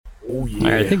Oh yeah.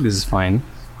 Alright, I think this is fine.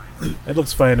 That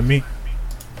looks fine to me.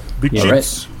 Big Yeah,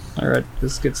 cheats. Alright,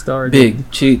 let's get started.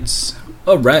 Big cheats.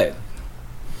 Alright.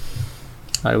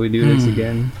 How do we do this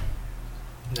again?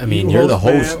 I mean, You you're the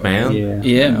host, host, man. Yeah.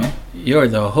 Yeah, man. You're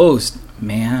the host,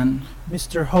 man.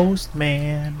 Mr. Host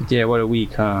Man. Yeah, what a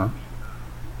week, huh?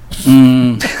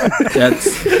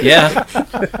 That's yeah.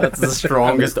 That's the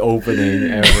strongest opening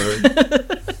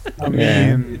ever. I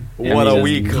mean, What a just-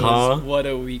 week, huh? What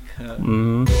a week.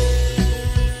 Mm.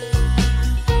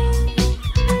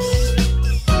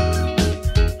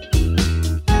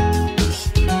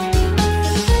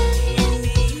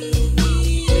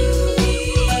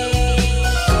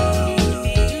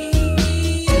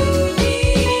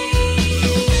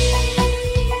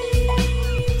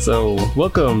 So,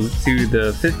 welcome to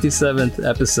the 57th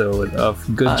episode of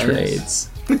Good Yes. Trades,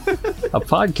 a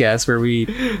podcast where we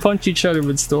punch each other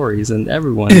with stories and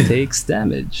everyone takes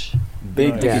damage.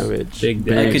 Big Nice. damage. Big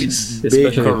I damage. could- especially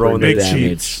Big for corona Big damage.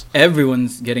 cheats.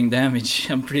 Everyone's getting damage.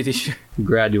 I'm pretty sure.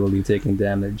 gradually taking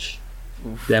damage.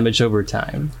 Damage over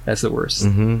time. That's the worst.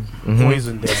 Mm-hmm.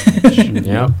 Poison damage.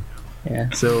 Yeah.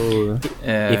 Yeah. So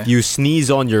If you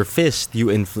sneeze on your fist, you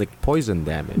inflict poison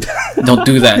damage. don't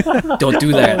do that. Don't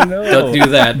do that. Oh, no. Don't do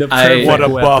that. the I perfect What a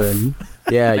buff. weapon.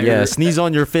 Yeah, yeah. Sneeze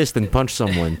on your fist and punch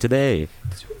someone today.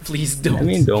 please don't. I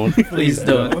mean, don't. please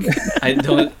don't.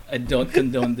 I don't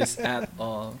condone this at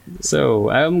all.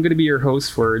 So I'm gonna be your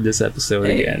host for this episode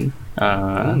Hey. again.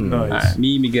 Nice.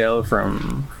 Me, Miguel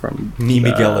from Me,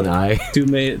 Miguel, and I.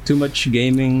 Too Much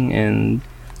Gaming, and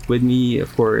with me,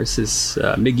 of course, is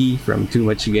Miggy from Too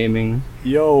Much Gaming.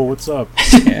 Yo, what's up?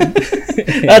 Yeah.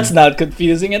 That's not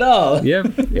confusing at all.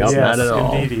 Yep. It's Yes, not at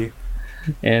all. indeedy.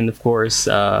 And of course,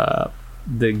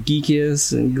 the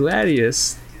geekiest and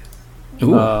gladiest,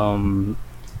 Ooh.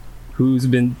 who's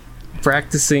been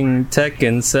practicing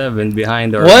Tekken 7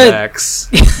 behind our What? backs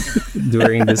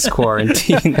during this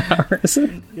quarantine hours.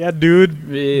 Yeah, dude.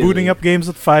 Really? Booting up games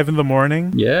at 5 in the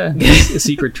morning. Yeah,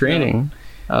 secret training.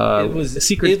 It was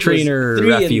secret trainer 3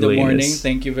 Rafi in the morning. Linus.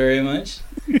 Thank you very much.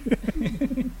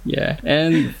 Yeah,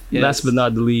 and Yes. last but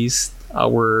not the least,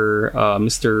 our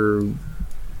Mr.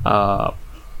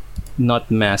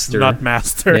 Not Master. Not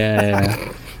master.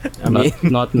 Yeah. I mean,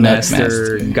 not Not Master.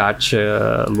 Master.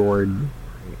 Gotcha Lord.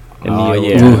 Oh, Emil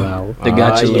yeah. Wow. The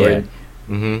Gotcha yeah. Lord.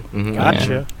 Mm-hmm,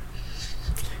 Gotcha.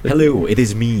 Hello, it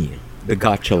is me, the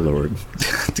Gotcha Lord.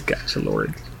 The Gotcha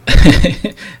Lord.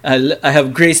 I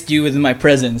have graced you with my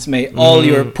presence. May all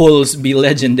your pulls be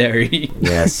legendary.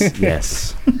 Yes,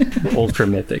 yes. Ultra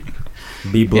mythic.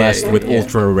 Be blessed Yeah, with yeah.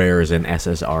 ultra rares and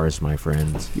SSRs, my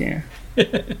friends. Yeah.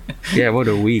 Yeah, what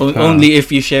a week. huh? Only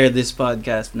if you share this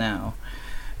podcast now.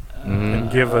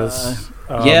 And give us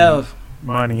Yeah.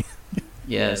 money.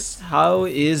 Yes. How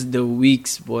is the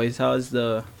weeks, boys? How's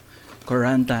the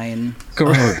quarantine?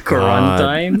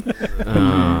 Quarantine.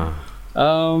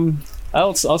 Uh,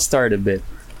 I'll start a bit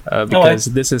because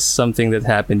this is something that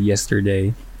happened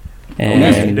yesterday, and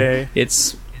Yesterday.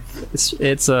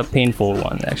 it's a painful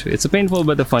one actually. It's a painful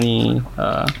but a funny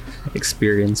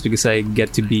experience because I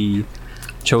get to be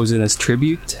chosen as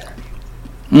tribute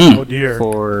Oh dear.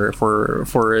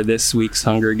 for this week's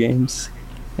Hunger Games.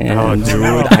 And oh,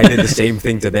 dude, I did the same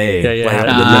thing today. Yeah, yeah, What yeah.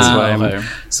 happened That's to why me? I'm-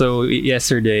 So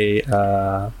yesterday,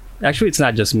 actually, it's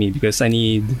not just me because I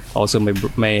need also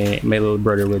my little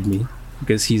brother with me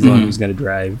because he's the one who's gonna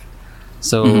drive.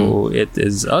 So it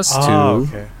is us Oh,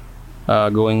 two okay.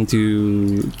 going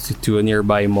to a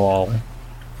nearby mall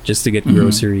just to get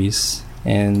groceries,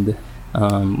 and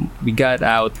we got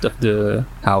out of the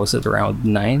house at around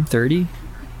 9:30.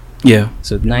 Yeah.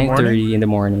 So the 9:30 in the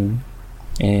morning,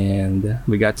 and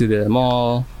we got to the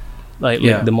mall, like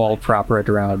Yeah. the mall proper at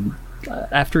around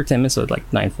after 10 minutes, so like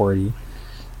 9:40.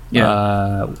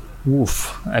 Yeah.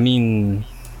 Oof. I mean,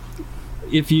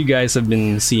 if you guys have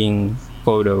been seeing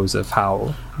photos of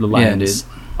how the Yeah, lines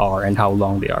are and how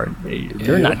long they are,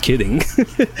 they're Yeah. not kidding.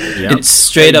 It's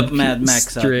straight up Mad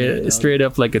Max. out there, straight, dog. straight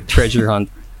up like a treasure hunt.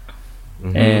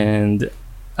 Mhm. And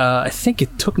I think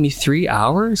it took me 3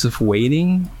 hours of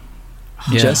waiting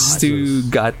Yeah. just to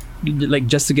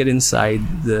get inside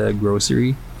the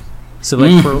grocery. So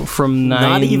from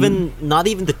nine, Not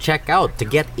even to check out, to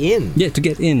get in. yeah, to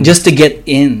get in. Just to get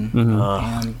in.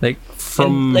 Mhm. like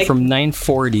from and, like-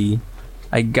 9:40,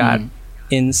 I got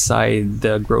inside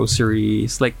the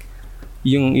groceries, like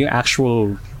yung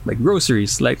actual like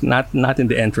groceries, like not in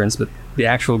the entrance, but the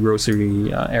actual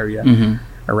grocery area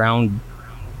around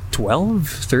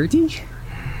 12:30.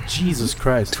 Jesus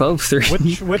Christ.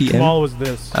 12:30 Which p.m. mall was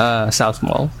this? South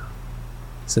Mall.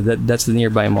 So that's the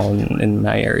nearby mall in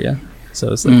my area.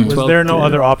 So it's like Was 12 there no to-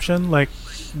 other option like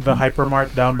the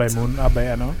hypermart down by by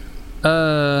ano?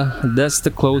 That's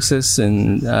the closest,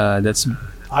 and that's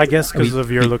I guess because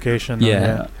of your we- location.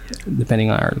 yeah,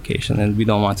 depending on our location, and we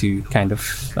don't want to kind of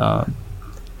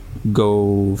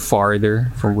go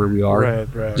farther from where we are,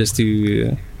 Right. just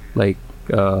to like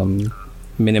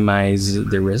minimize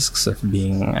the risks of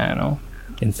being, I don't know,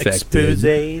 infected,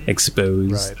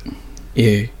 exposed. Right.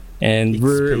 Yeah. And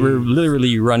we're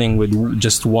literally running with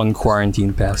just one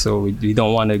quarantine pass, so we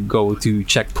don't want to go to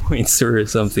checkpoints or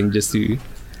something just to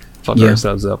fuck Yeah.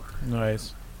 ourselves up.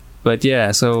 Nice. But yeah,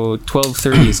 so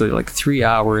 12:30, so like 3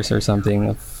 hours or something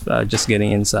of just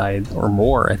getting inside or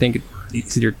more. I think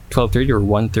it's either 12:30 or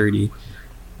 1:30,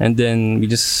 and then we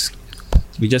just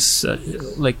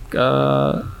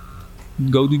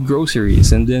go to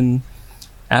groceries, and then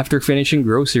after finishing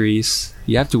groceries,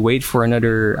 you have to wait for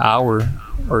another hour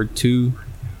or two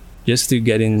just to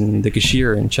get in the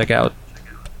cashier and check out.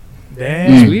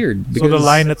 Damn. It's weird. So the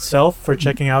line itself for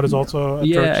checking out is also a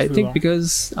Yeah, torch I too think long?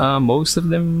 because most of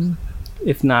them,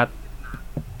 if not,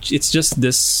 it's just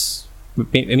this.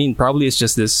 I mean, probably it's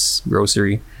just this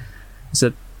grocery. Is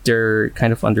that they're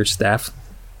kind of understaffed,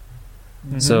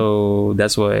 Mhm. so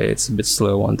that's why it's a bit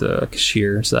slow on the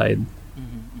cashier side.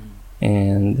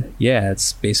 And yeah,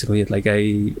 it's basically it. Like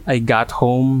I got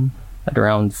home at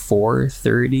around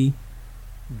 4:30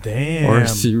 Damn. or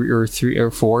 3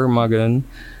 or 4, magan.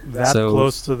 that so-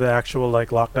 close to the actual like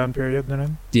lockdown period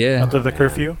then? Yeah, Until the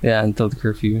curfew? yeah, until the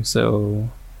curfew. So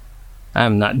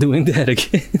I'm not doing that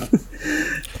again.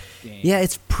 Yeah,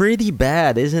 it's pretty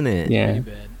bad, isn't it? Yeah.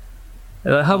 Pretty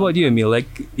bad. How about you, Emil?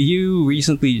 Like you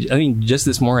recently, I mean, just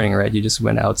this morning, right? You just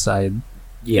went outside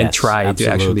and tried to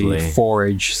actually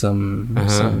forage some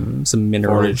some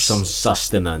minerals, forage some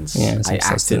sustenance. Yeah, some I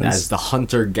acted sustenance. as the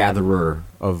hunter gatherer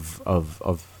of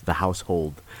the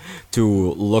household to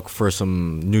look for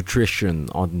some nutrition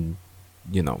on,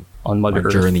 you know, on Mother our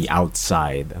Earth. journey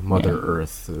outside Mother Yeah.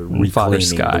 Earth, Father reclaiming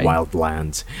Sky. the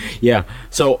wildlands. Yeah.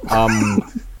 So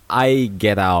I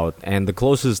get out, and the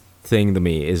closest thing to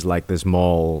me is like this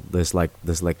mall, this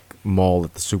mall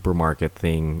at the supermarket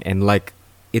thing, and like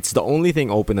it's the only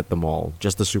thing open at the mall,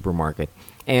 just the supermarket.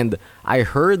 And I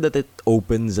heard that it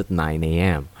opens at 9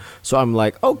 a.m. So I'm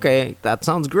like, okay, that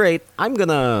sounds great. I'm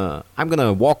gonna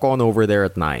walk on over there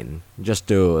at 9 just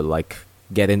to like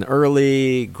get in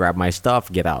early, grab my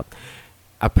stuff, get out.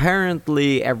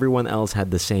 Apparently, everyone else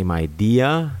had the same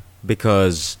idea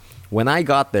because when I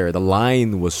got there, the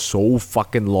line was so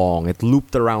fucking long. It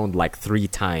looped around like 3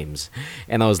 times.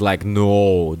 And I was like,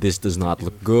 no, this does not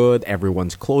look good.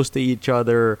 Everyone's close to each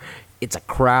other. It's a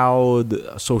crowd.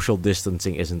 Social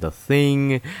distancing isn't a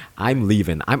thing. I'm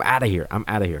leaving. I'm out of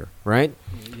here. Right?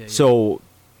 So,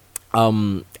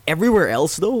 everywhere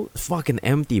else though, it's fucking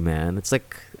empty, man. It's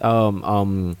like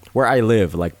where I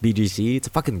live, like BGC, it's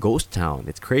a fucking ghost town.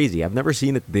 It's crazy. I've never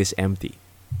seen it this empty.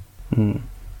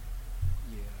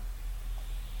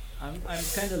 I'm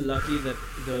kind of lucky that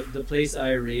the place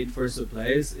I raid for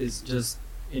supplies is just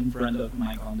in front of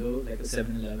my condo, like a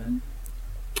 7-Eleven.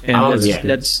 And Oh, that's, yeah.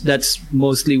 that's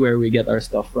mostly where we get our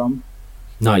stuff from.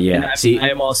 No, And yeah. See,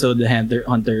 I'm also the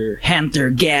hunter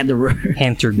gatherer.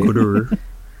 Hunter Gooder.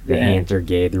 the Yeah. hunter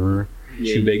gatherer.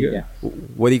 Shoebaker.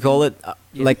 What do you call it?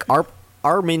 Yeah. Like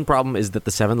our main problem is that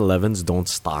the 7-Elevens don't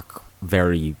stock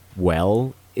very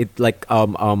well. It like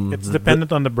It's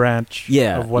dependent on the branch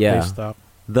Yeah, of what yeah. they stock.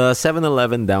 The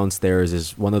 7-Eleven downstairs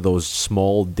is one of those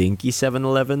small dinky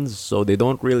 7-Elevens, so they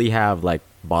don't really have like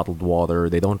bottled water,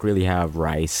 they don't really have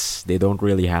rice, they don't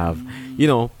really have, you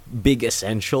know, big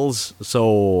essentials.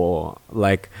 So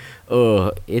like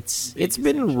it's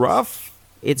been rough.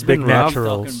 It's Big been rough.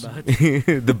 naturals. Talking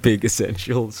about The big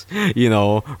essentials, you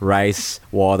know, rice,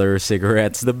 water,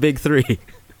 cigarettes, the big 3.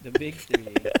 the big 3.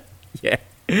 Yeah,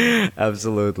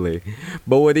 absolutely.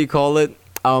 But what do you call it?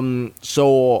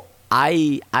 So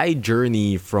I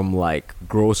journey from like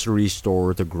grocery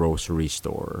store to grocery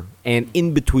store, and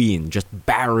in between just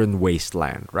barren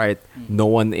wasteland, right? No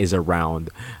one is around.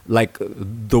 Like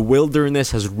the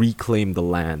wilderness has reclaimed the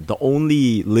land. The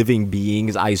only living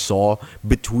beings I saw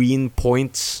between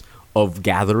points of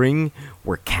gathering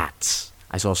were cats.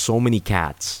 I saw so many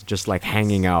cats just like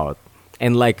hanging out.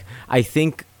 And like I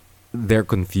think they're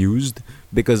confused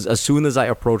because as soon as I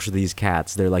approach these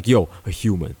cats, they're like, yo, a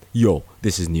human. Yo,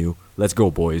 this is new. Let's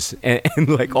go, boys. And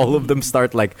like all of them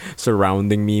start like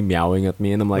surrounding me, meowing at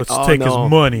me, and I'm like, Let's oh take no. his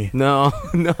money. No,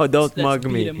 no, don't Let's mug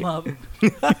beat me. him up.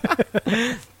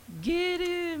 Get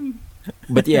him.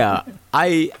 But yeah,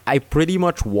 I pretty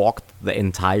much walked the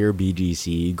entire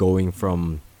BGC going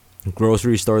from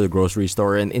grocery store to grocery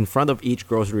store, and in front of each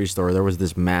grocery store there was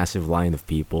this massive line of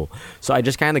people. So I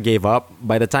just kind of gave up.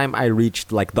 By the time I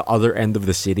reached like the other end of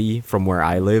the city from where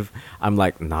I live, I'm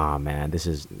like, nah, man, this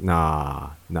isn't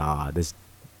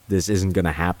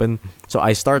gonna happen. So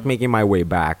I start making my way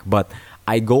back, but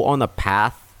I go on a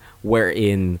path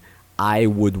wherein I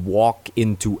would walk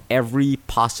into every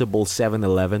possible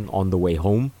 7-Eleven on the way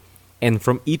home, and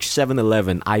from each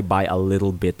 7-Eleven I buy a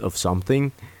little bit of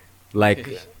something.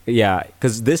 Like, yeah,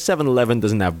 because this 7-Eleven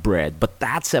doesn't have bread, but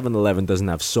that 7-Eleven doesn't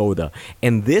have soda,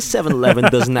 and this 7-Eleven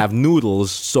doesn't have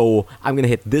noodles, so I'm gonna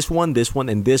hit this one,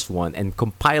 and this one, and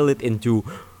compile it into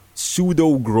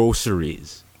pseudo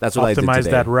groceries. That's what I did Optimize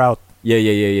today. that route.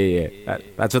 Yeah.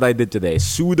 That's what I did today.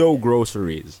 Pseudo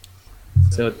groceries.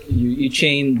 So you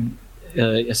chained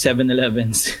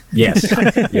 7-Elevens. Yes.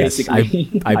 Yes.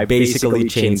 Basically. I basically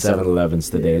chained 7-Elevens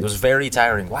today. It was very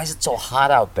tiring. Why is it so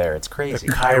hot out there? It's The crazy.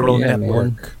 chiral Yeah,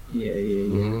 network. Yeah.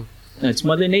 Mhm. It's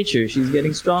Mother Nature. She's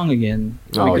getting strong again.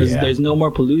 Oh, because yeah. there's no more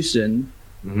pollution.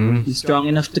 Mhm. She's strong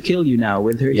enough to kill you now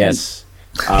with her. Yes.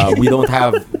 We don't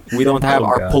have Oh,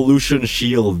 our God. pollution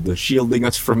shield shielding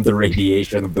us from the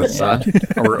radiation of the sun.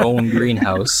 Our own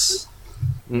greenhouse.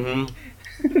 Mm-hmm.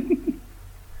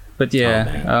 But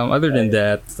yeah, other than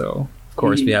that, though, of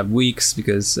course, we have weeks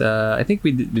because I think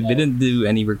we didn't do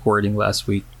any recording last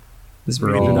week because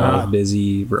we're We did all not.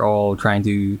 busy. We're all trying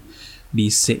to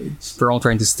we're all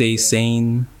trying to stay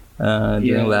sane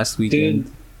during last weekend.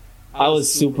 Dude, I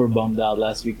was super bummed out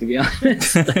last week, to be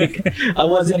honest. Like, I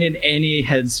wasn't in any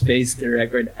headspace to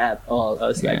record at all. I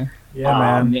was like, Yeah.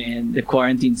 Yeah, man. the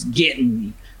quarantine's getting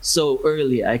me so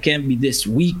early. I can't be this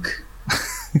weak.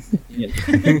 Yeah.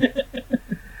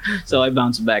 So I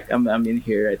bounced back. I'm in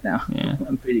here right now. Yeah.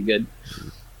 I'm pretty good.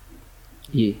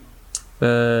 Yeah.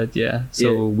 But yeah,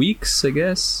 so Yeah. weeks, I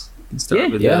guess. We can start Yeah.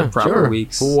 with Yeah, the proper sure.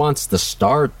 weeks. Who wants to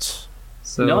start?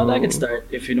 So You know what? I can start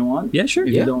if you don't want. Yeah, sure.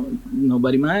 If Yeah. you don't,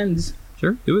 nobody minds.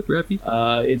 Sure, do it, Rappy.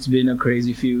 It's been a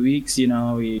crazy few weeks. You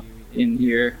know, we in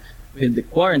here with the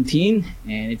quarantine,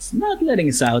 and it's not letting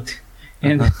us out.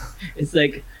 And it's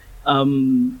like,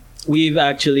 we've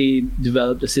actually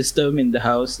developed a system in the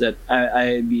house that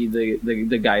I be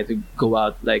the guy to go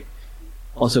out, like,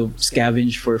 also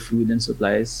scavenge for food and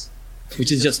supplies,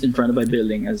 which is just in front of my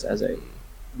building, as I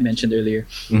mentioned earlier.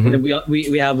 Mhm. And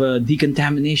we have a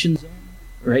decontamination zone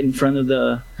right in front of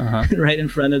the Uh-huh. right in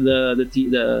front of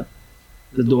the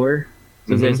door.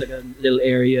 So there's like a little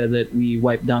area that we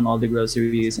wipe down all the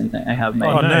groceries, and I have my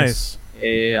Oh, nice.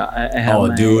 I have Oh,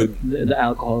 my, dude. the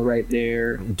alcohol right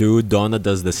there. Dude, Donna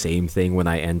does the same thing when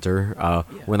I enter.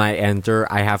 When I enter,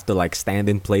 I have to like stand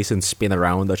in place and spin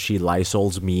around as she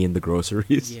Lysols me in the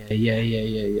groceries.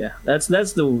 Yeah. That's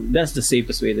the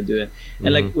safest way to do it.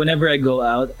 And like whenever I go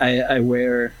out, I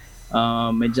wear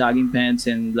my jogging pants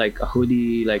and like a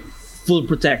hoodie, like full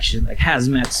protection, like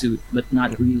hazmat suit, but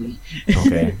not really.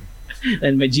 Okay.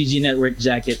 And my GG Network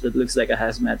jacket that looks like a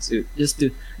hazmat suit, just to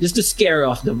scare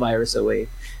off the virus away.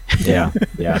 Yeah.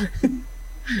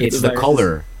 It's The the virus.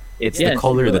 color. It's Yeah, the it's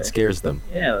color the that color. scares them.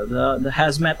 Yeah, the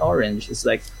hazmat orange. It's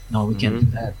like, no, we can't do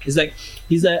that. It's like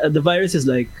the virus is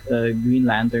like Green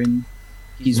Lantern.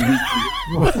 He's weak.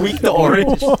 Weak to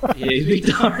orange. Yeah, he's weak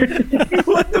to orange.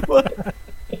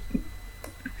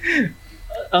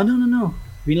 Oh no.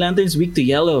 Green Lantern's weak to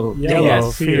yellow. Yellow,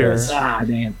 Yes. fear. Ah,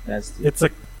 dang it. That's It's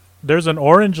there's an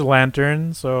orange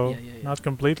lantern, so Yeah. not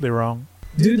completely wrong.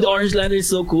 dude. The Orange Lantern is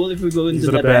so cool. If we go into He's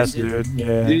the that best, dungeon. dude.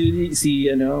 Yeah. Dude, you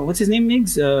see, what's his name,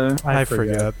 Migs? I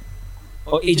forget.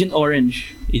 Agent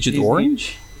Orange. Agent His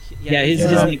Orange? Yeah, his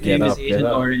Yeah. nickname Get is up, get Agent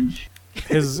up. Orange.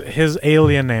 His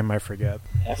alien name I forget.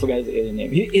 I forgot his alien name.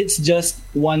 It's just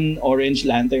one orange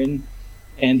lantern,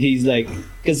 and he's like,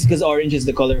 because orange is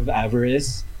the color of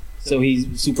avarice, so he's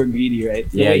super greedy, right?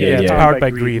 Yeah, It's yeah. powered by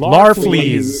greed.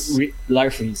 Larfleeze. Larfleeze.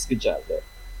 Larfleeze, good job there.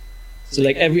 So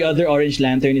like every other orange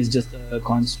lantern is just a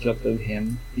construct of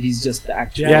him. He's just the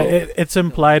actual. Yeah, it's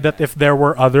implied that if there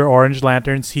were other orange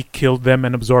lanterns, he killed them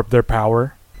and absorbed their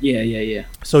power. Yeah.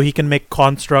 So he can make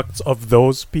constructs of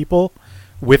those people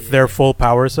with their full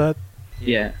power set.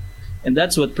 Yeah, and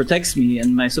that's what protects me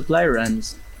and my supply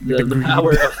runs. The greed.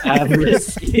 power of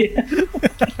avarice. Yeah.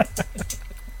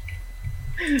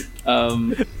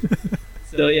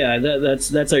 So yeah,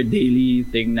 that's our daily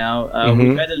thing now.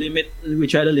 We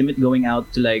try to limit going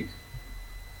out to like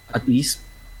at least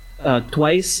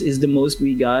twice is the most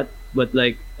we got. But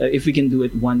like if we can do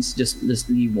it once, just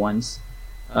leave once.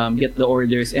 Get the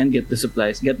orders and get the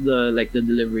supplies. Get the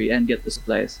delivery and get the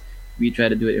supplies. We try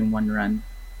to do it in one run.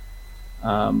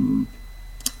 But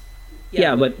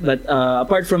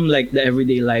apart from like the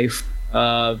everyday life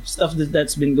stuff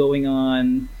that's been going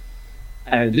on,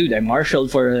 Dude, I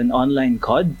marshaled for an online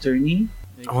COD tourney.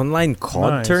 Online COD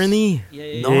Nice. tourney?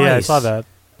 Yeah, Yeah, I saw that.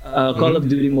 Call of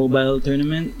Duty mobile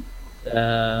tournament.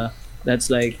 That's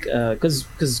like because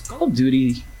Call of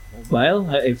Duty mobile,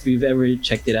 if you've ever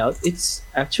checked it out, it's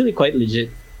actually quite legit.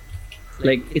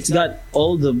 Like it's got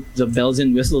all the bells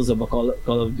and whistles of a Call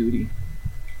of Duty.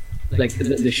 Like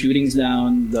the shootings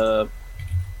down, the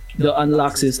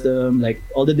unlock system, like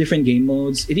all the different game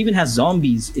modes. It even has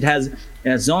zombies. It has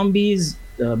zombies,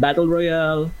 battle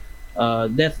royale,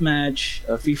 deathmatch,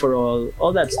 free for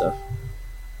all that stuff.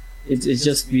 It's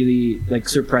just really like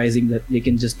surprising that they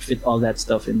can just fit all that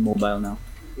stuff in mobile now.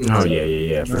 Oh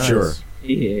yeah, for Nice. sure.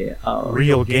 Yeah.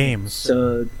 Real games.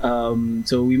 So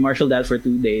we marshaled that for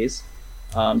 2 days,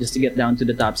 just to get down to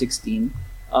the top 16.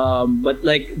 But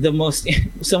like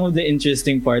some of the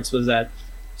interesting parts was that,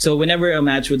 so whenever a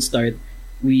match would start,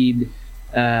 we'd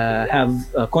have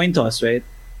a coin toss, right?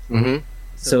 Mm-hmm.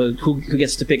 So who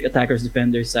gets to pick attackers,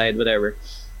 defenders, side, whatever.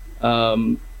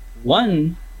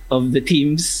 One of the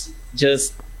teams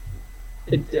just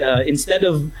instead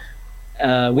of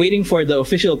waiting for the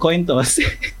official coin toss,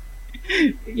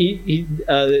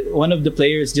 one of the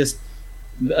players just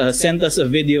sent us a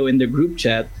video in the group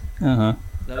chat. Uh-huh.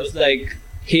 That was like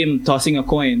him tossing a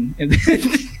coin and then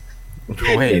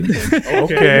Wait.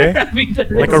 Okay. having the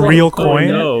Like a result. real coin?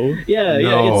 No. Yeah,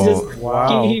 No. it's just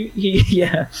Wow. he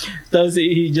yeah. Tapos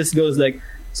he just goes like,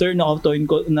 "Sir, naka-coin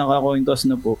toss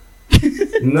na po."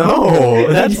 No,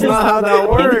 that's not how that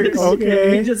works.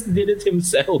 Okay. He just did it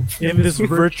himself In this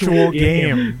virtual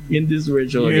game, in this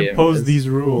virtual you game. impose these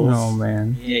rules. Oh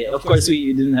man. Yeah, of course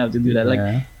we didn't have to do that. Like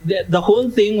Yeah. the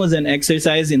whole thing was an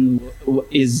exercise in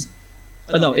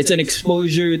it's an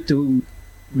exposure to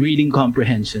reading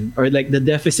comprehension, or like the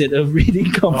deficit of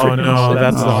reading Oh comprehension. no,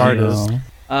 that's the Oh, hardest.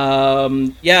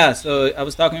 no. Yeah, so I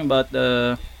was talking about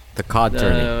The COD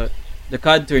tourney. the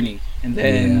COD tourney, and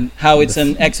then how it's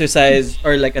an exercise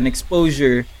or like an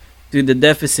exposure to the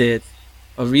deficit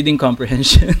of reading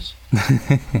comprehension.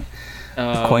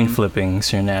 Coin flipping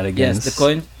shenanigans. Yes,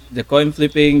 the coin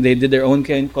flipping. They did their own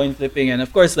coin flipping, and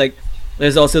of course, like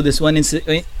there's also this one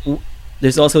incident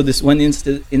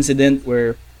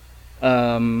where,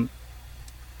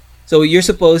 so you're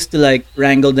supposed to like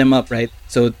wrangle them up, right?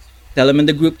 So tell them in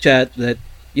the group chat that,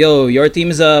 yo, your team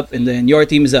is up, and then your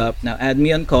team is up. Now add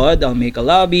me on COD. I'll make a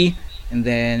lobby, and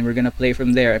then we're gonna play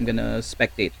from there. I'm gonna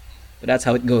spectate. So that's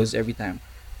how it goes every time.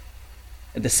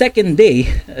 At the second day,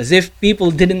 as if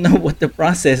people didn't know what the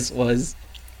process was,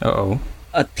 Uh-oh.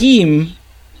 a team,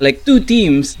 like 2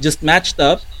 teams, just matched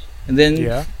up and then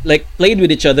Yeah. like played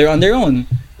with each other on their own.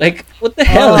 Like, what the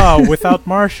hell? Ah, without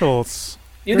marshals.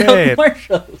 Without great.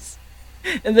 marshals.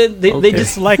 And then they Okay.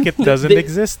 It's just like it doesn't They-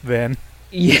 exist then.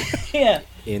 yeah.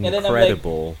 then I'm like-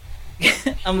 Incredible.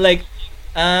 I'm like,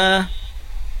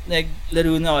 like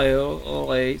laro na kayo.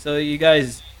 Okay, so you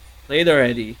guys played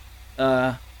already.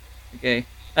 Okay.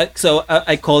 So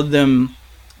I called them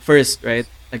first, right?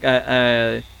 Like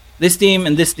this team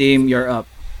and this team, you're up,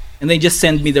 and they just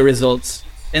send me the results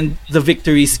and the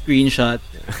victory screenshot.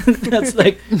 That's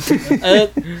like,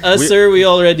 sir, we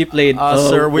already played.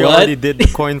 Sir, we what? already did the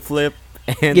coin flip,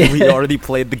 and Yeah. we already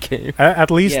played the game.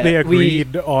 At least Yeah, they we-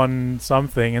 agreed on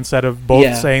something instead of both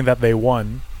Yeah. saying that they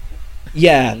won.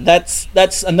 Yeah, that's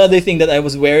another thing that I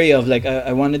was wary of. Like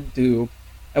I wanted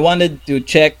to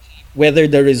check whether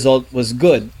the result was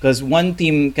good, because one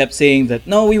team kept saying that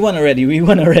no, we won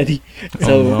already.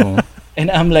 So Oh no.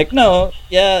 and I'm like, no,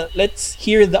 yeah, let's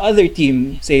hear the other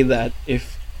team say that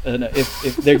if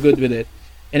they're good with it.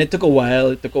 And it took a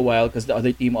while because the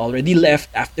other team already left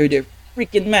after their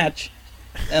freaking match.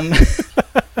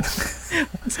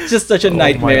 It's just such a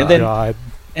nightmare. Oh my God.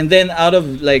 And then out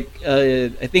of like I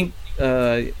think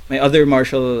my other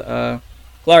marshal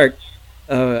Clark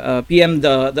PM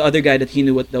the other guy that he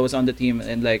knew that was on the team,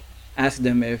 and like asked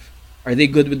them if are they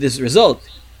good with this result,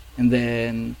 and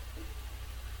then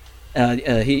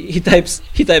he types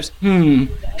and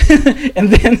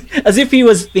then as if he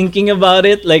was thinking about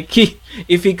it, like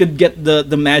if he could get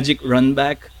the magic run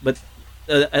back, but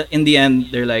in the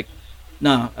end they're like,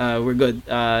 no, we're good,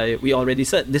 we already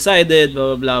decided,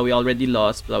 blah blah blah, we already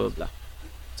lost, blah blah blah.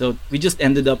 So we just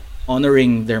ended up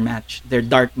honoring their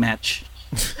dark match.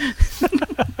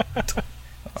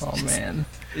 Oh man.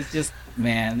 It's just,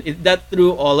 man, that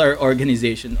threw all our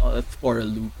organization for a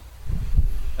loop.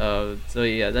 So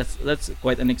yeah, that's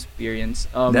quite an experience.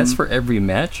 That's for every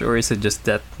match, or is it just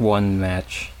that one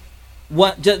match?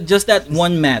 just that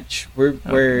one match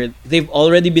where they've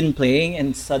already been playing,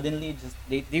 and suddenly just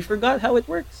they forgot how it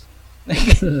works.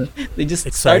 They just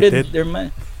Excited. started their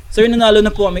match. Sir, nanalo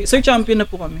na po kami. Sir, champion na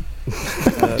po kami.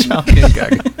 Champion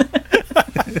gag.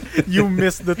 You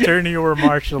missed the turn you were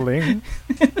marshalling.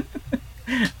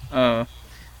 Oh,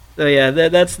 so yeah,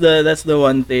 that's the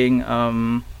one thing.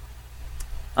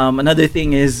 Another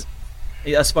thing is,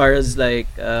 as far as like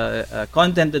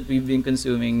content that we've been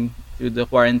consuming through the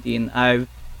quarantine, I've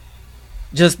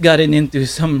just gotten into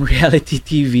some reality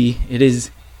TV.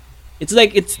 It's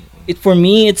like it for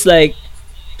me. It's like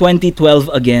 2012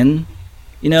 again.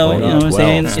 You know what I'm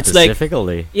saying? It's like,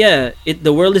 specifically. yeah,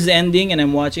 the world is ending, and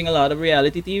I'm watching a lot of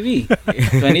reality TV.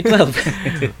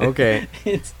 2012. Okay.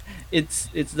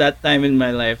 It's that time in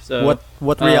my life. So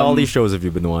What reality shows have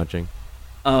you been watching?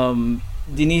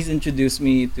 Denise introduced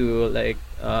me to like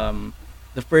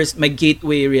my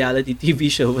gateway reality TV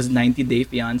show was 90 Day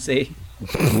Fiance.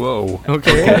 Whoa.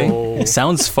 Okay. Oh.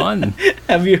 Sounds fun.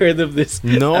 Have you heard of this?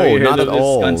 Have No, you heard not of at this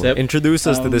all. concept? Introduce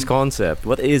us to this concept.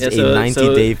 What is yeah, a so-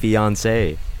 90-day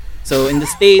fiance? So in the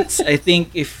States, I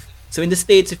think if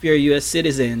you're a US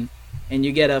citizen and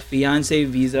you get a fiance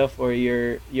visa for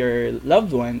your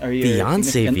loved one or your Fiance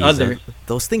significant visa? other,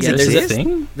 Those things Yeah, There's a exist?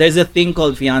 thing? there's a thing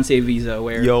called fiance visa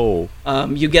where Yo.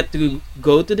 you get to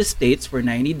go to the States for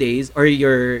 90 days, or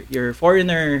your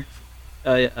foreigner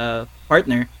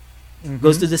partner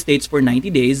goes to the States for 90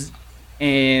 days,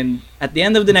 and at the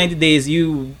end of the 90 days,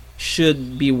 you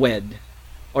should be wed,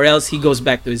 or else he goes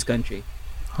back to his country.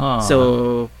 Huh.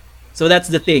 So that's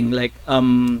the thing. Like a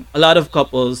lot of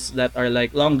couples that are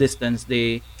like long distance,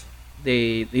 they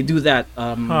do that.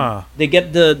 They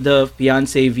get the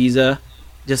fiance visa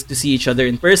just to see each other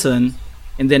in person,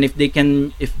 and then if they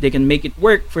can make it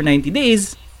work for 90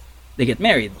 days, they get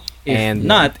married. If And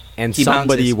not, And he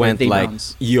somebody bounces, or went they like,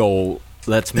 bounce. yo,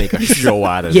 let's make a show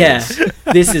out of Yeah, this.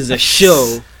 this is a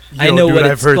show. I Yo, know dude, what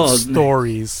I've it's heard called.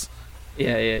 stories.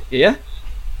 Yeah.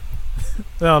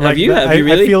 No, Have like you? Have I, you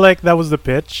really? I feel like that was the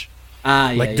pitch.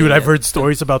 Yeah, Like, dude, I've yeah. heard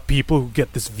stories about people who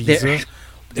get this visa. There-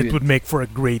 It dude. would make for a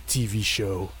great TV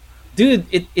show. Dude,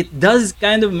 it does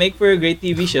kind of make for a great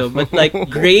TV show, but like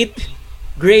great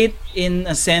in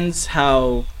a sense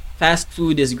how fast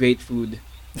food is great food.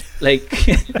 Like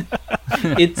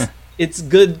it's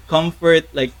good comfort,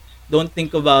 like don't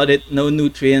think about it, no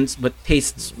nutrients, but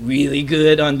tastes really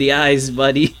good on the eyes,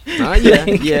 buddy. Yeah. I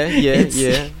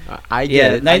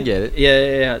get it. I nine- get it.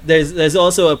 Yeah. There's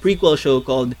also a prequel show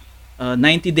called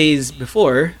 90 Days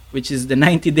Before, which is the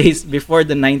 90 days before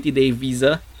the 90-day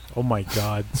visa. Oh my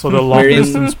god. So the long Wherein-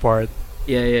 distance part.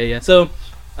 Yeah. So,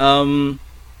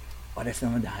 what are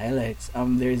some of the highlights?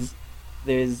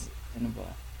 There's ano ba?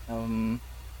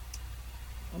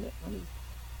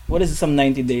 What is some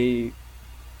 90-day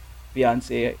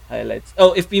fiance highlights?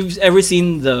 Oh, if you've ever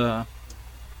seen the,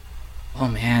 oh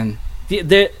man, okay.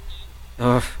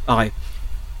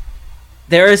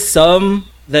 There are some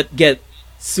that get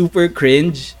super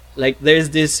cringe. Like there's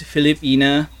this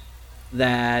Filipina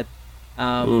that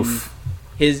Oof.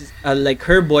 his like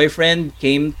her boyfriend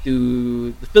came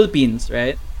to the Philippines,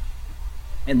 right?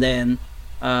 And then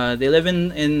they live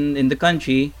in the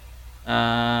country,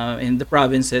 in the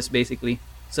provinces basically.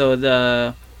 So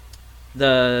the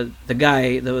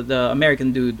guy, the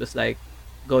American dude was like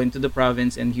going to the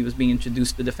province, and he was being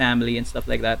introduced to the family and stuff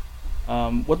like that.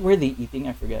 What were they eating?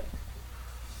 I forget.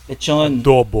 Lechon.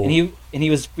 Adobo. And he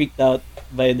was freaked out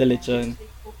by the lechon.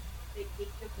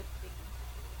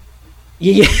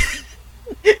 Yeah.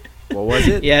 What was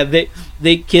it? Yeah,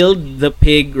 they killed the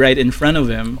pig right in front of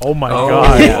him. Oh my Oh,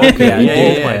 god. yeah, okay, Oh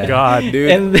yeah. my god.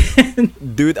 Dude, And then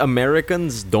dude,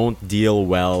 Americans don't deal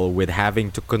well with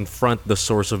having to confront the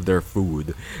source of their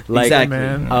food. Like, Exactly.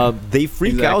 Man. they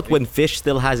freak out Exactly. when fish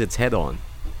still has its head on.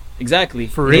 exactly.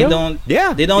 For They real? don't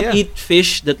Yeah, they don't yeah. eat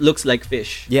fish that looks like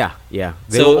fish. Yeah.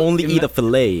 They So, will only eat ima- a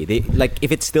fillet. They like if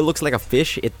it still looks like a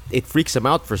fish, it freaks them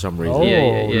out for some reason. Oh,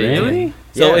 Yeah. Really?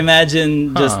 So Yeah.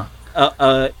 imagine just Huh.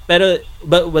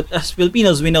 but as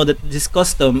Filipinos we know that this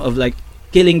custom of like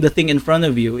killing the thing in front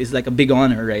of you is like a big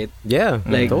honor, right? Yeah,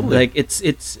 Like totally. like it's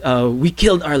we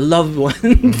killed our loved one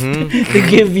Mhm. to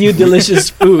give you delicious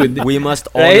food. We must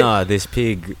Right? honor this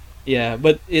pig. Yeah,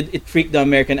 but it freaked the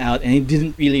American out, and he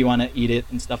didn't really want to eat it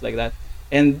and stuff like that.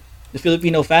 And the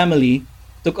Filipino family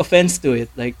took offense to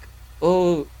it, like,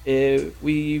 "Oh,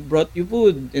 we brought you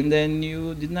food, and then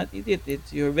you did not eat it.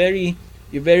 You're very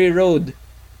rude.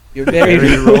 You're very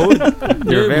rude.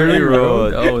 You're very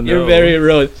rude. Oh no. You're very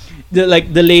rude." The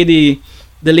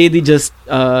lady just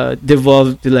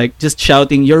devolved to like just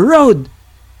shouting, "You're rude.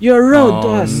 You're rude to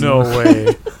Oh, us." No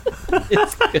way.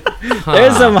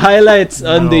 There's some highlights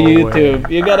on the No YouTube.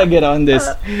 You gotta get on this.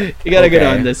 You gotta get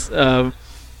Okay. on this. Is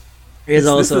There's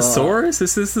this also the source?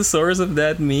 Is this the source of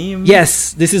that meme?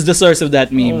 Yes, this is the source of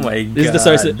that meme. Oh my This is the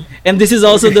source, God. and this is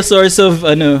also the source of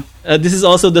this is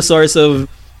also the source of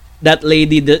that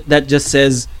lady that just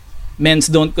says, "Men's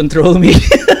don't control me."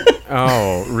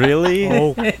 Oh, really?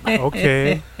 Oh,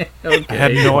 okay. Okay. I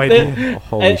had no idea.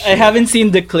 Holy I haven't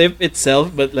seen the clip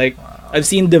itself, but like I've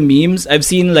seen the memes. I've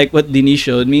seen like what Denise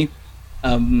showed me,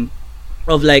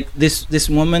 of like this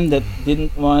woman that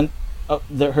didn't want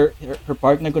her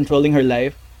partner controlling her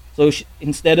life. So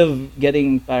instead of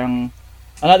getting parang,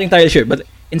 I'm not entirely sure, but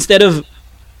instead of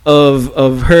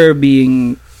her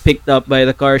being picked up by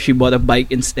the car, she bought a bike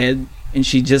instead, and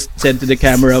she just said to the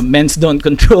camera, "Men's don't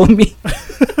control me."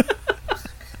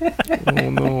 Oh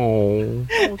no.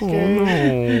 Oh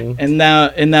no. And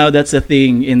now that's a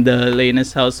thing in the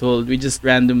Lena's household. We just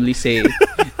randomly say,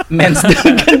 "Men's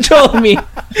don't control me,"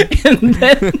 and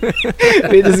then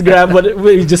we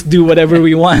just do whatever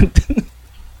we want.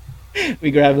 We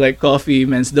grab like coffee.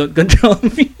 "Men's don't control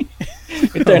me."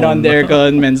 We turn on the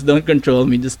aircon. "Men's don't control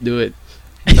me." Just do it.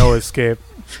 No escape.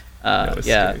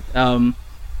 Yeah.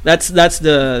 That's the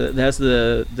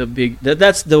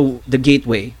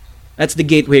gateway. That's the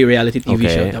gateway reality TV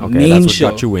show. The main that's what show.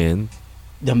 got you in.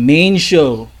 The main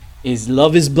show is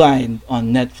Love Is Blind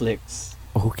on Netflix.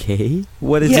 Okay.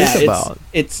 What is Yeah, this about?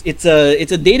 It's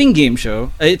a dating game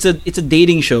show. It's a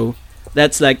dating show.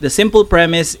 That's like the simple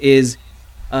premise is,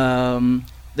 all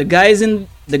the guys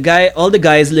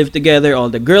live together, all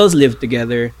the girls live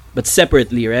together, but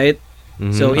separately, right?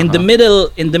 Mhm. So in the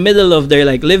middle of their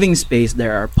like living space,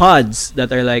 there are pods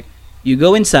that are like, you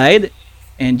go inside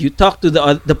and you talk to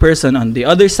the person on the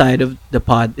other side of the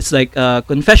pod. It's like a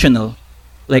confessional,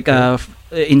 like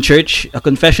in church, a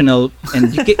confessional,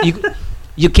 and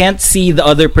you can't see the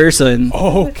other person.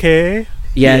 Okay.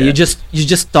 Yeah, you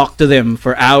just talk to them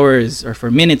for hours or for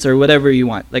minutes or whatever you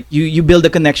want. Like you build a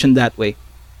connection that way.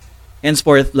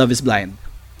 Henceforth, Love Is Blind.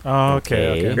 Oh,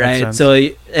 okay. Okay. Makes Right. sense. So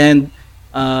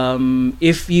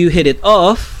if you hit it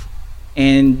off,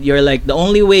 and you're like, the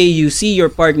only way you see your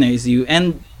partner is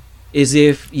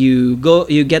if you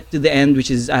get to the end,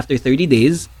 which is after 30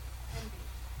 days.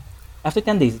 After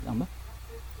 10 days, tama ba?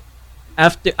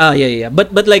 After yeah.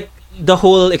 But like the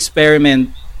whole experiment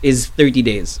is 30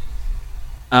 days.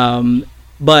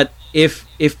 But if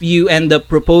you end up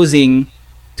proposing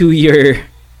to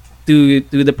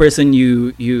the person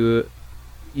you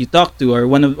talk to, or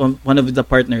one of the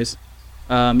partners,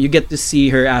 you get to see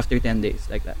her after 10 days,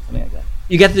 like that, something like that.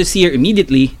 You get to see her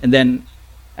immediately, and then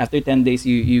after 10 days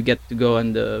you get to go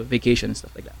on the vacation and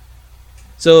stuff like that.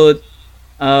 So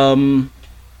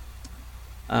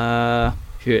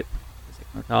shoot,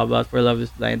 how about for Love Is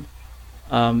Blind?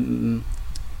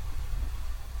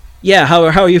 Yeah, how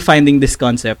are you finding this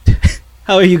concept?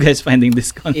 How are you guys finding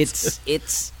this concept?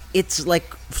 It's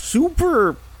like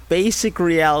super basic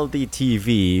reality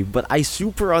TV, but I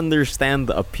super understand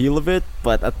the appeal of it.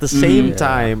 But at the same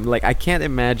time, like I can't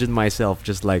imagine myself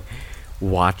just like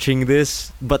watching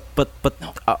this. But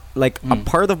like a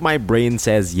part of my brain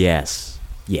says yes.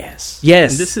 Yes,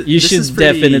 And this is- you this should is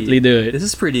pretty- definitely do it. This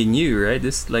is pretty new, right?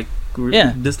 This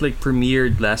Yeah. this like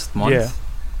premiered last month. Yeah.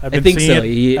 I've I been think seeing so.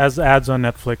 it as ads on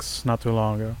Netflix not too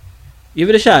long ago. Give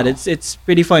it a shot. It's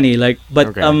pretty funny. Like,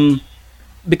 but Okay.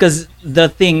 because the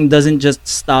thing doesn't just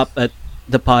stop at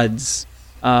the pods.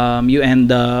 You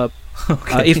end up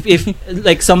if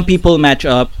like some people match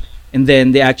up and then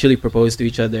they actually propose to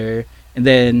each other, and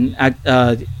then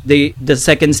the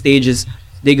second stage is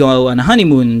they go on a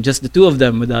honeymoon, just the two of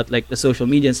them, without like the social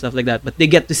media and stuff like that. But they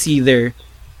get to see their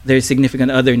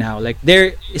significant other now. Like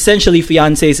they're essentially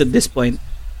fiancés at this point,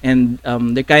 and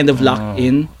they're kind of locked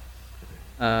in.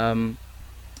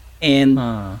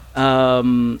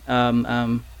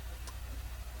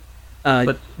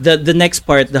 But- The next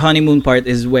part, the honeymoon part,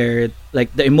 is where like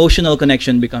the emotional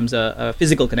connection becomes a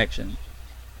physical connection,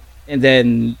 and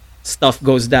then stuff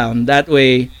goes down that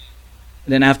way.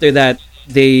 And then after that,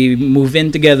 they move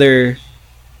in together,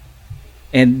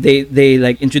 and they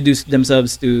like introduce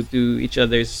themselves to each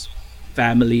other's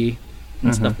family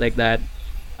and stuff like that.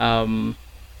 And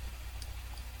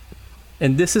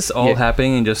this is all Yeah.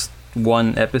 happening in just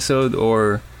one episode,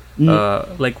 or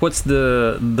like what's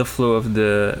the flow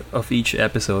of each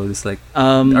episode? It's like,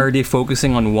 are they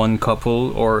focusing on one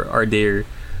couple, or are they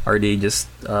just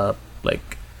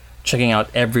like checking out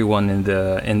everyone in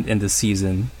the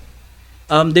season?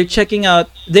 They're checking out.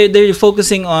 They're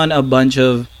focusing on a bunch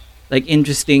of like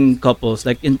interesting couples,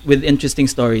 like with interesting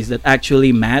stories that actually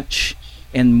match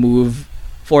and move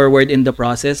forward in the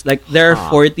process. Like there are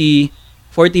 40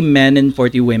 men and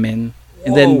 40 women,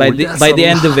 and then by the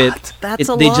end of it,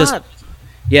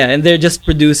 and they're just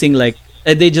producing like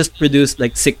they just produced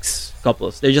like 6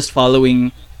 couples. They're just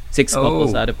following 6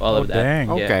 couples out of all of that.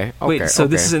 Dang. Yeah. Okay. Wait, so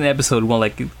this is in episode 1,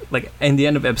 like in the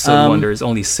end of episode 1, there's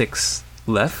only 6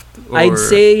 left? I'd or-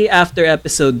 say after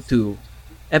episode 2.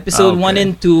 Episode 1 okay.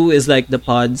 and 2 is like the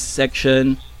pods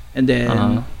section, and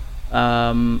then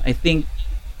I think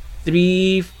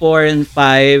 3, 4, and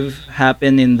 5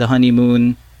 happen in the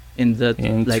honeymoon, in the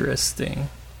like Interesting.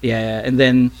 yeah, and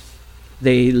then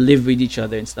they live with each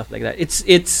other and stuff like that.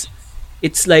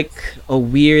 It's like a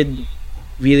weird,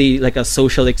 really like a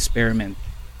social experiment.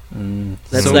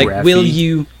 That's So like,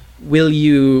 Raffi- will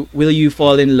you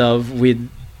fall in love with?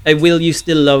 Will you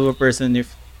still love a person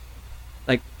if,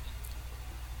 like,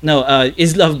 no?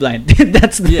 Is love blind?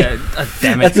 That's the, Yeah,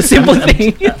 damn it. that's the simple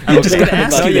thing. I'm just gonna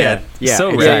ask you Yeah, that. yeah, So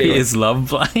exactly. Raffi is love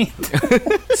blind.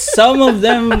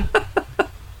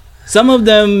 some of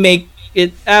them make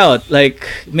it out, like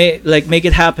make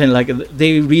it happen, like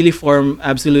they really form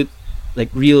absolute, like,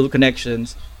 real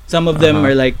connections. Some of them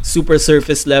are like super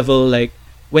surface level, like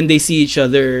when they see each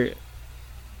other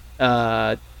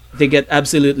they get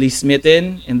absolutely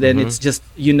smitten, and then it's just,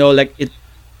 like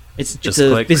it's Just a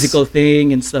clicks. physical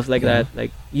thing and stuff like that.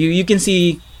 Like you can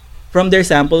see from their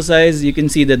sample size, you can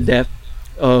see the depth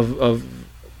of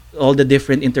all the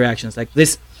different interactions. Like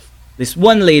this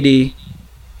one lady,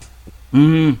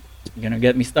 you're gonna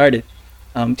get me started.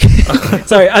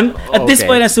 Sorry, I'm at this Okay.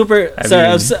 point. I'm super I sorry.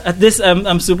 mean- At this,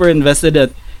 I'm super invested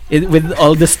with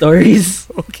all the stories.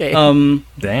 Okay. Damn.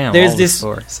 There's all the this-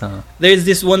 source, huh? There's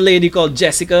this one lady called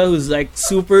Jessica who's like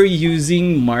super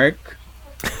using Mark.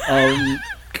 Oh,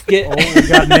 we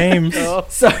got names.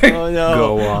 Sorry, Oh no.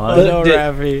 Go on. But no, the-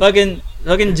 Raffi.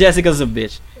 fucking Jessica's a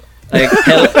bitch. Like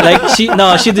like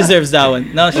she deserves that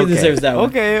one. No, she deserves that one.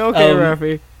 Okay,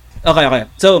 Raffi. Okay.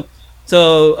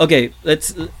 Okay.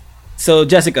 So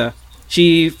Jessica,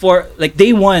 like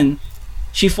day one,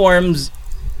 she forms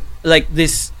like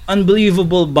this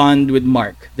unbelievable bond with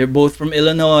Mark. They're both from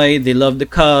Illinois. They love the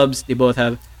Cubs. They both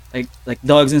have like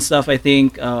dogs and stuff. I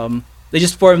think they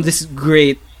just form this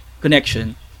great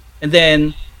connection. And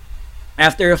then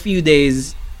after a few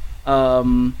days,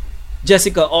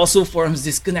 Jessica also forms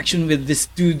this connection with this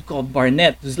dude called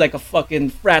Barnett, who's like a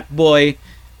fucking frat boy.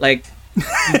 Like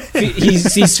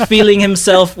he's feeling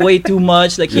himself way too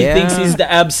much. Like he Yeah. thinks he's the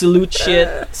absolute shit.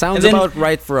 Sounds And then- about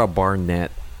right for a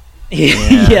Barnett.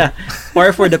 Yeah.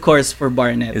 Par for the course for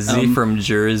Barnett. Is he from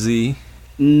Jersey?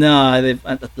 No,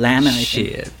 Atlanta, I think.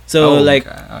 Shit. So Oh, like,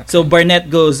 okay. so Barnett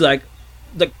goes like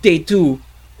day 2,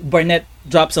 Barnett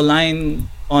drops a line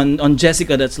on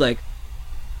Jessica that's like,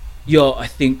 "Yo, I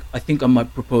think I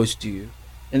might propose to you,"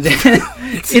 and then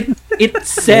it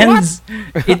sends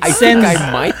I think I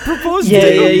might propose Yeah,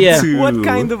 to you. yeah. What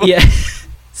kind of a yeah,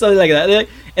 something like that.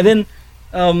 And then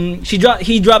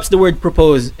he drops the word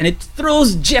propose, and it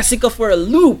throws Jessica for a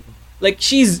loop. Like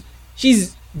she's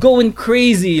going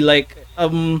crazy. Like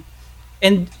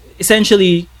and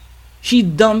essentially she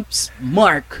dumps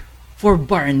Mark for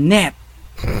Barnett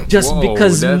just Whoa,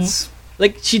 because that's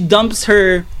like she dumps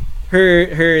her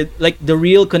like the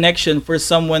real connection for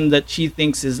someone that she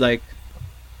thinks is like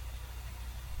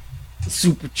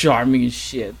super charming and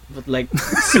shit, but like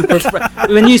super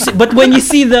when you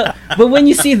see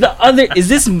the other,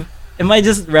 am I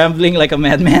just rambling like a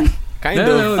madman? kind no,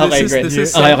 of? no, Okay, this great. is this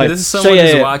is Okay, some- okay. this is So, someone yeah,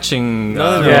 who's yeah. watching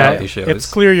No, no, reality Yeah, shows. it's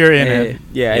clear you're in it.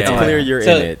 Yeah, it's Yeah. clear you're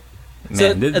So- in it. Man,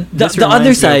 So, this the other reminds me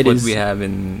of side what is- we have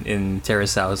in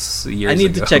Terrace House years I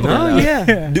need to ago. check that Oh out. yeah,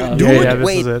 Yeah, dude, yeah, this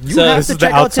wait, is it. you So- have This to is the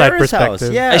check out outside Terrace House.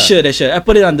 perspective. Yeah, I should. I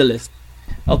put it on the list.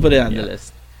 I'll put it on the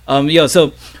list.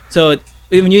 So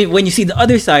when you see the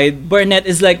other side, Barnett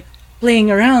is like playing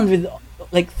around with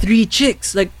like 3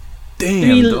 chicks, like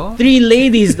Damn, dog. three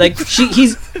ladies. Like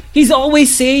he's always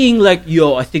saying like,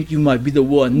 "Yo, I think you might be the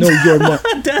one. No, you're my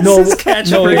no,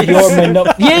 you're my no."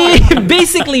 Yeah,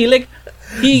 basically like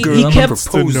he Girl, I'ma kept propose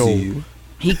to to know. you.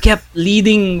 he kept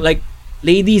leading like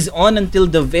ladies on until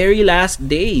the very last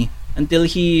day, until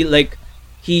he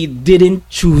didn't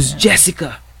choose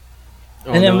Jessica.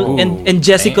 Oh, And then no. and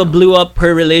Jessica Damn. blew up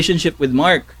her relationship with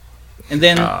Mark. And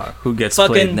then Who gets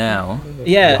Fucking- played now?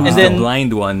 yeah, Who's and the then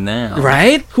blind one now?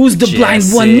 right? Who's the blind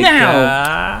one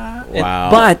now? Jessica.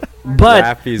 Wow. But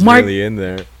Raffy's Mark really in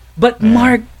there. but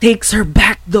Mark takes her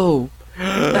back though.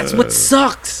 That's what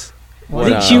sucks. What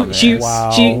Like, a she man.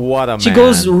 What a she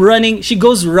man.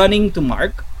 goes running to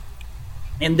Mark,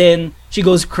 and then she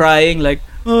goes crying like,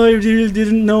 "Oh, I really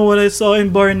didn't know what I saw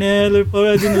in Barnett. I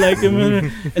didn't like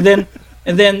him."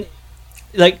 and then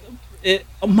like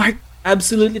Mark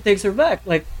absolutely takes her back.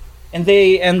 Like, and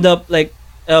they end up like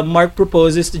Mark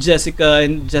proposes to Jessica,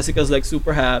 and Jessica's like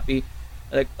super happy.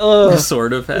 Like, oh,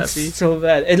 Sort of it's happy. so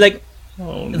bad. And like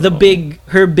Oh, the no.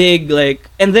 her big like,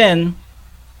 and then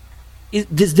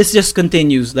this just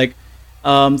continues like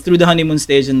through the honeymoon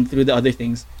stage and through the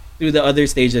other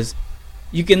stages.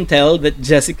 you can tell that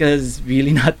Jessica's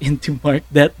really not into Mark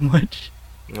that much.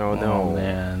 Oh no.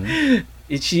 man.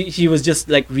 She was just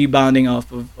like rebounding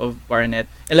off of Barnett,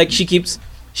 and like she keeps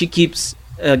she keeps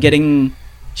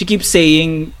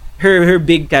saying her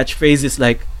big catchphrase is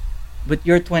like, but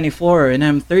you're 24 and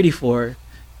I'm 34.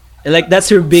 And like that's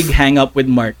her big hang up with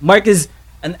Mark. Mark is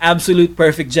an absolute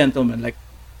perfect gentleman, like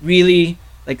really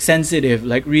like sensitive,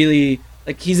 like really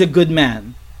like he's a good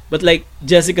man. But like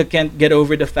Jessica can't get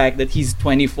over the fact that he's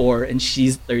 24 and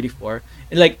she's 34.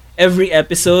 And like every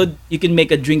episode, you can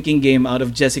make a drinking game out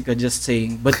of Jessica just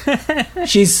saying, "But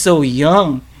she's so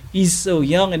young. He's so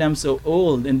young, and I'm so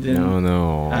old." And then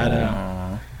No. I don't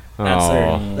know.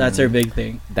 Oh. That's her big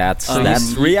thing. That's Um,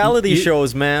 reality you-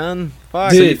 shows, man.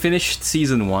 Fuck. So Dude. you finished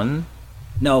season 1?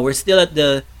 No, we're still at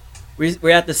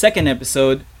we're at the second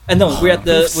episode. No, we're at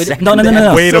the Second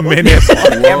no. Wait a minute.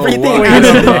 Everything Whoa,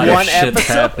 happened a lot in of one shit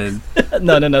episode. happened.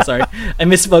 no. Sorry, I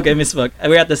misspoke.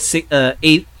 We're at the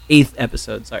eighth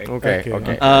episode. Sorry. Okay.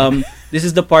 Okay. This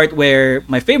is the part where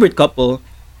my favorite couple,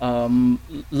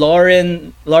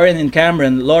 Lauren and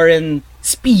Cameron. Lauren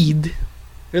Speed.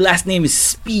 Her last name is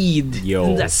Speed. Yo,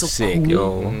 And that's so sick. cool.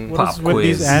 Yo, Mhm. What pop is with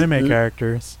these quiz. anime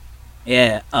characters?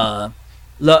 Yeah.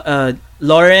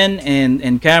 Lauren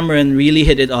and Cameron really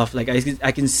hit it off. Like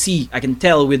I can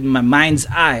tell with my mind's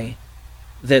eye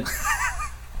that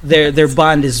their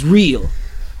bond is real.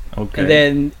 Okay.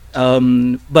 And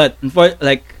then but for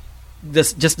like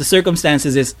this just the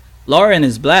circumstances is Lauren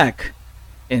is black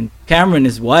and Cameron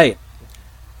is white.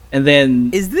 And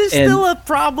then Is this and still a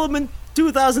problem in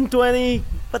 2020?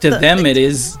 What to the- them it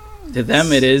is. To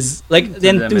them it is. Like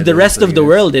then them to it the is, rest I of the guess.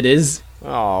 world it is.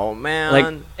 Oh man. Like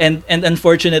and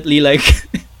unfortunately like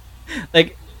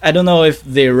like I don't know if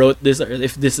they wrote this or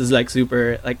if this is like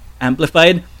super like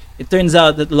amplified. It turns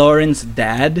out that Lauren's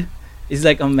dad is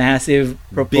like a massive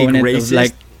proponent of racist?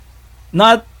 like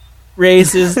not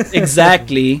racist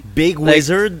exactly. Big like-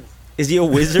 wizard? Is he a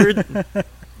wizard?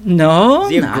 No, Is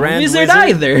he a not a grand wizard wizard?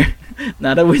 either.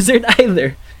 Not a wizard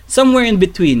either. Somewhere in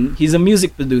between. He's a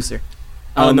music producer.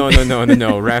 Oh Um, no,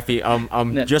 Rafi.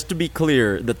 No. Just to be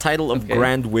clear, the title of Okay.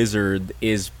 Grand Wizard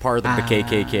is part of the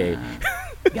KKK.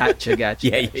 Gotcha.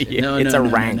 Yeah. No, It's no, a no,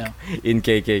 rank no. in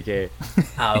KKK.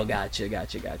 Oh,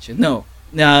 gotcha. No,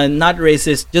 not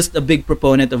racist. Just a big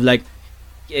proponent of like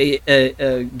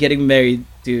getting married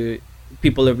to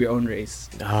people of your own race.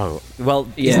 Oh well,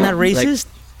 Yeah, isn't that like- racist?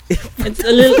 It's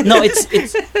a little no.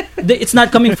 It's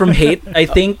not coming from hate. I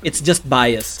think it's just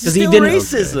bias because he Still didn't.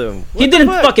 racism. He What the didn't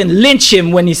fuck? fucking lynch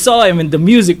him when he saw him in the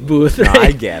music booth. No,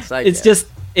 Right? I guess. It's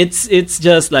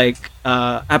just like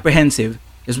apprehensive.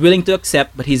 He's willing to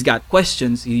accept, but he's got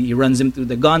questions. He runs him through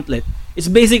the gauntlet. It's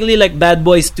basically like Bad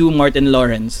Boys 2 Martin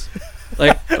Lawrence.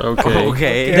 Like Okay.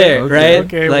 okay. there, right?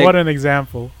 Okay, Like, what an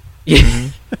example. yeah.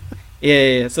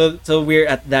 Yeah. So we're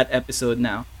at that episode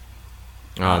now.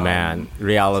 Oh man,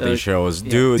 reality so- shows,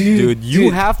 yeah. dude, you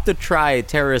Dude. have to try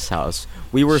Terrace House.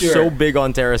 We were so Sure. big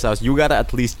on Terrace House. You gotta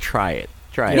at least try it.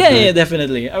 Try it. Yeah,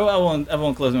 definitely. I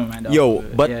won't close my mind off. Yo, to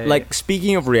it. but Yeah, like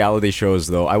speaking of reality shows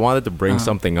though, I wanted to bring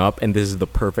something up, and this is the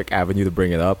perfect avenue to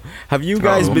bring it up. Have you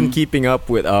guys Oh. been keeping up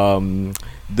with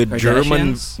the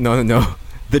German? Kardashians? No,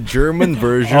 the German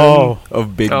version Oh.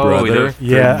 of Big Oh, Brother.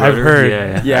 Yeah, I've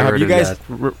heard. Yeah, I have heard you of guys,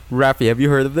 that. Rafi? Have you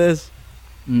heard of this?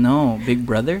 No, Big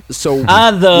Brother. So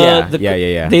Yeah.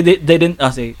 yeah. They didn't.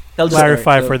 Say tell the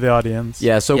Clarify story. for the audience.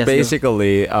 Yeah, so Yes, go.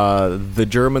 basically, the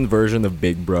German version of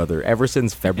Big Brother, ever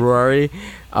since February,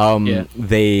 Yeah.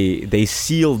 they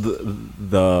sealed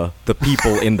the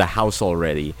people in the house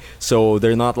already, so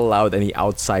they're not allowed any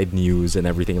outside news and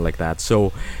everything like that.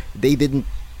 So they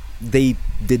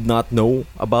did not know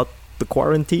about the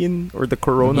quarantine or the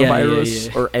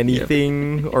coronavirus yeah. or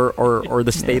anything or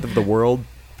the state of the world.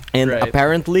 And Right.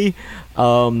 apparently,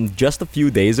 just a few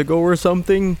days ago or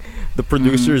something, the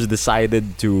producers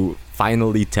decided to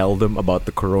finally tell them about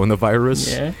the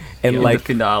coronavirus. Yeah. And In like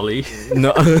the finale.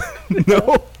 no,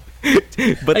 no.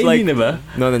 But Ay, like hindi na ba?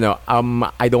 no.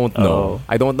 I don't know. Oh,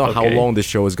 I don't know how okay. long this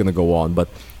show is gonna go on, but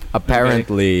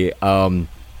apparently,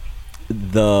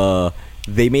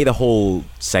 they made a whole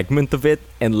segment of it,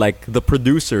 and like the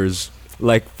producers,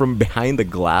 like from behind the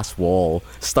glass wall,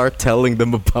 start telling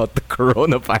them about the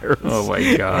coronavirus. Oh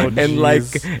my god. And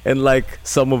jeez. like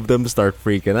some of them start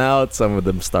freaking out, some of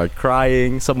them start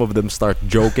crying, some of them start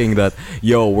joking that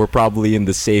yo, we're probably in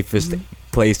the safest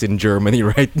place in Germany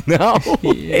right now.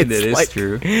 Yeah, that is like-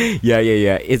 true. Yeah.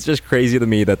 It's just crazy to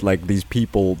me that like these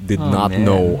people did Oh, not man.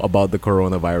 know about the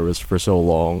coronavirus for so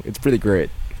long. It's pretty great.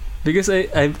 Because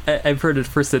I've heard at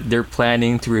first that they're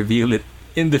planning to reveal it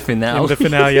in the finale. In the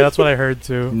finale, yeah, that's what I heard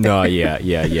too. No, yeah.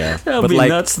 That'll But be like,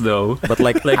 nuts, though. but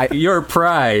like, Like your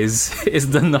prize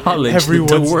is the knowledge that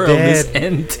Everyone's the world is dead.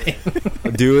 ending.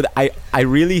 dude, I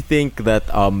really think that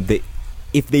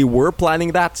if they were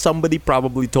planning that, somebody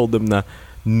probably told them na,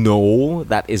 no,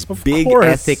 that is Of big course.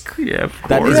 ethic. Yeah, of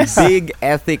That course. is big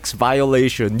ethics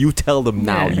violation. You tell them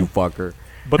now, Yeah. you fucker.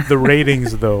 But the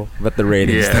ratings, though. But the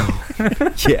ratings, Yeah.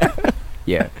 though.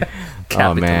 yeah.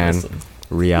 Oh man, Capitalism.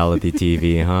 reality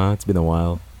TV, huh? It's been a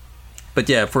while. But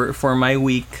yeah, for my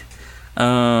week,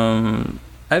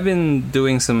 I've been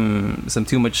doing some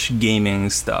too much gaming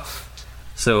stuff.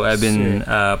 So I've been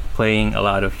playing a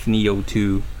lot of Neo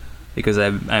 2 because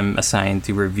I'm assigned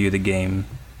to review the game,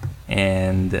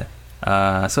 and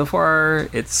so far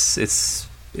it's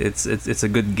a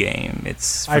good game.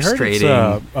 It's I heard frustrating.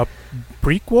 it's a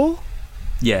prequel.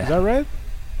 Yeah, Is that right?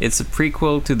 it's a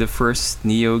prequel to the first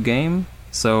Neo game,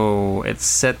 so it's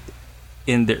set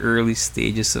in the early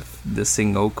stages of the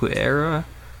Sengoku era.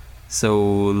 So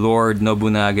Lord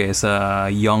Nobunaga is a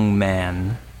young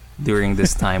man during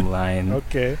this timeline,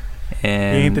 Okay. He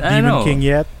and ain't the I don't Demon know, King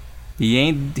yet. he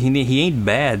ain't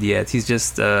bad yet. He's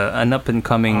just an up and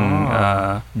coming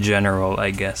general, I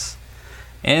guess.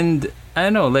 And I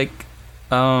don't know, like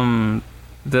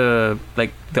the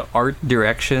art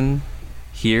direction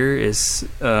here is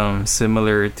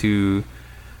similar to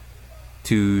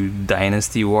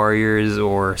Dynasty Warriors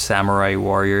or Samurai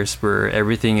Warriors, where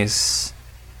everything is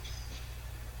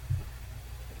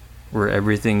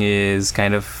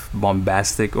kind of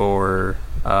bombastic or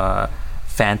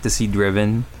fantasy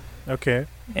driven. Okay.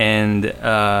 And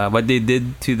what they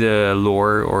did to the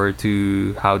lore or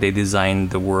to how they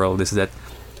designed the world is that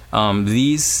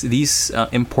these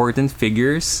important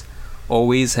figures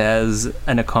always has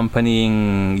an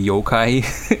accompanying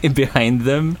yokai behind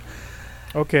them.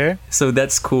 Okay. So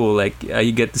that's cool. Like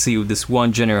you get to see this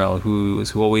one general who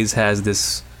always has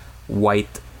this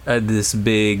this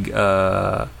big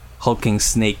hulking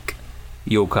snake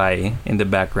yokai in the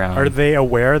background. Are they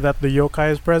aware that the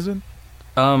yokai is present?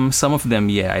 Some of them,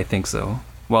 yeah, I think so.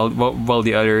 While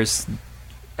the others,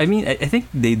 I mean, I think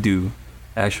they do,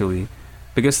 actually,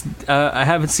 because I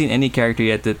haven't seen any character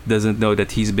yet that doesn't know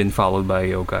that he's been followed by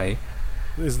a yokai.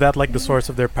 Is that like the source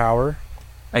of their power?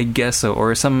 I guess so,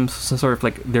 or some sort of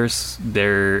like there's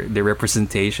their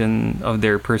representation of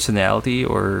their personality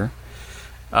or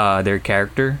their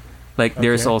character. Like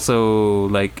there's Okay. also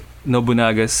like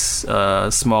Nobunaga's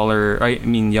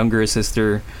younger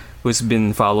sister who's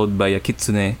been followed by a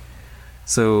kitsune.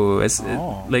 So it's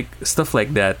like stuff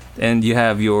like that, and you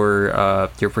have your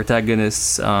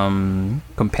protagonist's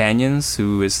companions,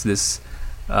 who is this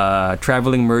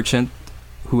traveling merchant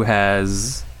who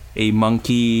has a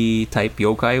monkey type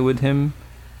yokai with him.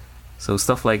 So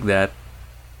stuff like that.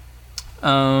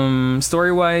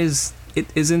 Story wise, it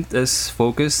isn't as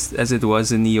focused as it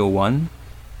was in Neo 1,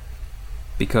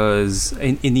 because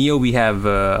in Neo we have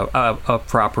a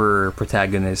proper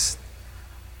protagonist,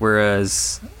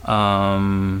 whereas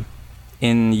in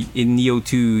Neo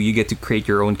 2 you get to create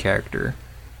your own character.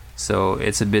 So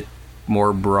it's a bit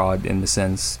more broad in the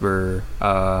sense where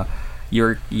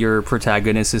your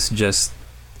protagonist is just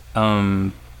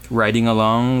riding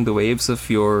along the waves of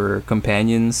your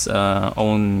companions'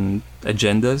 own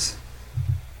agendas,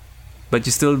 but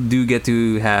you still do get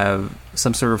to have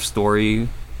some sort of story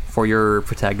for your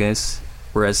protagonist,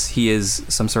 whereas he is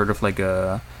some sort of like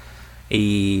a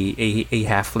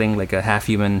halfling, like a half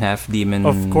human, half demon.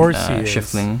 Of course he is.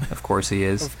 Shifling. Of course he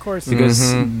is. Of course.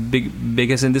 Because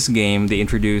because in this game they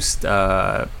introduced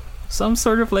some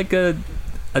sort of like a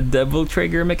devil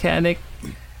trigger mechanic,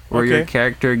 where your Okay.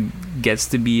 character gets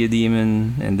to be a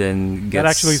demon and then gets That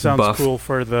actually sounds buffed. cool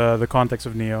for the context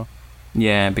of Neo.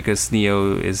 Yeah, because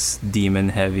Neo is demon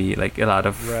heavy. Like a lot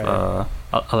of Right.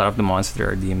 a lot of the monsters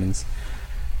are demons,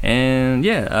 and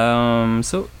yeah.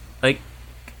 So like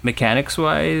mechanics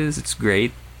wise, it's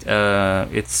great.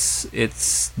 Its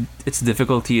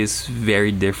difficulty is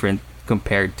very different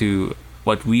compared to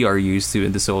what we are used to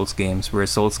in the Souls games. Where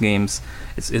Souls games,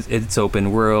 it's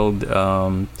open world.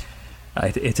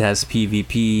 It has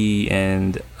PvP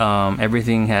and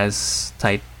everything has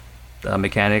tight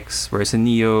mechanics. Whereas in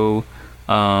Neo,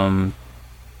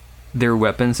 their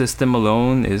weapon system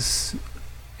alone is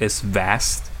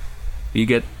vast. You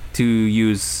get to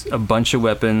use a bunch of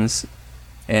weapons,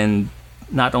 and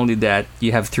not only that,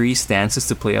 you have 3 stances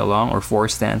to play along, or 4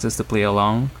 stances to play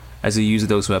along as you use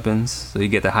those weapons. So you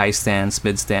get a high stance,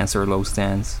 mid stance, or low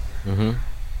stance. Mm-hmm.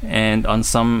 And on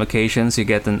some occasions, you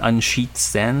get an unsheathed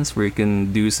stance where you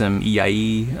can do some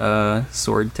EIE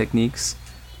sword techniques.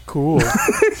 Cool.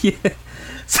 Yeah.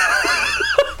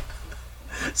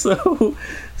 so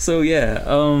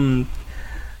yeah.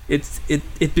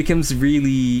 It becomes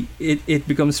really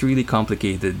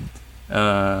complicated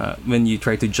when you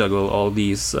try to juggle all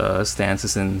these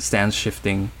stances and stance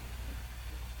shifting.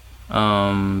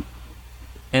 And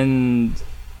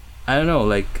I don't know,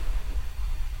 like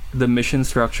the mission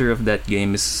structure of that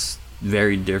game is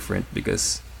very different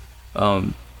because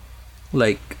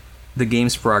like the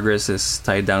game's progress is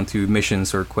tied down to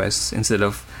missions or quests instead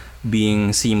of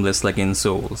being seamless like in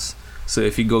Souls. So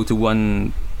if you go to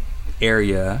one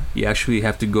area, you actually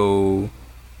have to go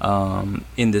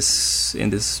in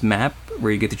this map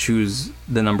where you get to choose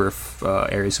the number of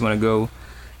areas you want to go,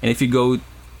 and if you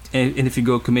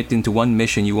go commit into one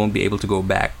mission, you won't be able to go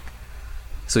back.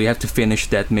 So you have to finish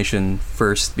that mission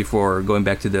first before going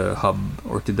back to the hub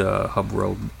or to the hub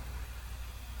world.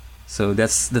 So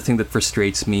that's the thing that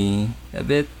frustrates me a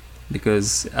bit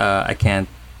because I can't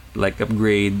like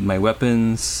upgrade my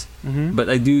weapons, but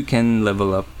I can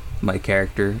level up my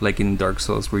character like in Dark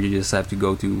Souls where you just have to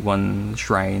go to one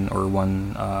shrine or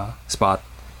one spot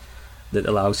that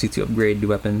allows you to upgrade the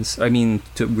weapons. I mean,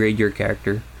 to upgrade your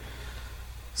character.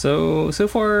 So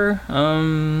far,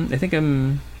 I think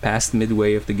I'm past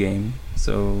midway of the game.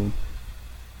 So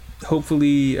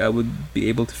hopefully I would be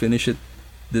able to finish it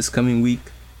this coming week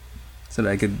so that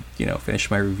I could, finish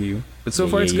my review. But so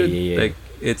far it's good. Yeah. Like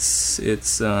it's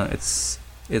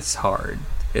hard.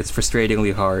 It's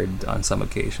frustratingly hard on some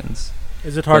occasions.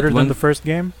 Is it harder But than the first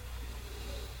game?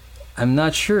 I'm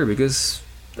not sure because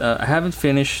I haven't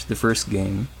finished the first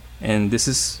game, and this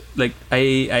is like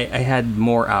I had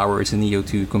more hours in Neo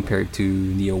 2 compared to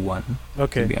Neo 1.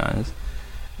 Okay. To be honest,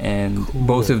 and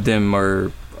both of them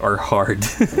are hard.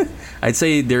 I'd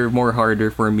say they're more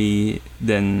harder for me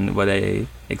than what I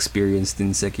experienced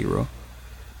in Sekiro.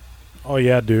 Oh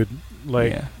yeah, dude.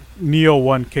 Like Yeah. Neo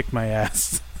 1 kicked my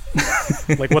ass.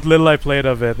 Like what little I played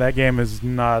of it, that game is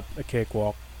not a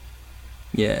cakewalk.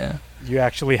 Yeah, You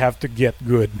actually have to get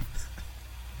good.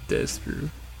 that's true.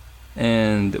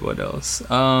 And what else?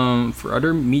 For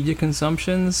other media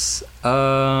consumptions,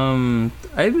 I've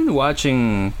been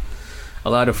watching a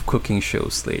lot of cooking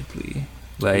shows lately.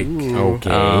 Like,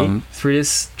 Okay. through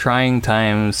this trying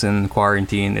times in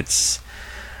quarantine, it's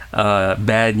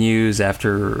bad news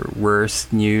after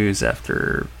worst news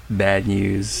after bad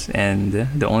news, and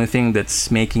the only thing that's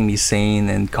making me sane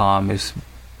and calm is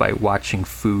by watching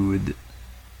food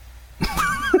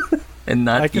and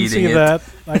not I can eating see it. that.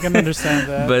 I can understand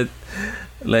that. But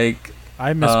like,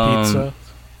 I miss pizza.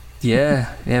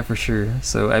 yeah, for sure.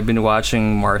 So I've been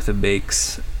watching Martha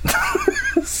Bakes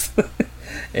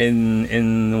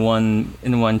in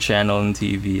one channel on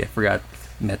TV. I forgot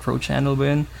Metro Channel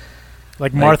when.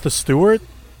 Like Martha Stewart?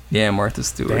 Yeah, Martha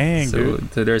Stewart. Dang, so,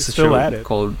 dude. so there's a Still show at it.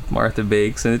 called Martha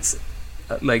Bakes, and it's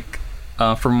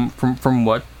from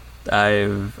what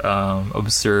I've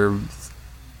observed,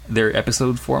 their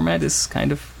episode format is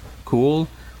kind of cool.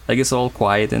 Like it's all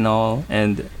quiet and all,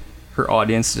 and her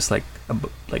audience just like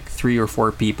 3 or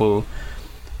 4 people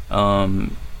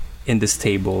in this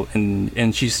table,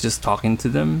 and she's just talking to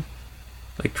them,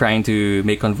 like trying to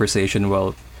make conversation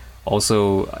while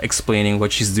also explaining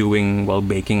what she's doing while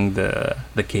baking the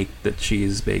cake that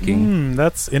she's baking.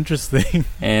 That's interesting.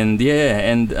 And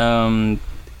it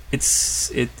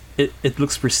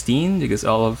looks pristine because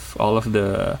all of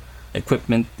the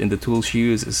equipment and the tools she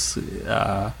uses is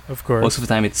Of course. most of the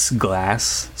time it's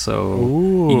glass, so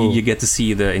Ooh. you get to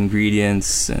see the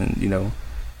ingredients, and you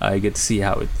get to see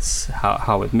how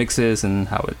it mixes and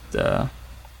how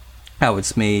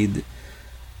it's made.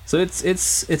 So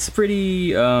it's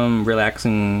pretty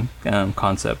relaxing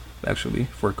concept actually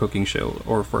for a cooking show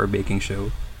or for a baking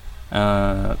show.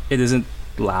 It isn't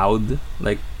loud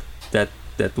like that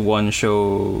one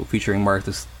show featuring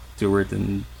Martha Stewart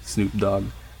and Snoop Dogg.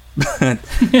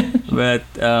 but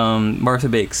Martha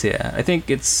Bakes, yeah, I think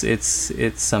it's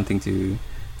something to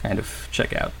kind of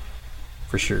check out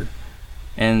for sure.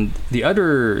 And the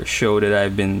other show that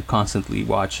I've been constantly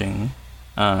watching,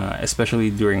 especially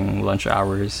during lunch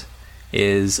hours,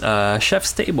 is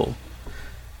Chef's Table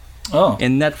Oh,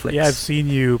 in Netflix. Yeah, I've seen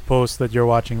you post that you're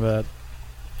watching that.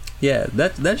 Yeah,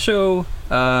 that show,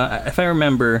 if I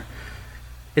remember,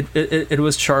 it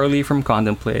was Charlie from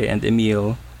Contemplate and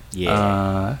Emil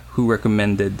who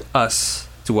recommended us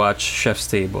to watch Chef's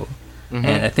Table.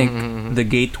 And I think the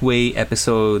gateway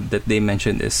episode that they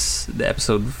mentioned is the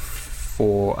episode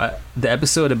the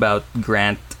episode about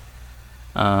Grant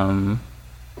Umehara?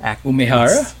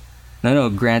 No,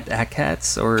 Grant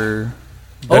Akats or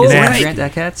Oh, is it right. Grant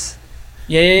Akats?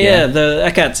 Yeah. The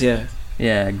Akats, yeah.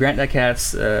 Yeah, Grant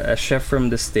Akats, a chef from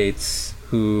the States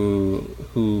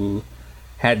who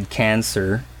had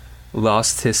cancer,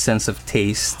 lost his sense of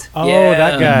taste, Oh, Yeah.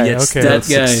 that guy. yet Okay. still That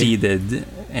guy. succeeded,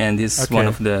 and is one Okay.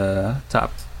 of the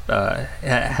top.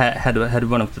 Had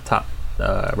one of the top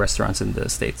restaurants in the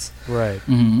States. Right.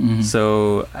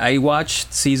 So I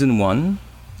watched season 1.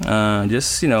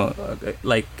 Just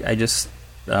like I just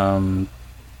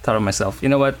thought of myself. You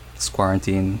know what? It's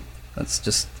quarantine. Let's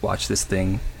just watch this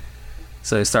thing.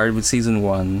 So I started with season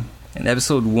 1, and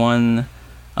episode 1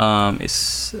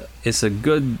 is a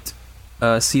good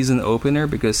season opener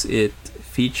because it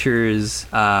features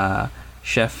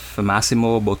Chef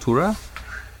Massimo Bottura,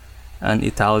 an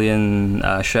Italian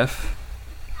chef,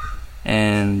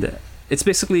 and it's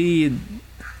basically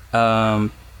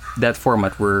that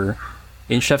format where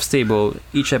in Chef's Table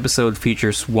each episode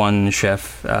features one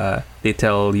chef. They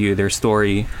tell you their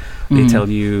story, they tell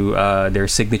you their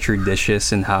signature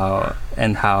dishes and how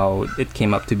it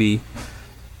came up to be.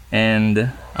 And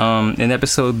in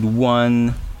episode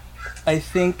 1, I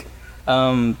think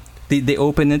they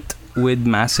open it with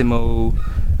Massimo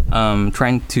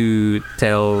trying to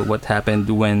tell what happened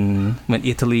when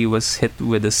Italy was hit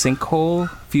with a sinkhole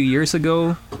a few years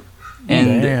ago,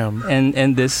 and Damn.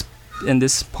 and this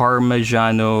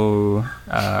Parmigiano,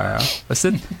 what's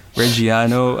it,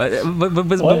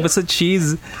 Reggiano? What's a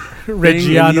cheese?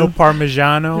 Reggiano thing?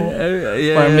 Parmigiano.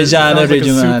 Yeah, Parmigiano Sounds like a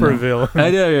Reggiano. super villain.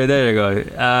 there you go.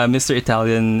 Mr.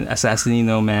 Italian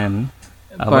Assassinino Man.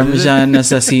 What is it? Parmesan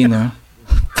Assassino.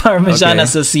 Parmesan Okay.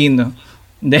 Assassino.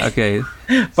 Hindi. Okay.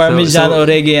 Parmesan so-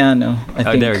 Oregano. I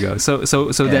think. There we go. So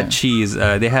Yeah. that cheese,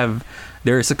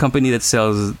 there's a company that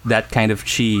sells that kind of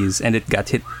cheese, and it got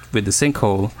hit with the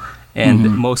sinkhole,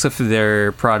 and most of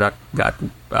their product got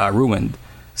ruined.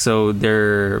 So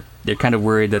they're kind of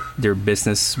worried that their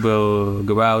business will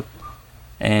go out,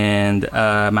 and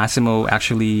Massimo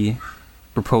actually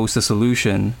proposed a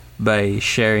solution by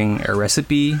sharing a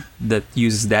recipe that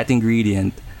uses that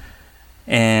ingredient,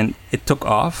 and it took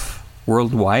off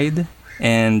worldwide,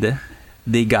 and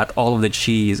they got all of the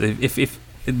cheese. If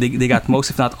they got most,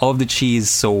 if not all, of the cheese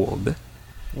sold.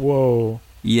 Whoa.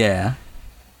 Yeah.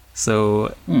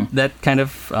 So that kind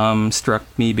of struck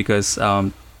me because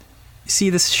see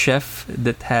this chef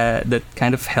that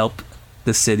kind of helped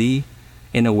the city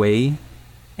in a way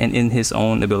and in his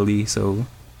own ability. So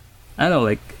I don't know,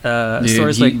 like Dude,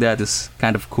 stories he- like that is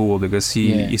kind of cool because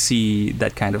Yeah. you see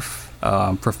that kind of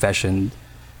profession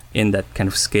in that kind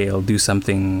of scale do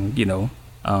something,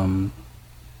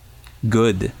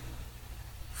 good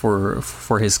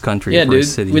for his country, Yeah, for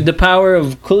his city. dude. With the power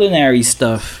of culinary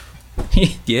stuff,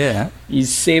 yeah. he's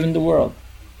saving the world.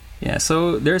 Yeah,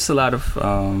 so there's a lot of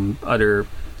other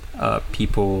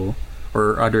people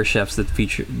or other chefs that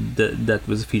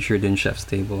was featured in Chef's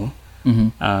Table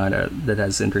that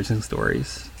has interesting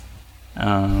stories.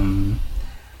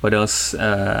 What else?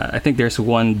 I think there's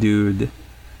one dude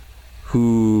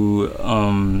who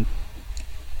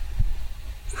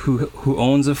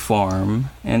owns a farm,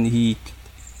 and he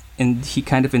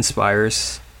kind of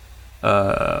inspires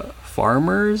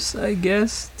farmers, I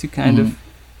guess, to kind of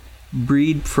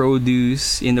breed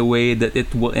produce in a way that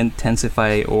it will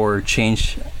intensify or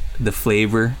change the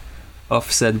flavor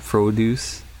of said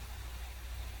produce.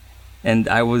 And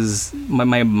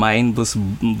my mind was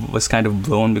kind of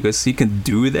blown because you can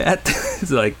do that.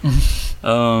 It's like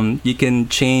you can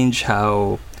change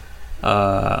how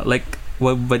like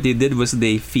what they did was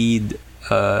they feed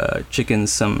chicken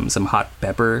some hot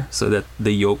pepper so that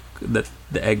the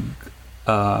egg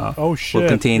Oh shit. will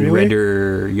contain really?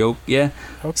 redder yolk, Okay.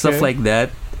 stuff like that.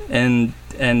 And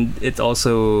it's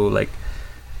also like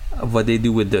what they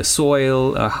do with the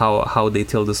soil, how they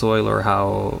till the soil, or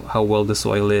how well the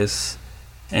soil is,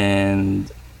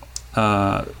 and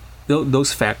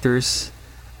those factors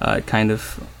kind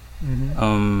of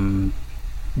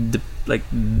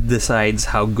decides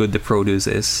how good the produce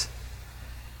is.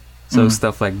 So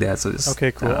stuff like that. So it's,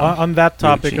 Okay, cool. On that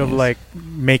topic of genius. like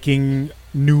making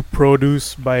new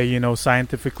produce by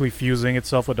scientifically fusing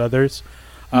itself with others,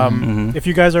 if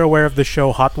you guys are aware of the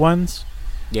show Hot Ones,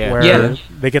 where Yeah.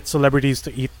 they get celebrities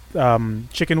to eat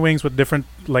chicken wings with different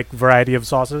like variety of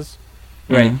sauces.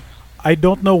 Right. I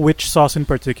don't know which sauce in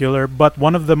particular, but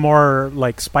one of the more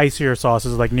like spicier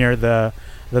sauces, like near the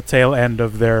tail end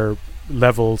of their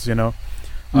levels,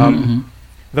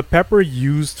 the pepper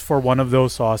used for one of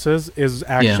those sauces is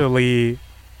actually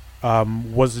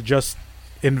was just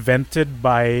invented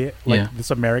by like Yeah. this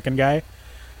American guy.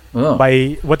 Oh.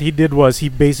 By what he did was he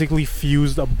basically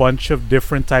fused a bunch of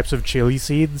different types of chili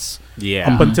seeds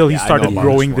Yeah. up until he Yeah, I know started about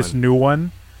growing this this one. new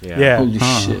one. Yeah. Holy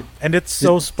Huh. shit. And it's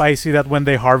so spicy that when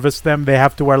they harvest them, they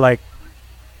have to wear like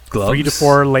gloves. 3 to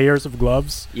 4 layers of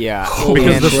gloves Yeah. Holy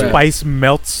because the crap. spice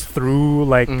melts through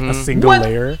like a Mhm. single What?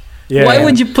 layer. Yeah. Why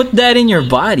would you put that in your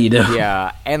body, though?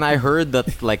 Yeah, and I heard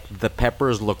that like the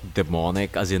peppers look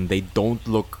demonic, as in they don't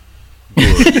look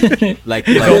good. like,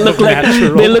 They look like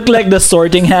natural. they look like the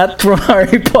sorting hat from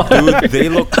Harry Potter. dude,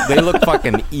 they look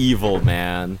fucking evil,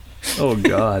 man. Oh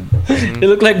God. They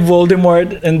look like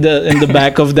Voldemort in the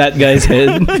back of that guy's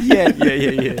head. Yeah.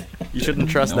 You shouldn't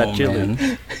trust that Oh, chili.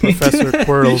 man. Professor You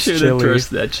Quirrell's shouldn't chili. trust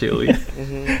that chili.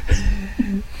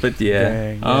 But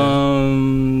yeah,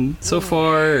 Dang, so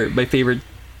far my favorite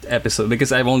episode,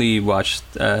 because I've only watched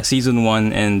season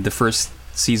 1 and the first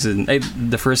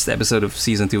episode of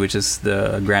season 2, which is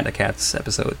the Grant Cats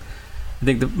episode. I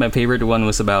think my favorite one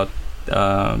was about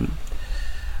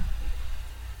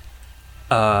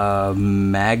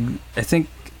I think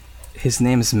his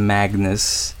name is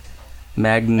Magnus.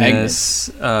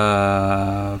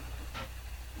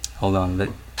 Hold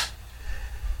on.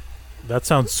 That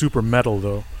sounds super metal,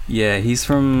 though. Yeah, he's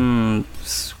from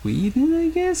Sweden, I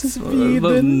guess.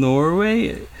 Sweden?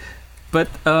 Norway. But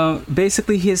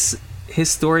basically, his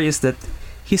story is that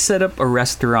he set up a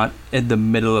restaurant in the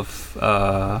middle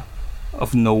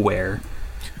of nowhere,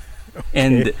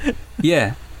 and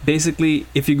yeah, basically,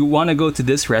 if you want to go to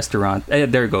this restaurant, there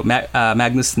you go.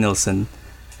 Magnus Nilsson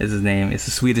is his name. It's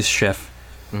a Swedish chef,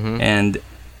 and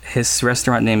his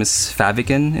restaurant name is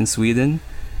Faviken in Sweden,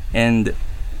 and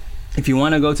if you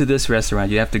want to go to this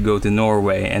restaurant, you have to go to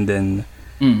Norway and then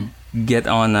get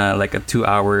on a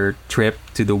 2-hour trip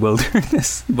to the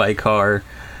wilderness by car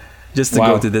just to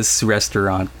Wow. go to this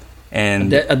restaurant.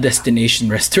 And A destination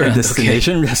restaurant. a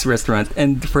destination restaurant.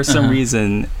 And for some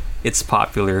reason, it's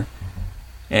popular.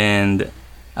 And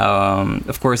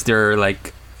of course, there are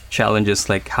challenges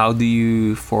like how do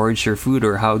you forage your food,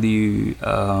 or how do you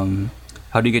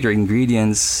get your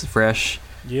ingredients fresh?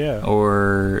 Yeah.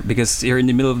 Or because you're in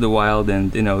the middle of the wild,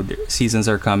 and the seasons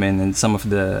are coming, and some of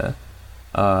the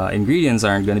ingredients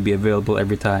aren't going to be available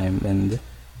every time, and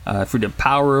for the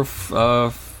power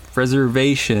of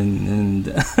preservation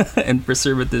and and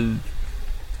preservative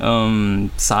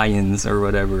science or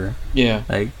whatever, Yeah.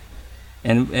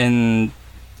 and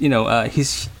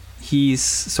he's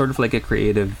sort of like a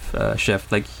creative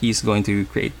chef. Like he's going to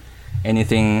create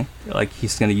anything, like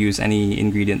he's going to use any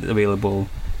ingredient available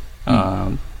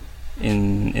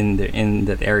in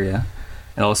that area,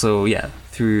 and also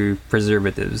through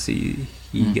preservatives he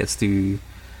gets to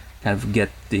kind of get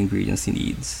the ingredients he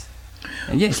needs.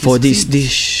 And For this succeeds.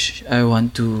 dish, I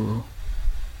want to.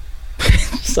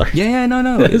 Sorry.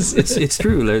 no, it's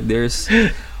true. There's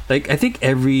I think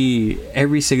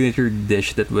every signature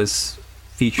dish that was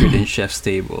featured in Chef's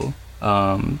Table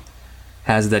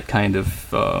has that kind of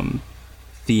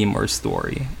theme or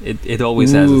story. It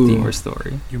always has a theme or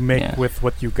story. You make with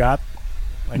what you got.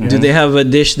 I Do guess. they have a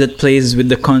dish that plays with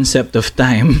the concept of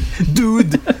time?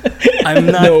 Dude, I'm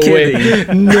not No kidding.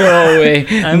 way. No way.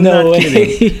 I'm no not way.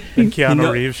 kidding. And Keanu You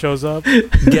know- Reeves shows up.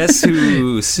 Guess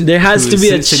who? There has to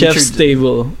be a whose chef's signature-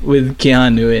 table with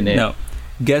Keanu in it. No,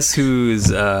 guess whose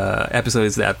episode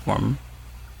is that from?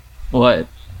 What?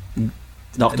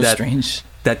 Doctor That- Strange.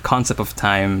 That concept of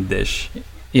time dish.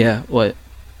 Yeah. What?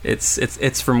 It's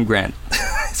from Grant.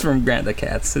 It's from Grant the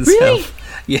Cats Really? himself.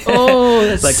 Yeah. Oh,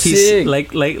 that's like he's sick.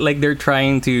 like they're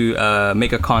trying to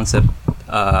make a concept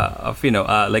of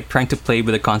like trying to play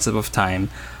with the concept of time.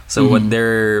 So what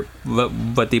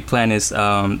they plan is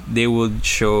they would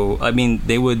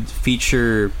they would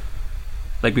feature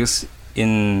because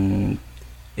in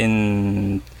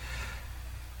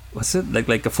what's it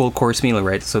like a full course meal,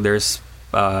 right? So there's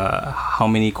how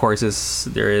many courses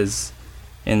there is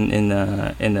in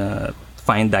a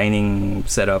fine dining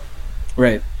setup.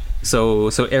 Right. So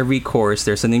every course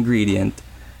there's an ingredient,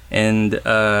 and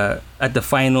at the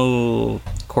final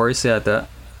course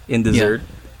in dessert,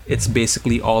 it's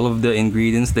basically all of the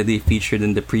ingredients that they featured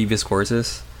in the previous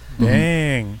courses,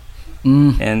 Dang.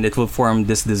 and it will form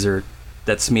this dessert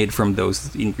that's made from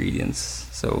those ingredients.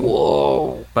 So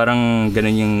Whoa. parang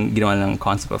ganun yung ginawa ng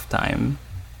concept of time.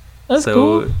 That's So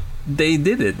cool. they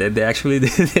did it. They actually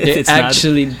did it. They It's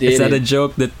actually not, did It's not a it.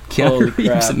 joke that Holy Keanu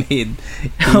Reeves crap. made.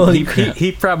 Holy crap.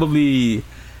 He probably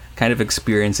kind of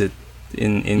experienced it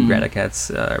in Greta Cat's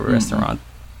restaurant.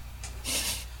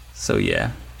 So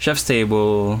yeah, Chef's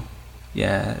Table.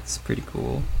 Yeah, it's pretty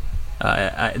cool.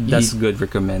 That's good.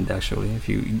 Recommend actually if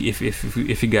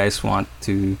you guys want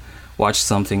to watch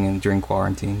something during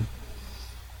quarantine.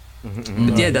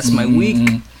 But yeah, that's my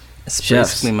week. That's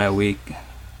Chefs. basically my week.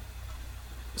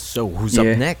 So who's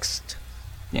Yeah. up next?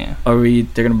 Yeah. Are we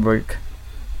taking a break?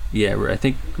 Yeah, I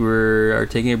think we're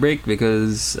taking a break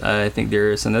because I think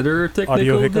there's another Audio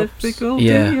technical hiccups? difficulty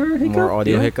Yeah. or hiccup. More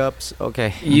audio Yeah. hiccups.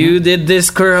 Okay. You did this,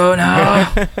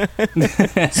 Corona.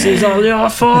 This is all your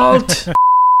fault.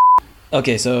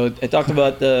 Okay, so I talked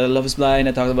about the Love Is Blind.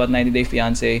 I talked about 90 Day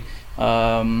Fiance.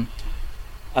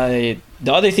 The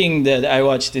other thing that I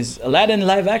watched is Aladdin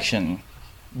live action.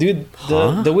 Dude,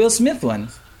 the Will Smith one.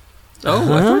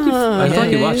 Oh, I thought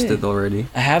you yeah, watched yeah. it already.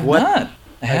 I have What? not.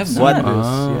 I have What?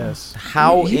 not. Yes.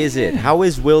 How is it? Yeah. How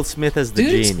is Will Smith as the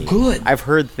Dude, it's genie? good. I've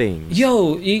heard things.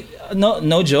 Yo,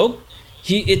 no joke.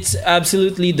 It's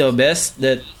absolutely the best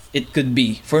that it could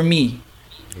be for me.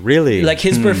 Really? Like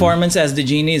his performance as the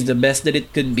genie is the best that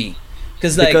it could be.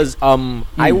 Because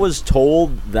I was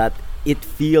told that it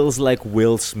feels like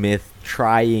Will Smith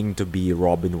trying to be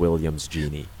Robin Williams'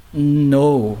 genie.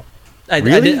 No,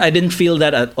 Really? I didn't feel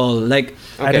that at all. Like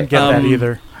I didn't get that Um,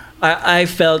 either. I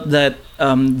felt that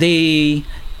they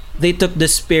took the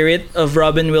spirit of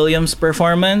Robin Williams'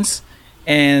 performance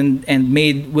and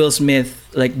made Will Smith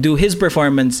like do his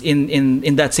performance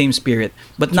in that same spirit,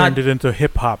 but not Turned it into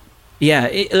hip hop. yeah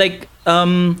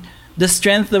the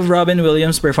strength of Robin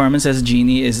Williams' performance as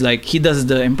Genie is like he does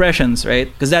the impressions,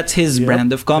 right? Because that's his Yep,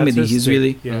 brand of comedy. that's his He's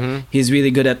thing. really he's really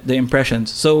good at the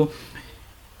impressions. So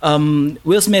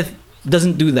Will Smith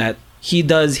doesn't do that. He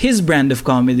does his brand of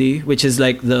comedy, which is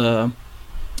like the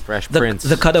Fresh Prince.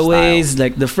 the cutaways, style.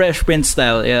 like the Fresh Prince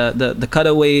style. Yeah, the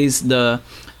cutaways, the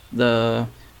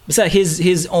it's like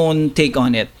his own take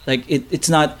on it. Like it's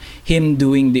not him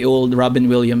doing the old Robin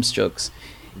Williams jokes.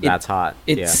 That's hot.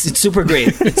 It's super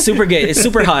great. It's super great. It's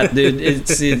super hot, dude.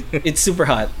 It's super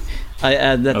hot.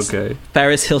 That's Okay.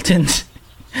 Paris Hilton.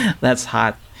 That's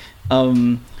hot.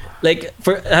 Like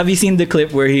have you seen the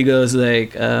clip where he goes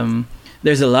like,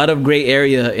 "There's a lot of gray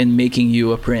area in making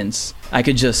you a prince. I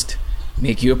could just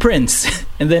make you a prince,"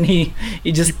 and then he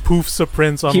just He poofs a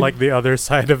prince on He- like the other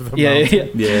side of the yeah, mountain.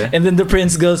 Yeah. and then the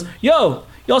prince goes, "Yo,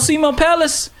 y'all see my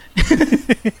palace?"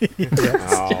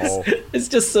 Oh. It's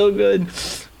just so good.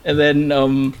 And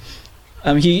then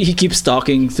he keeps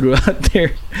talking throughout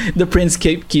there. The prince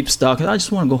keeps talking. I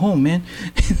just want to go home, man.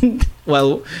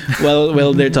 while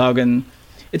they're talking,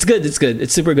 it's good. It's good.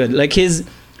 It's super good. Like his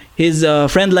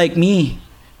Friend Like Me,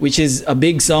 which is a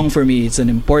big song for me. It's an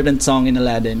important song in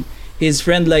Aladdin. His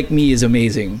Friend Like Me is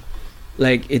amazing.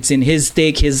 Like it's in his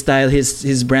take, his style,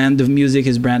 his brand of music,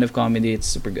 his brand of comedy. It's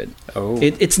super good. Oh.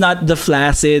 It's not the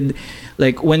flaccid,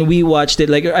 like when we watched it.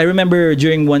 Like I remember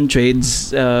during One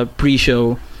Trade's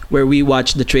pre-show where we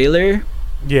watched the trailer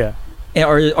Yeah.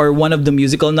 or one of the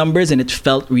musical numbers, and it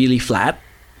felt really flat.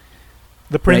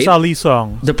 The Prince Right? Ali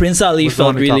song. The Prince Ali Was the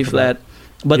one felt we really talked about.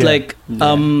 flat, but Yeah. like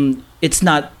it's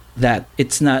not that.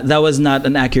 It's not that was not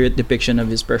an accurate depiction of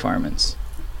his performance.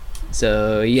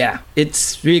 So yeah,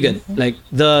 it's really good. Like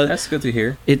That's good to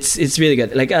hear. it's really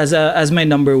good. Like as my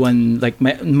number one, like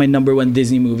my number one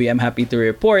Disney movie, I'm happy to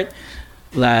report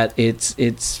that it's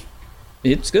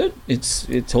good.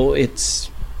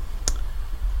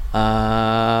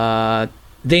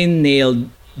 They nailed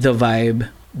the vibe.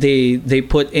 They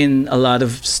put in a lot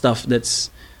of stuff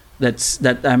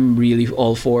that I'm really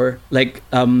all for. Like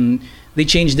they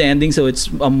changed the ending so it's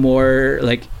a more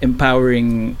like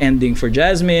empowering ending for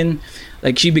Jasmine.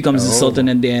 Like she becomes the Sultan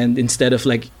at the end instead of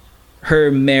like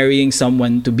her marrying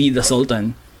someone to be the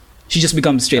Sultan. She just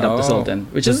becomes straight up the Sultan,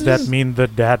 which Does is that mean the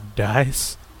dad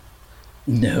dies?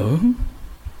 no.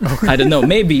 I don't know.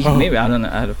 Maybe. Maybe I don't know.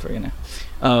 I don't forget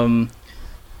now.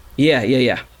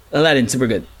 Yeah. Aladdin, super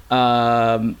good.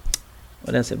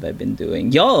 What else have I been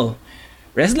doing? Y'all,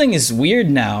 wrestling is weird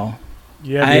now.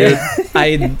 Yeah,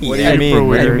 I What do you mean?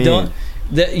 What do you mean?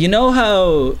 You know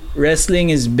how wrestling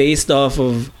is based off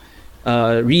of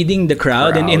reading the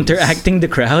crowd and Crowds.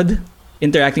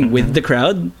 interacting with the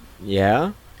crowd.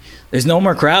 Yeah. There's no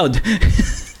more crowd.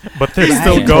 but they're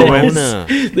still Right. going. Corona.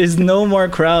 There's no more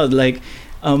crowd. Like,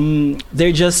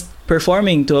 they're just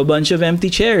performing to a bunch of empty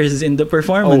chairs in the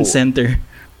performance Oh. center.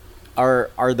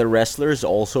 Are the wrestlers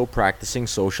also practicing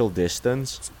social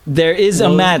distance? There is a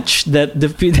Well- match that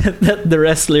the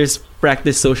wrestlers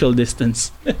practice social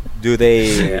distance. Do they?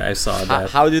 Yeah, I saw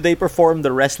that. How do they perform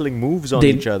the wrestling moves on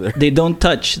each other? They don't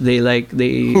touch. They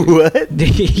What?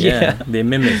 Yeah, they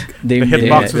mimic. They, The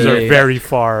hitboxes they- are very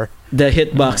far. The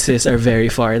hitboxes are very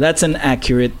far. That's an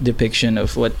accurate depiction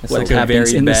of what It's what like a happens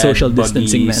very in the bad, social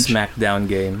distancing buggy match. SmackDown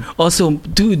game. Also,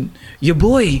 dude, your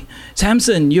boy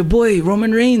Samson, your boy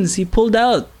Roman Reigns, he pulled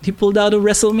out. He pulled out of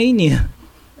WrestleMania.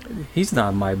 He's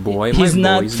not my boy. He's my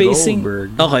not boy's facing.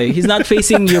 Goldberg. Okay, he's not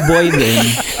facing your boy then.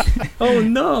 Oh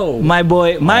no! My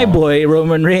boy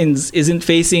Roman Reigns isn't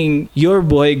facing your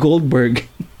boy Goldberg.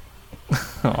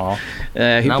 Aw. He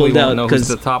Now we pulled out won't know who's because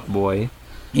the top boy.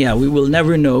 yeah, we will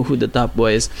never know who the top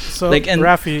boy is. So, Like, and-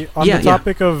 Rafi, on yeah, the yeah.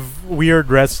 topic of weird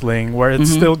wrestling, where it's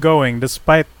Mhm. still going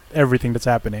despite everything that's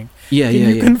happening, Yeah, can yeah,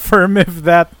 you yeah. confirm if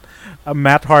that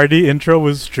Matt Hardy intro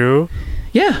was true?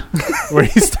 Yeah, Where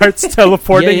he starts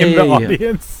teleporting Yeah, in yeah, the yeah, yeah.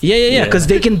 audience? yeah, yeah, yeah. Yeah. Because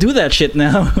they can do that shit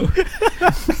now.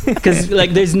 Because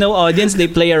like, there's no audience. They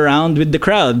play around with the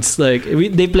crowds. Like,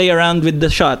 they play around with the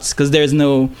shots because there's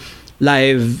no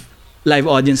live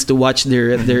audience to watch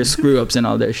their screw ups and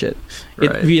all their shit. It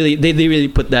Right. really they really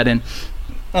put that in.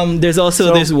 There's also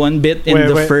So- this one bit in wait,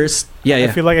 the wait. first. Yeah, I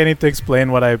yeah. feel like I need to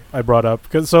explain what I brought up.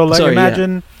 So, like, Sorry, yeah.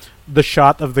 imagine the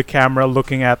shot of the camera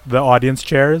looking at the audience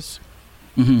chairs,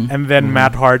 Mhm. and then Mhm.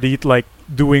 Matt Hardy like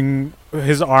doing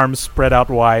his arms spread out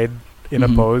wide in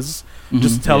Mhm. a pose,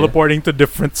 just Mhm. teleporting to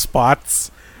different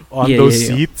spots on Yeah, those yeah,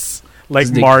 yeah. seats, like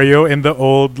 'Cause they- Mario in the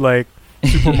old like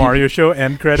Super Mario show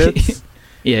end credits.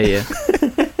 Yeah, yeah.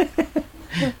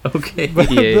 Okay. But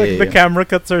Yeah, the yeah. camera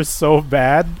cuts are so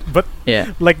bad, but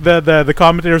Yeah. like the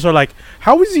commentators are like,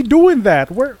 "How is he doing that?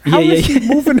 How Yeah, is yeah, he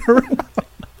moving around?"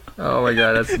 Oh my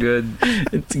god, that's good.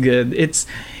 It's good.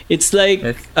 It's like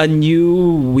If- a new,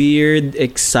 weird,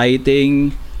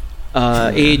 exciting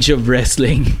age of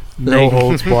wrestling. No Like,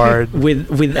 holds barred.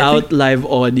 without live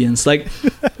audience. Like,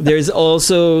 there's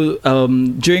also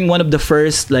during one of the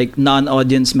first like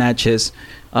non-audience matches,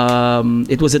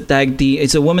 it was a tag team.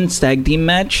 It's a women's tag team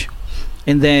match,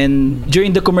 and then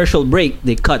during the commercial break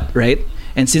they cut, right.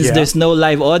 And since Yeah. there's no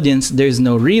live audience, there's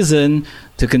no reason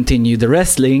to continue the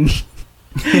wrestling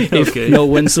if Okay. no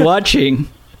one's watching.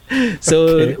 So,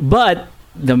 Okay. but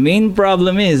the main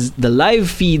problem is the live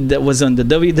feed that was on the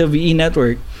WWE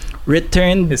network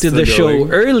returned It's to the still show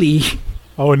going. early,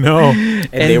 Oh no! And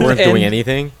they And- weren't doing and-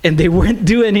 anything. and they weren't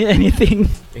doing anything.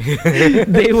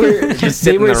 They were Just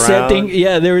they sitting were around. setting,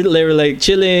 yeah, they were like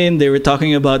chilling, they were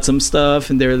talking about some stuff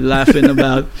and they were laughing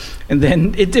about, and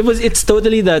then it's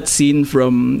totally that scene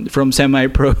from Semi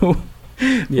Pro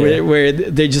where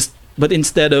they're just, but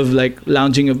instead of like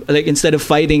lounging, like instead of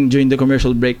fighting during the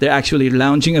commercial break, they're actually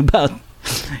lounging about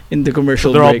in the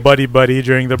commercial They're all break. buddy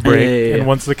during the break, Yeah, yeah, yeah. and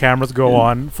once the cameras go Yeah.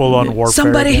 on, full on warfare.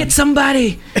 Somebody again. hit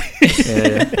somebody.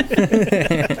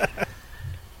 Yeah.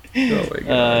 Oh my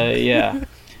god. Yeah.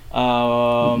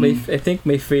 I think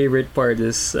my favorite part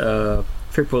is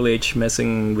Triple H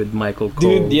messing with Michael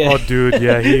Cole. Dude, yeah. Oh, dude,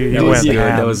 yeah, he That went was good.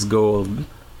 ham. That was gold.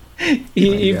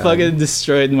 He God. fucking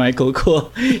destroyed Michael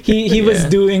Cole. He was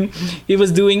Yeah.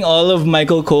 doing all of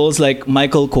Michael Cole's like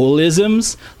Michael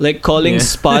Coleisms, like calling Yeah.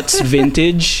 spots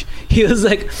vintage. He was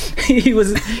like he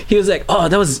was like, "Oh,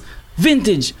 that was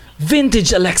vintage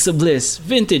Alexa Bliss,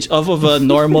 vintage off of a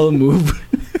normal move."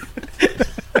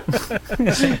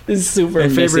 It's super My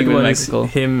messy favorite with one Michael is Cole.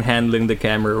 him handling the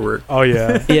camera work. Oh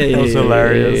yeah, Yeah, yeah, that was yeah,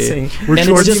 hilarious. yeah, yeah. Saying, We're And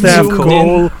short it's just staff, zoomed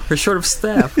Cole. We're short of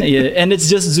staff. Yeah, and it's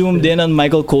just zoomed in on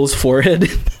Michael Cole's forehead.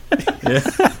 Yeah.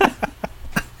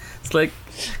 It's like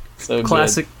So good.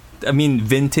 classic. I mean,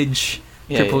 vintage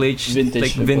Yeah, Triple yeah. H, Vintage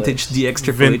like Triple vintage H. DX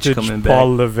Triple H Vintage coming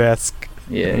Paul back. Levesque.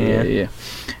 Yeah.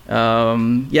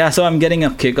 Yeah, so I'm getting a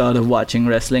kick out of watching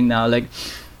wrestling now. Like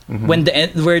Mhm.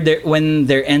 when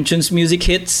their entrance music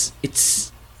hits,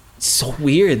 it's so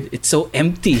weird. It's so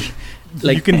empty.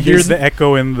 Like you can hear there's- the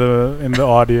echo in the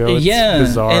audio. It's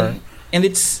bizarre. and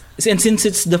since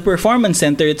it's the performance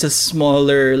center, it's a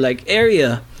smaller like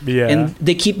area, Yeah. and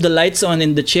they keep the lights on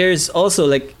in the chairs, also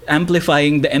like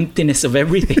amplifying the emptiness of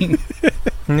everything.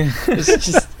 It's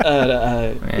just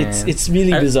it's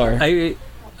really bizarre.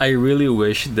 I really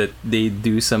wish that they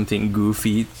do something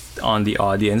goofy on the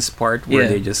audience part where Yeah.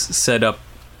 they just set up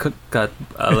cut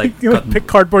You know, pick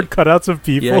cardboard cutouts of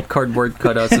people. yeah, cardboard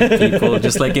cutouts of people,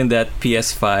 just like in that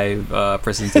PS5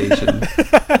 presentation.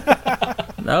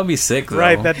 That would be sick, though.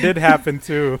 Right, that did happen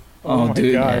too. Oh, my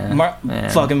dude, God. Yeah.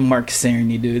 fucking Mark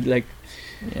Cerny, dude. Like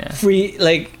Yeah. free,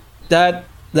 like that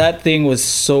thing was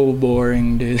so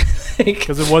boring, dude. Like,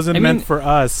 Because it wasn't I mean, meant for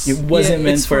us. it wasn't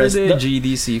meant it's for us. the That,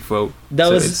 GDC folk. that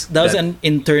so was it's that was an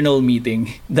internal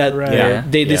meeting that Right. Yeah.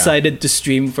 they Yeah. decided to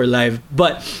stream for live.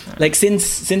 But like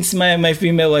since my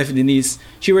female wife Denise,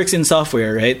 she works in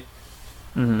software, right?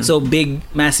 Mhm. So big,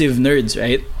 massive nerds,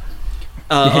 right?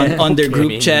 On their Okay.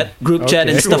 group chat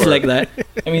and Okay. stuff Sure. like that.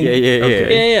 I mean,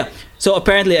 Okay. yeah. So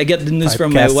apparently, I get the news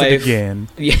from my Typecasted wife. again.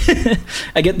 Yeah,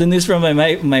 I get the news from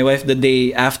my wife the day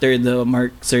after the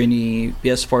Mark Cerny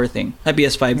PS4 thing,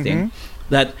 PS5 thing,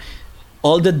 that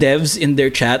all the devs in their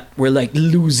chat were like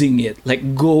losing it,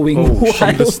 like going From the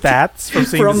wild stats, from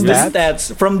seeing from the the stats. stats,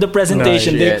 from the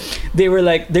presentation. No, They were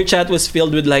like, their chat was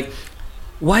filled with like,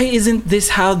 why isn't this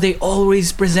how they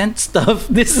always present stuff?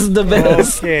 This is the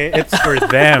best. Okay, it's for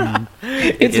them.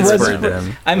 It's It's what's for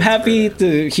them. I'm happy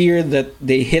to hear that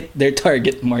they hit their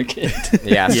target market.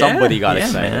 Yeah, somebody got yeah,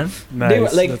 excited. man. Nice. They were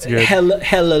like That's good.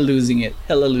 hella losing it.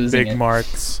 Hella losing Big it.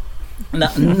 marks.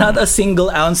 Not a single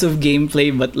ounce of gameplay,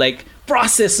 but like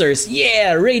processors,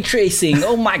 yeah, ray tracing.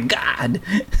 Oh my god.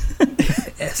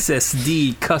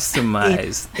 SSD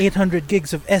customized. 800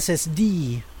 gigs of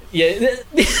SSD Yeah,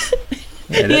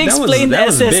 Yeah, he explained that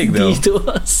was big, though. SSD to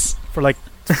us. for like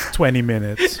 20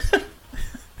 minutes.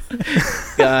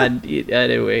 God,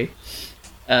 anyway.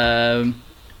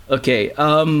 Okay.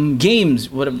 Games.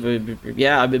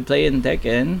 Yeah, I've been playing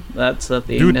Tekken. That's the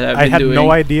thing Dude, that I've I been had doing.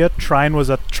 no idea Trine was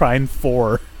at Trine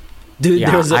 4. Dude, Yeah,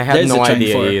 I had there's no a Trine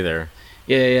idea 4. either.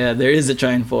 Yeah, there is a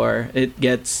Trine 4. It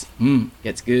gets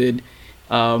good.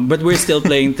 But we're still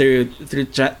playing through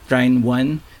Trine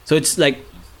 1. So it's like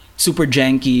super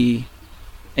janky,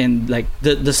 and like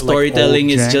the storytelling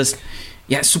old is jank? just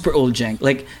super old jank.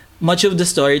 Like much of the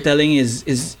storytelling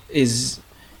is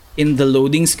in the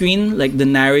loading screen, like the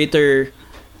narrator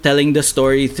telling the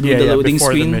story through the loading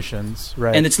before screen, the missions,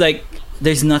 right? and it's like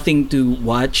there's nothing to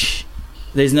watch.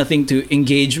 There's nothing to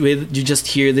engage with. You just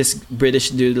hear this British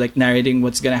dude like narrating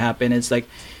what's gonna happen. It's like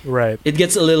right. it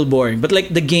gets a little boring, but like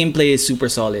the gameplay is super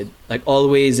solid, like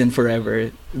always and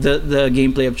forever. The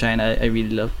gameplay of China I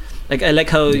really love. Like I like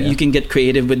how you can get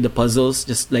creative with the puzzles,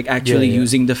 just like actually Yeah.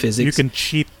 using the physics. You can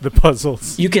cheat the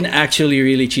puzzles. You can actually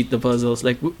really cheat the puzzles,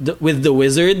 like with the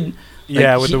wizard. Like,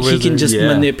 Yeah, with the he can wizard. just Yeah.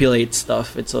 manipulate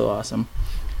stuff. It's so awesome.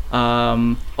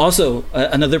 Also,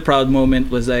 another proud moment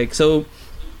was like, so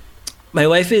my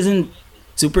wife isn't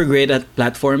super great at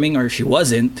platforming, or she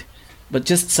wasn't, but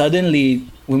just suddenly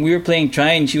when we were playing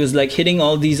Trine, she was like hitting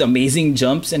all these amazing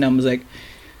jumps, and I was like,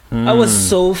 I was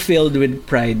so filled with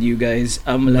pride, you guys.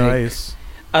 I'm like, Nice.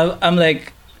 I'm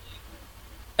like,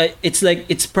 it's like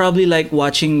it's probably like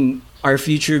watching our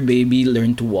future baby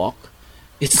learn to walk.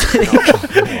 It's like,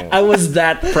 I was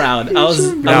that proud. I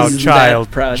was Now, that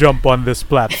child, proud. jump on this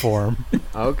platform.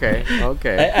 Okay.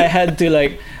 I had to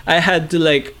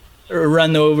like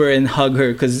run over and hug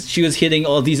her because she was hitting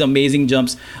all these amazing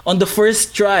jumps on the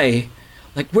first try.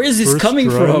 Like, where is this First coming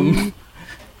try? from?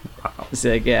 It's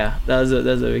like, yeah, that's a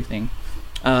big thing.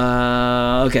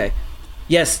 Okay,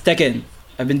 yes, Tekken.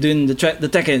 I've been doing the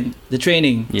Tekken, the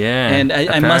training. Yeah, And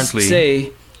I must apparently.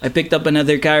 say, I picked up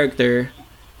another character,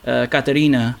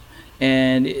 Katarina,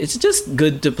 and it's just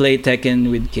good to play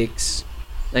Tekken with kicks.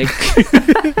 Like,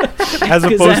 As 'Cause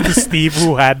opposed I'm- to Steve,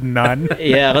 who had none.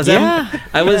 yeah, because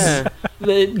I was,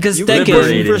 because You've been Tekken,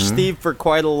 working for Liberating. Steve for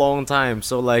quite a long time,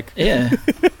 so like yeah,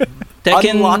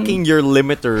 Tekken, unlocking your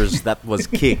limiters that was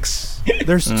kicks.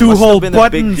 There's Must two have whole been a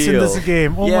big buttons in this deal.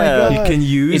 game. Oh Yeah. my You god. can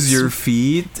use It's- your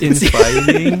feet in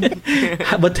fighting.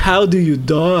 but how do you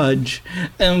dodge?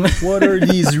 What are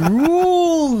these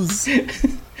rules?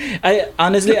 I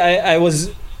honestly, I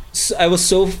was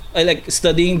so I like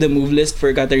studying the move list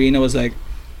for Katarina was like,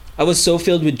 I was so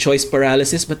filled with choice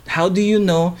paralysis. But how do you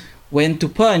know when to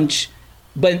punch,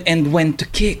 and when to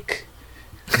kick?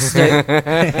 It's like,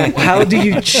 how do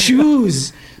you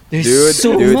choose? There's Dude,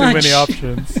 so dude. Too much. many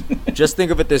options. Just think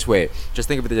of it this way.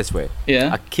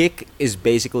 Yeah. A kick is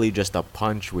basically just a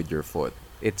punch with your foot.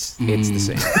 It's the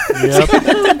same.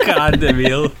 Yep, God,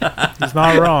 Emil. he's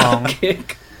not wrong.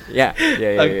 Kick. Yeah.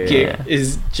 A kick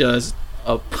is just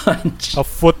a punch. A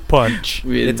foot punch.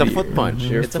 with It's a your- foot punch.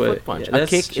 your It's a foot punch. Yeah, A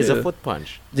that's kick is a true. foot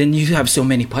punch. Then you have so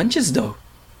many punches, though.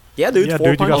 Yeah, dude. Yeah, Four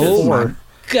dude, you got punches. Oh four. my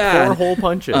god. Four whole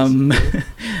punches.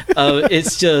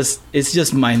 It's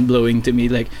just mind blowing to me.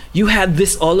 Like, you had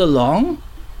this all along.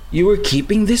 You were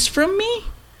keeping this from me.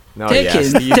 no, yeah, Tekken,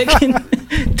 Steve.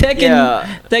 Tekken,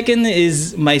 Yeah. Tekken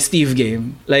is my Steve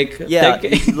game. Like, Yeah,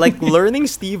 Tekken- like learning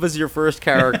Steve as your first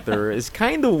character is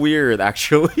kind of weird,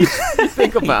 actually. if you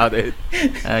think about it.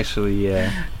 Actually,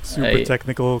 yeah. Super I-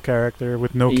 technical character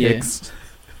with no Yeah. kicks.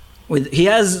 he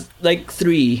has like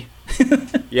 3.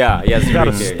 Yeah, yes, He's got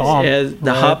a very good. stomp. He has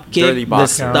the Right. hop kick, Dirty the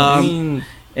box count. I stomp, mean,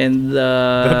 and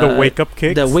The wake up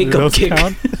kicks. the wake do up those kick.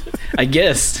 count? I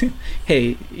guess.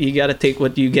 Hey, you gotta take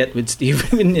what you get with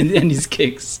Steve in his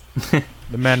kicks.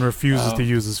 The man refuses Wow. to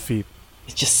use his feet.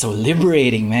 It's just so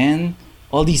liberating, man.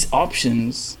 All these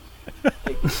options.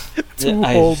 Two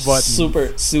whole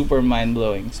buttons. Super mind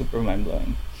blowing. Super mind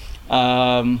blowing.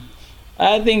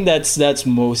 I think that's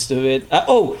most of it.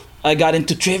 I got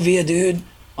into trivia, dude,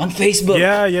 on Facebook.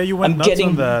 Yeah, you went I'm nuts getting-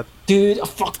 on that. Dude,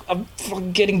 I'm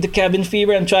fucking getting the cabin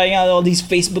fever. I'm trying out all these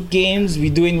Facebook games.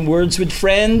 We're doing Words with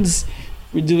Friends.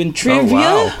 We're doing trivia. oh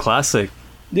wow, classic.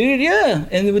 Dude, yeah.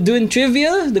 And we're doing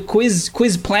trivia, the quiz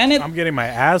planet. I'm getting my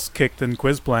ass kicked in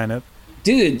Quiz Planet.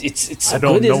 dude, it's so I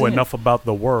don't good, know isn't it? enough about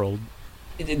the world.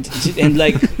 And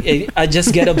like I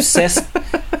just get obsessed.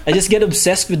 I just get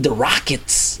obsessed with the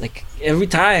rockets. Like every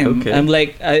time, Okay. I'm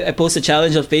like, I post a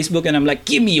challenge on Facebook, and I'm like,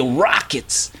 give me your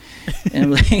rockets, and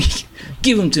I'm like,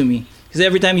 give them to me. Because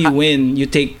every time you win, you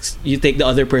take the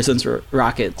other person's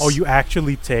rockets. Oh, you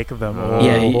actually take them.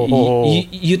 Yeah, Oh.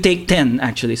 you take 10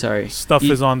 actually. Sorry, Stuff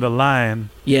You- is on the line.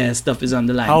 yeah, stuff is on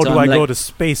the line. How So do I'm I go like, to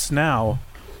space now?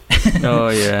 Oh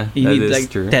yeah, You that need is like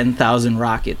true. 10,000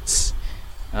 rockets.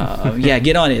 Yeah,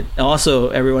 get on it. Also,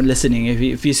 everyone listening,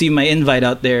 if you see my invite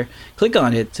out there, click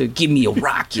on it to give me your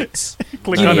rockets.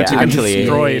 Click Give on it it to to me. get actually-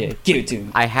 destroyed. Yeah, give it to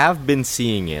me. I have been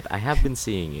seeing it.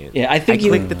 Yeah, I I think you.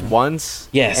 clicked it once.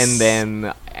 Yes. And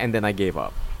then I gave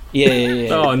up.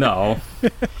 Yeah. Oh no.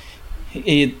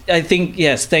 I think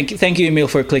yes. Thank you, Emil,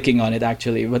 for clicking on it.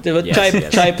 Actually, but Yes, try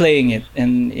yes. try playing it,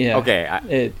 and yeah. Okay,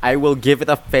 It- I will give it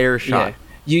a fair shot.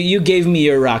 yeah. You gave me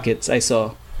your rockets. I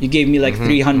saw you gave me like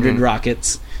 300 mhm.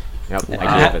 rockets. Yep, I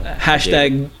Ha- gave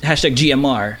it. hashtag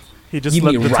GMR. He just Give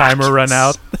let me the timer run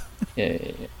out. rockets.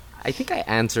 Yeah. I think I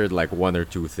answered like one or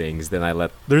two things. Then I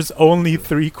let. There's only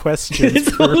 3 questions.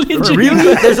 It's only per- Jim.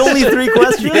 Really? There's only 3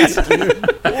 questions?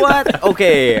 What?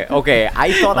 Okay.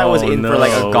 I thought I was Oh, in for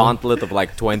like a no. gauntlet of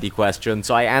like 20 questions,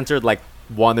 so I answered like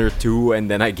 1 or 2, and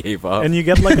then I gave up. And you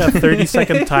get like a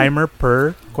 30-second timer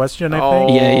per question, I oh,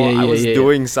 think. Yeah, I was yeah.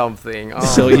 doing something. Oh,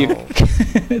 So you no.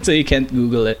 so you can't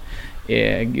Google it.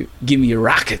 Yeah, give me your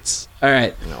rockets. All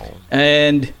right, No.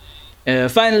 and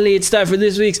finally it's time for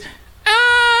this week's.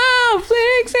 Oh,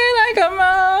 flicks it like a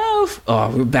mouth.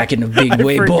 Oh, we're back in the big I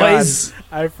way, forgot. boys.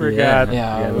 I forgot.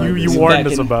 Yeah, You we're warned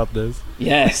back us in- about this.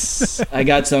 Yes, I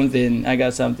got something.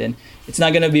 It's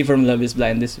not gonna be from Love Is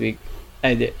Blind this week.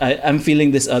 I'm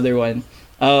feeling this other one.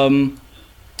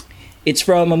 It's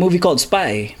from a movie called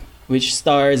Spy, which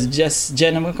stars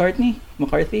Jenna McCarthy.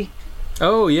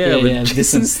 Oh yeah, Yeah, with yeah,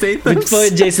 Jason Statham.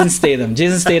 With Jason Statham.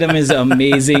 Jason Statham is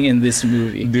amazing in this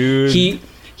movie. Dude, He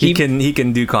he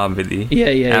can do comedy.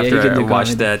 yeah. After he can I do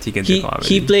watched comedy. that, he can do He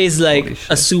comedy. plays like Holy a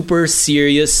shit. super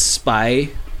serious spy.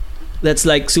 That's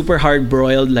like super hard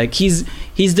broiled. Like he's the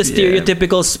Yeah.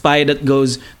 stereotypical spy that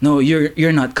goes, no,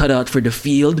 you're not cut out for the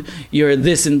field. You're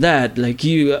this and that. Like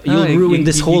you'll ruin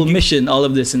this whole mission. All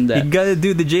of this and You that. gotta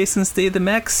do the Jason Statham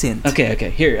accent.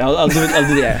 Okay. Here, I'll do it. I'll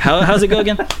do that. How's it go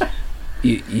again?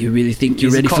 You really think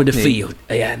you're He's a ready for the Cockney. field?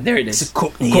 Yeah, there it is. It's a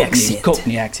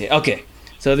Cockney accent. Okay,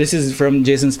 so this is from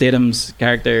Jason Statham's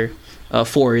character,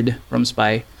 Ford from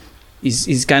Spy.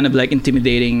 He's kind of like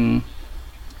intimidating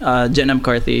Jenna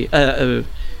McCarthy, the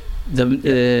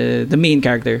main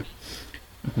character.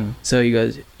 Mhm. So he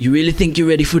goes, "You really think you're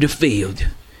ready for the field?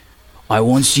 I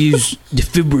once used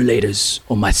defibrillators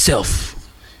on myself.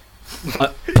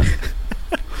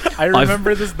 I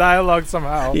remember this dialogue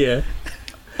somehow. Yeah.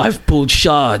 I've pulled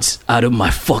shards out of my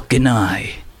fucking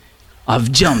eye.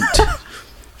 I've jumped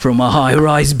from a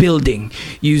high-rise building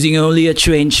using only a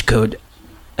trench coat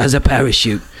as a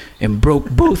parachute and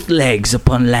broke both legs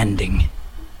upon landing.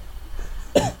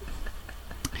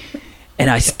 And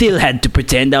I still had to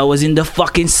pretend I was in the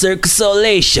fucking Cirque du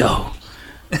Soleil show.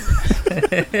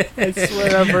 I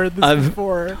swear I've heard this I've-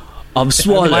 before. I've I might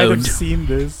swallowed have seen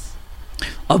this.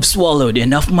 I've swallowed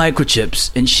enough microchips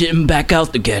and shit them back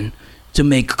out again to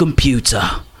make a computer.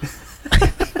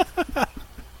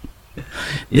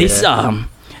 This Yeah. arm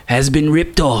has been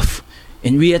ripped off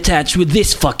and reattached with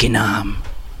this fucking arm.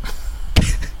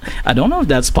 I don't know if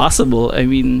that's possible. I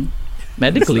mean,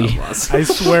 medically. I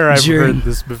swear I've During- heard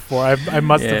this before. I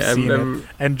must have Yeah, seen I'm-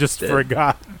 it and just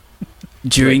forgot.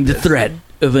 During the threat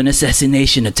of an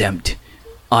assassination attempt,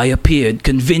 I appeared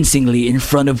convincingly in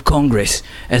front of Congress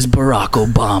as Barack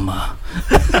Obama.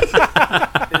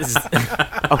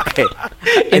 Okay.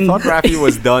 I And- thought Rafi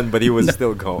was done, but he was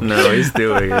still going. No, he's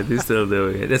doing it. He's still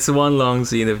doing it. It's one long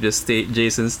scene of just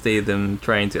Jason Statham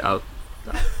trying to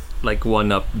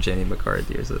one up Jenny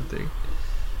McCarthy or something.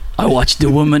 I watched the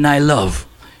woman I love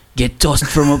get tossed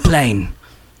from a plane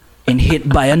and hit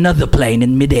by another plane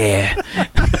in midair.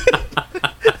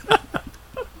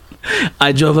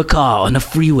 I drove a car on a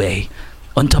freeway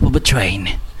on top of a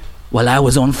train while I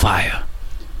was on fire.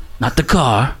 Not the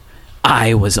car,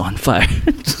 I was on fire.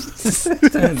 That's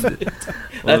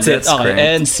it. Oh, great.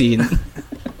 and scene.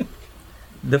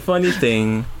 The funny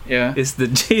thing Yeah. is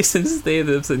that Jason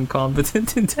Statham's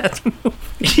incompetent in that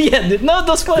movie. Yeah. No,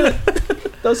 don't spoil it.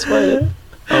 Don't spoil it.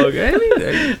 Okay, I mean,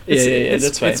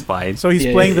 That's fine. It's fine. So he's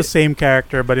Yeah, playing yeah, the same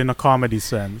character, but in a comedy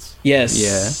sense. Yes.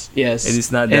 Yeah. Yes. And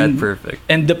it's not that And- perfect.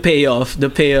 And the payoff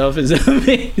is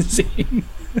amazing.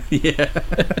 Yeah,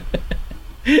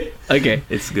 Okay.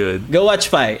 it's good. Go watch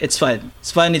Spy. It's fun.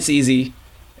 It's fun. It's easy.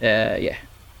 Yeah.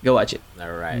 Go watch it.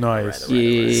 All right. Nice.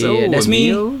 Yeah, So, that's me.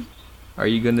 Emil, are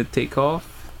you gonna take off?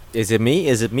 Is it me?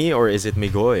 Is it me or is it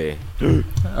Migoy?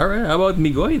 All right, how about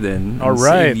Migoy then? All And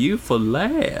right. Save you for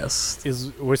last.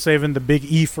 We're saving the big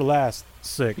E for last.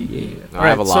 Sick. Yeah. I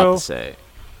have a Alright, lot so- to say.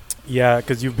 Yeah,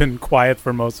 because you've been quiet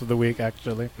for most of the week,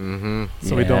 actually. Mm-hmm.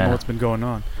 So we don't Yeah. know what's been going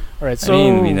on. All right, so I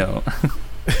mean, we know.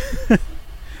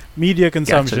 media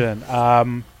consumption.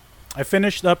 I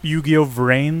finished up Yu-Gi-Oh!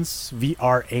 Vrains,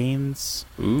 VR Ains,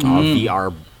 Ooh.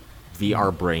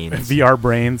 VR brains. VR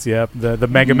Brains. Yep, the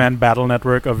Mega Man Battle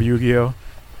Network of Yu-Gi-Oh!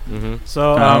 Mm-hmm.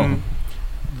 So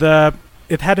Oh.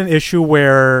 it had an issue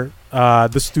where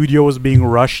the studio was being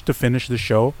rushed to finish the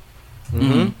show.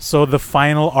 Mm-hmm. So the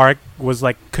final arc was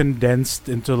like condensed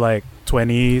into like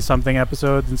 20 something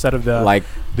episodes instead of the Like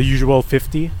usual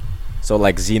 50. so,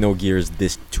 like Xenogears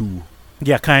Disc 2.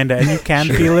 Yeah, kinda, and you can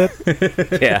feel it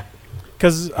Yeah.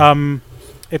 because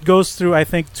it goes through I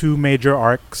think 2 major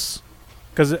arcs.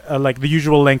 Because like the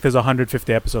usual length is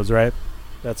 150 episodes, right?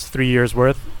 That's 3 years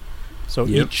worth. So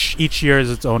Yep. each year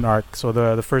is its own arc. So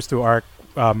the first 2 arc,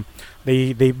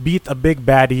 they beat a big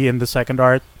baddie in the second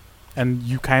arc, and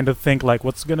you kind of think like,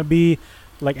 what's gonna be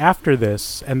like after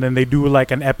this? And then they do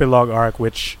like an epilogue arc,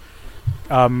 which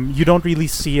you don't really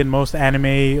see in most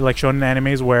anime, like shonen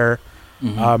animes, where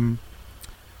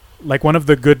like one of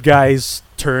the good guys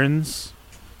turns,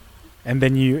 and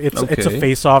then it's a Okay.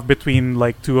 face off between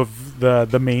like 2 of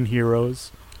the main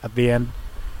heroes at the end.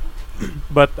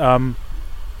 But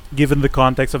given the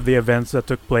context of the events that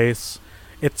took place,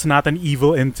 it's not an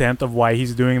evil intent of why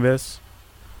he's doing this,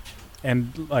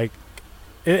 and like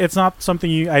it's not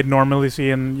something I'd normally see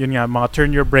in mga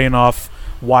turn your brain off,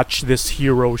 watch this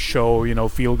hero show,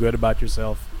 feel good about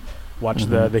yourself, watch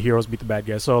the heroes beat the bad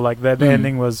guys. So like the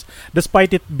ending was,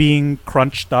 despite it being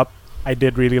crunched up, I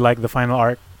did really like the final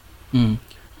arc.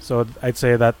 So I'd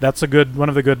say that's one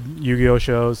of the good Yu-Gi-Oh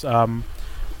shows.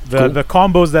 The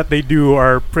combos that they do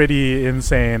are pretty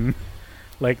insane.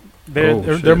 Like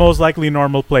they're most likely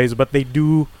normal plays, but they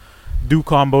do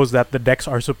combos that the decks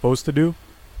are supposed to do.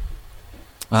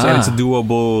 So it's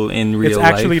doable in real It's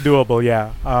life. actually doable,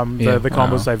 yeah. Yeah. The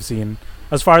combos Wow. I've seen,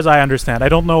 as far as I understand, I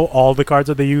don't know all the cards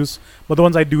that they use, but the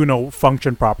ones I do know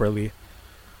function properly.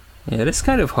 Yeah, that's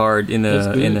kind of hard in That's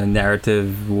a good. in a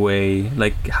narrative way,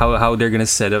 like how they're gonna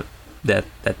set up that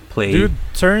play. Dude,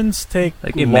 turns take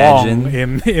Like, long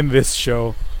imagine- in this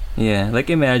show. Yeah, like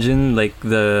imagine like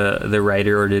the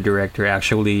writer or the director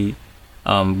actually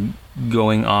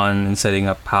going on and setting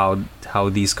up how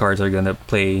these cards are gonna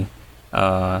play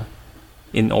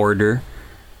in order.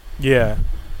 Yeah,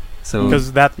 So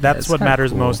because that's it's what kinda matters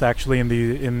cool. most actually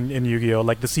in Yu-Gi-Oh.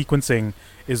 Like the sequencing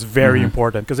is very Mhm.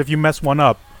 important, because if you mess one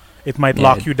up, it might Yeah.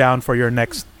 lock you down for your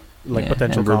next like Yeah,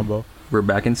 potential and we're- combo. we're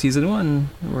back in season 1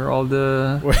 where all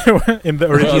the In the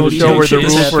original the show where the shit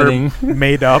is rules were happening.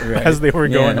 made up Right. as they were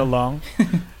going Yeah. along.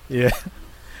 Yeah.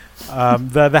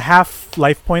 The half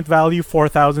life point value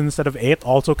 4,000 instead of 8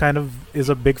 also kind of is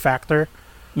a big factor.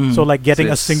 So like getting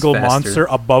a it's single faster. monster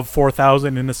above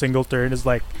 4,000 in a single turn is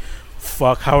like,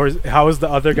 fuck. How is the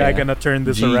other guy Yeah. gonna turn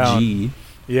this GG. around?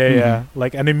 Yeah, yeah.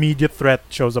 Like an immediate threat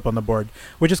shows up on the board,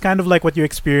 which is kind of like what you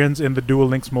experience in the Duel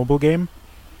Links mobile game,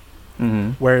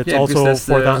 Mhm. where it's Yeah, because also that's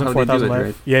 4,000, how they do 4,000 it, life.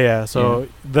 right? Yeah, yeah. So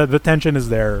the tension is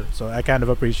there. So I kind of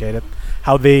appreciate it,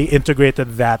 how they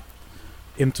integrated that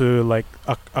into like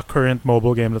a current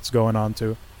mobile game that's going on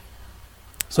too.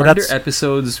 So Are that's there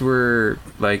episodes where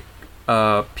like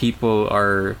people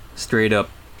are straight up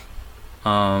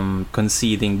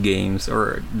conceding games,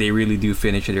 or they really do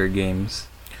finish their games?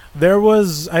 there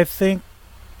was, I think,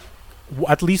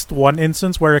 at least one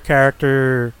instance where a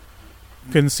character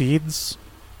concedes,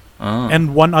 Oh.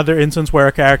 and one other instance where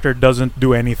a character doesn't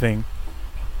do anything.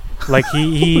 Like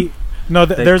he no,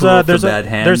 They there's pull a off the bad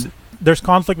hand. there's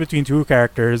conflict between 2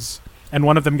 characters, and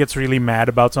one of them gets really mad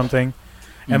about something,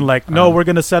 and like, no, Uh-huh. we're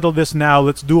gonna settle this now.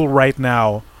 Let's duel right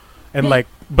now, and like,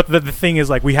 but the thing is,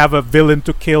 like, we have a villain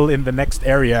to kill in the next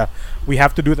area. We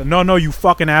have to do that. No, you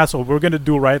fucking asshole. We're gonna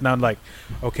do right now. And like,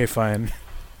 okay, fine.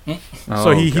 So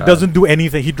Oh, he God. doesn't do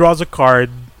anything. He draws a card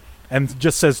and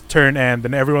just says turn end,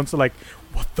 and everyone's like,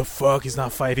 what the fuck? He's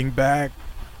not fighting back.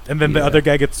 And then the Yeah. other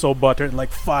guy gets so buttered and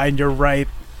like, fine, you're right.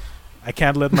 I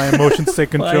can't let my emotions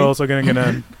take control, so I'm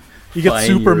gonna he gets Fine,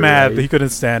 super you're mad. right. He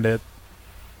couldn't stand it.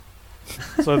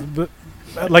 So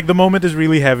the moment is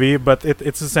really heavy, but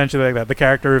it's essentially like that. The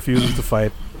character refuses to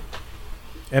fight.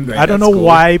 And Right, I don't that's know cool.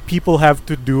 why people have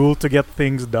to duel to get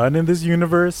things done in this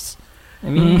universe. I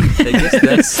mean, I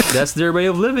guess that's their way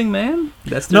of living, man.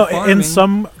 That's their No, farming. in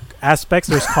some aspects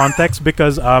there's context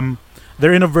because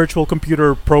they're in a virtual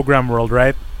computer program world,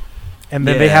 right? and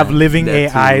then they Yeah, have living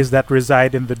that AIs too. that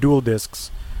reside in the dual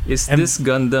discs. Is And- this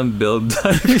Gundam build?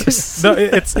 No,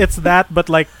 it's that, but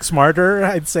like smarter,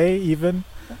 I'd say even.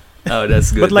 Oh,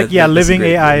 that's good. But like, That- yeah, that's a living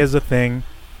great AI one. is a thing,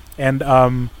 and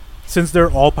since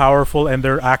they're all powerful and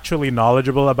they're actually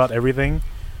knowledgeable about everything,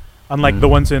 unlike the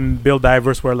ones in Build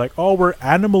Divers where like, oh, we're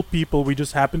animal people, we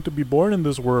just happen to be born in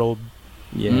this world.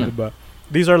 Yeah. But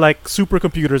these are like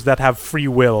supercomputers that have free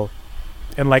will,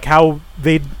 and like how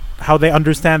they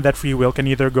understand that free will can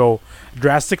either go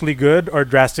drastically good or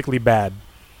drastically bad.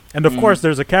 And of course,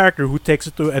 there's a character who takes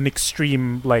it to an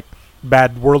extreme, like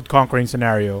bad world conquering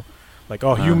scenario, like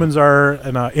humans are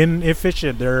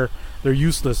inefficient, they're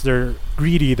useless, they're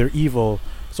greedy, they're evil.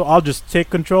 So I'll just take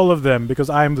control of them because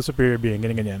I'm the superior being.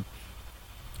 Ganyan, ganyan.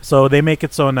 So they make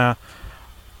it so na,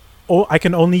 oh, I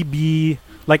can only be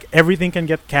like everything can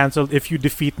get cancelled if you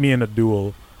defeat me in a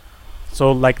duel.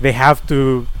 So like they have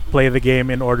to play the game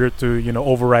in order to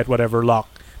overwrite whatever lock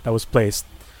that was placed.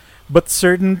 But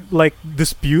certain like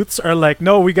disputes are like,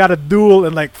 no, we got a duel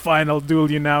and like fine, I'll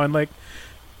duel you now, and like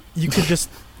you could just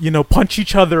punch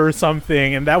each other or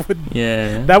something, and that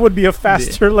would be a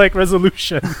faster like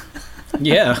resolution.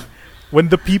 Yeah. When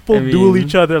the people I duel mean-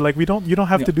 each other, like you don't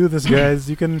have to do this, guys.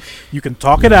 You can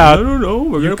talk it out. don't know.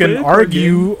 We're You can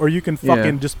argue, or you can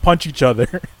fucking Yeah. just punch each other.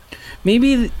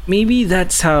 Maybe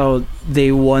that's how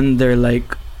they won their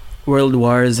like world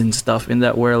wars and stuff in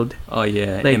that world. Oh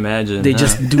yeah, Like, imagine. They huh?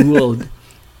 just dueled,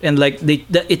 and like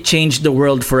it changed the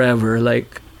world forever.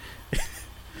 Like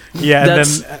Yeah, and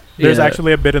That's- then there's yeah.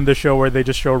 actually a bit in the show where they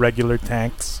just show regular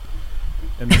tanks,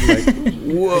 and like,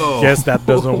 Whoa. guess that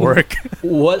doesn't work.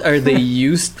 what are they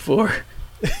used for?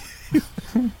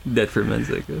 Detriments,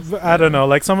 I guess. I don't know.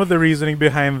 Like some of the reasoning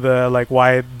behind the like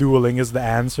why dueling is the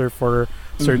answer for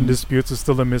certain disputes is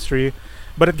still a mystery,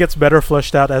 but it gets better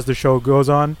fleshed out as the show goes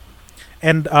on.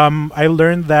 And I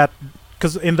learned that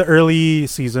because in the early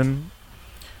season,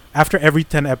 after every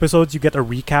 10 episodes, you get a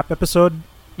recap episode,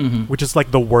 which is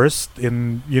like the worst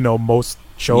in most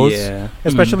shows. Yeah.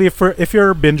 Especially if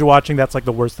you're binge watching, that's like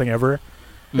the worst thing ever.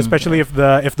 Especially if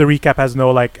the recap has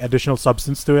no like additional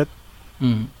substance to it.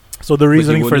 So the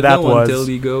reasoning for that was until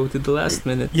you go to the last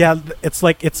minute. yeah, it's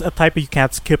like it's a type you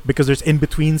can't skip because there's in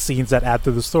between scenes that add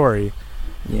to the story,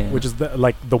 Yeah. which is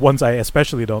the ones I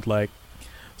especially don't like.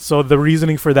 So the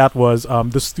reasoning for that was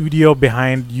the studio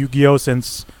behind Yu-Gi-Oh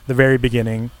since the very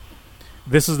beginning.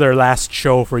 This is their last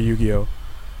show for Yu-Gi-Oh.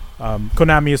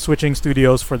 Konami is switching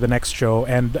studios for the next show,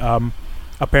 and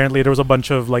apparently there was a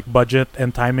bunch of like budget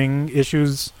and timing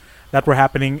issues that were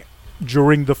happening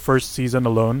during the first season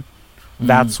alone.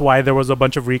 That's why there was a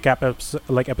bunch of recap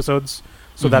episodes,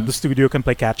 so that the studio can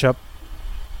play catch up.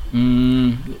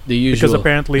 The usual. Because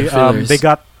apparently the fillers.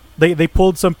 they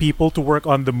pulled some people to work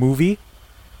on the movie,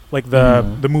 like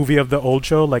the movie of the old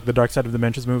show, like the Dark Side of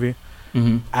Dimensions movie,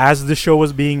 as the show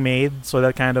was being made. So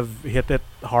that kind of hit it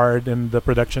hard in the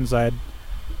production side.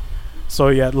 So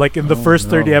yeah, like in the first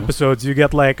 30 episodes, you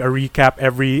get like a recap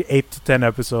every 8 to 10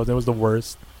 episodes. It was the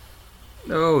worst.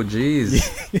 Oh jeez.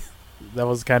 That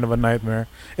was kind of a nightmare.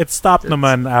 It stopped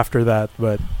naman after that,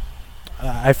 but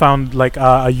I found like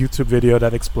a YouTube video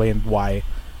that explained why.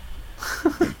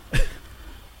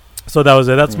 So that was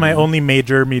it. That's my only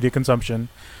major media consumption.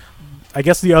 I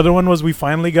guess the other one was we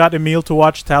finally got Emil to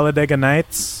watch Talladega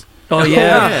Nights. Oh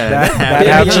yeah, That big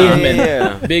happened. achievement.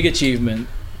 Yeah. Big achievement.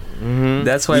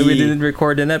 That's why we The- didn't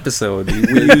record an episode.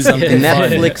 We used something fun.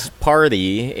 Netflix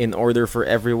party in order for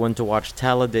everyone to watch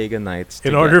Talladega Nights.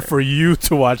 In order for you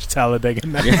to watch Talladega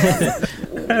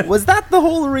Nights. was that the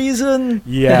whole reason?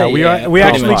 Yeah, we Yeah, we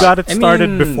pretty actually much. got it I started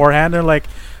mean- beforehand. They're like,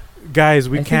 guys,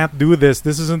 we can't do this.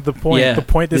 This isn't the point. Yeah, The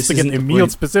point is this to get isn't the Emil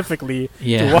point. specifically to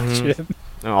Yeah. watch it.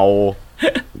 Oh,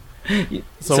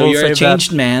 So, we'll you're say a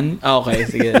changed man. Okay,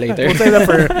 sige, later. We'll say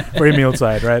that for Emil's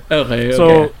side, right? Okay.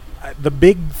 So the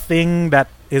big thing that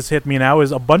is hit me now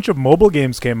is a bunch of mobile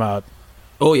games came out.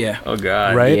 oh yeah. Oh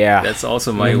god. Right? yeah. That's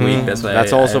also my Mhm. week. That's why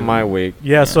That's also I'm- my week.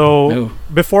 Yeah, so No.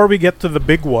 before we get to the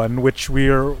big one, which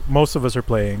most of us are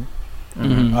playing,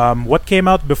 what came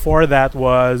out before that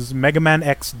was Mega Man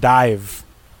X Dive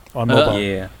on mobile.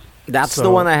 Yeah. That's So- the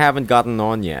one I haven't gotten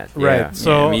on yet. Right. Yeah.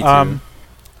 So me too.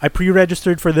 I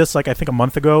pre-registered for this like I think a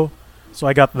month ago. So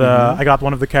I got I got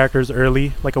one of the characters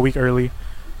early, like a week early.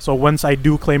 So once I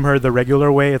do claim her the regular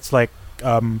way, it's like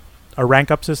a rank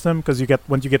up system because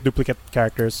once you get duplicate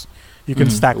characters, you can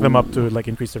stack them up to like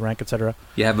increase the rank, etc.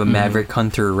 You have a Maverick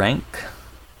Hunter rank.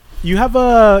 You have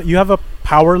a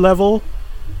power level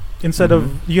instead of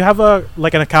you have a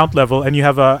like an account level, and you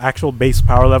have a actual base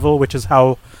power level, which is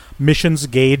how missions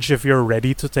gauge if you're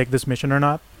ready to take this mission or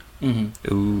not.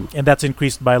 Ooh. and that's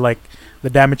increased by like the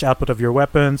damage output of your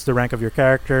weapons, the rank of your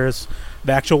characters,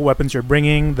 the actual weapons you're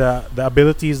bringing, the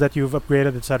abilities that you've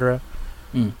upgraded, etc.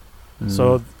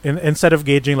 So instead of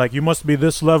gauging like you must be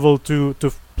this level to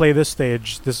play this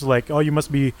stage, this is like, oh, you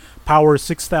must be power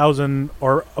 6,000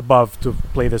 or above to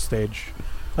play this stage.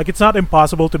 Like it's not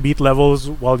impossible to beat levels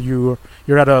while you're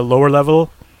at a lower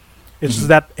level. It's just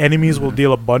that enemies will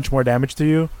deal a bunch more damage to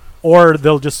you, or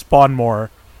they'll just spawn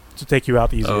more to take you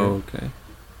out easier. Oh, okay.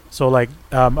 So like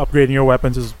upgrading your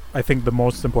weapons is, I think, the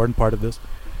most important part of this.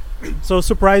 So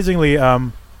surprisingly,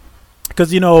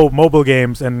 because mobile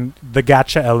games and the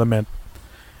gacha element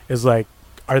is like,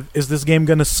 is this game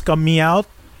gonna scum me out,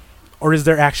 or is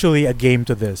there actually a game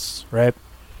to this, right?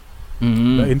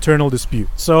 The internal dispute.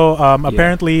 So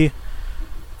apparently,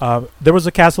 there was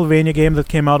a Castlevania game that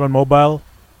came out on mobile,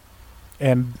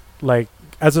 and like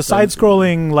as a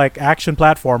side-scrolling like action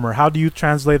platformer, how do you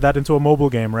translate that into a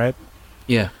mobile game, right?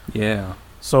 Yeah. Yeah.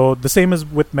 So the same as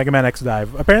with Mega Man X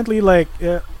Dive. Apparently, like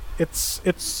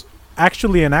it's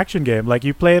actually an action game. Like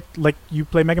you play it like you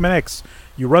play Mega Man X.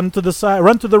 You run to the side,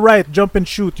 run to the right, jump and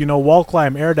shoot. Wall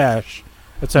climb, air dash,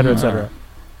 etc., etc.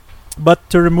 But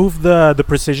to remove the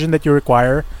precision that you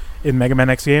require in Mega Man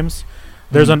X games,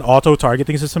 there's an auto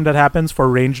targeting system that happens for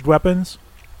ranged weapons.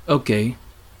 Okay.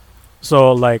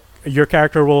 So like your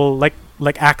character will like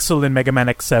Axel in Mega Man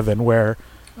X7, where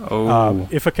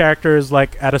if a character is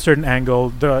like at a certain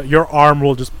angle, your arm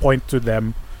will just point to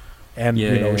them and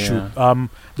shoot.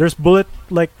 There's bullet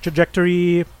like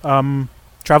trajectory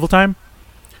travel time,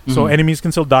 so enemies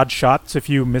can still dodge shots if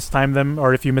you mistime them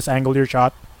or if you misangle your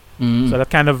shot. So that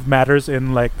kind of matters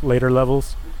in like later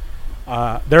levels.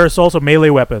 There's also melee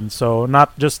weapons, so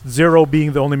not just Zero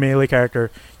being the only melee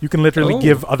character. You can literally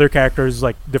give other characters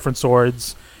like different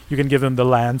swords. You can give them the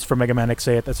lance from Mega Man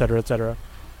X8, etc., etc.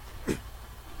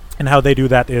 And how they do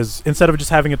that is, instead of just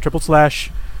having a triple slash,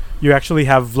 you actually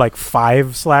have like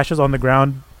 5 slashes on the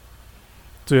ground.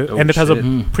 And it has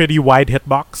a pretty wide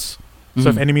hitbox. So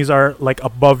if enemies are like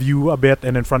above you a bit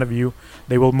and in front of you,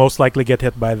 they will most likely get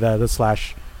hit by the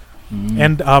slash.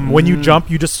 And when you jump,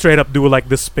 you just straight up do like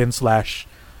this spin slash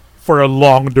for a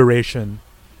long duration.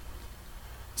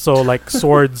 So like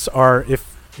swords are,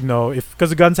 because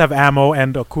the guns have ammo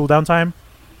and a cooldown time,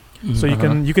 so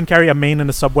you can carry a main and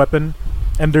a sub weapon,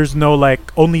 and there's no like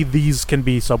only these can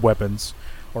be sub weapons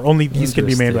or only these can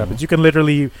be main weapons. You can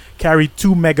literally carry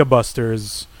 2 Mega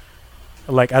Busters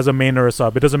like as a main or a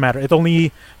sub. It doesn't matter. It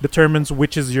only determines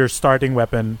which is your starting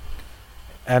weapon,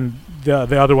 and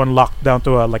the other one locked down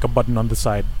to a button on the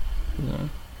side. Yeah.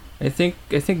 I think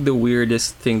the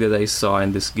weirdest thing that I saw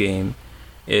in this game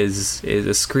is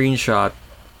a screenshot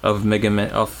of Mega Man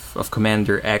of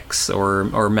Commander X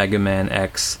or Mega Man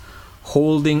X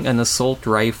holding an assault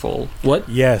rifle. What?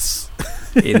 Yes.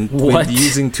 With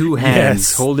using 2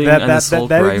 hands, holding an assault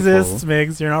that rifle. That exists,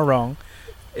 Migs. You're not wrong.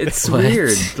 It's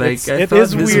weird. Like I it thought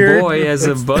is this weird. boy has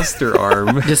a Buster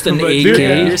arm. Just an But AK.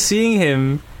 You're seeing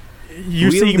him.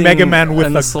 You're seeing wielding Mega Man with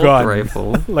an a assault gun,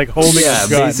 rifle. like holding Yeah, a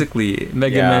gun. basically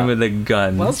Mega Man with a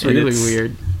gun. Well, that's And really it's-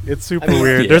 weird. It's super I mean,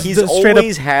 weird. yeah. There's He's straight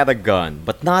always up. had a gun,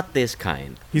 but not this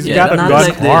kind. He's Yeah, got a not gun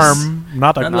like this. arm,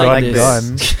 not a Not gun like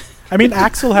gun. this. I mean,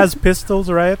 Axel has pistols,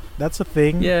 right? That's a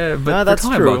thing. Yeah, but No, we're that's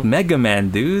talking true. about Mega Man,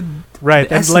 dude. Right,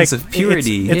 The and like essence of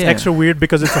purity. it's Yeah. extra weird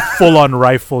because it's a full-on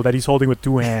rifle that he's holding with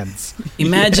 2 hands.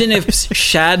 Imagine if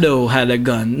Shadow had a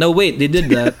gun. No, wait, they did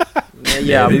that.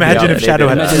 Yeah, Imagine if Shadow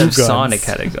had Imagine two if guns. Sonic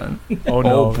had a gun. Oh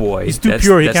no, Oh boy, he's too that's-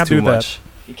 pure. He that's can't too do that. much.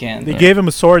 You can. They gave him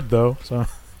a sword though, so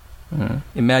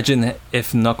Imagine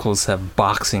if Knuckles have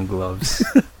boxing gloves.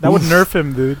 that would nerf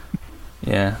him, dude.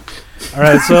 Yeah. All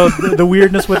right, so the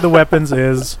weirdness with the weapons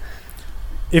is,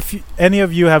 if any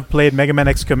of you have played Mega Man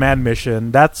X Command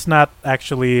Mission, that's not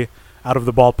actually out of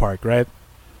the ballpark, right?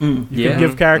 You Yeah. can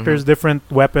give characters different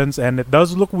weapons, and it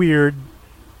does look weird,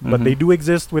 but they do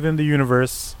exist within the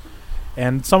universe.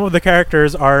 And some of the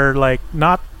characters are like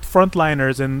not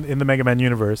frontliners in the Mega Man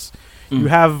universe. You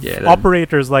have Yeah,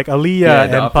 operators like Aaliyah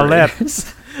the and Palette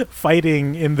operators.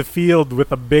 fighting in the field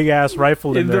with a big ass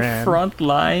rifle in in their the hand. front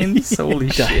lines. Holy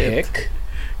The shit. heck?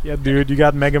 Yeah, dude, you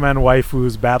got Mega Man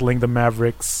waifus battling the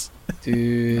Mavericks.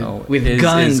 Dude. Oh, With is,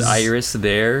 guns. Is Iris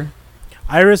there?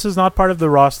 Iris is not part of the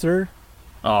roster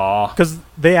Aw. because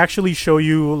they actually show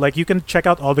you, like, you can check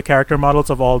out all the character models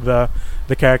of all the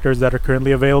characters that are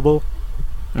currently available,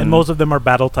 and most of them are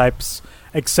battle types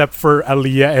except for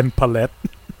Aaliyah and Palette.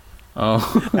 Oh,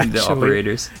 the Actually.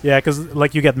 operators. Yeah, because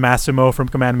like you get Massimo from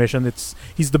Command Mission.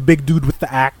 He's the big dude with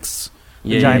the axe, the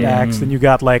Yeah, giant yeah. axe. Then you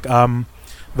got like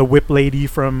the whip lady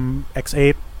from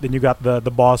X8. Then you got the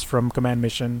boss from Command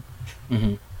Mission.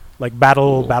 Mhm. like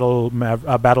battle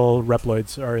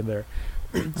Reploids are in there.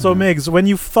 So Migs, when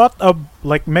you thought of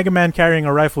like Mega Man carrying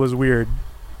a rifle is weird,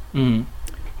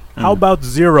 how about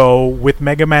Zero with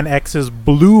Mega Man X's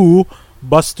blue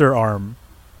Buster arm?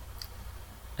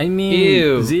 I mean,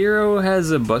 Ew. Zero has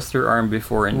a Buster arm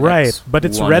before in Right, X but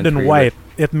it's 1 red and 3, white.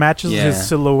 It matches Yeah. his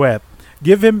silhouette.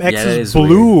 Give him that X's is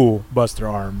blue Buster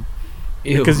arm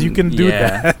Ew. because you can do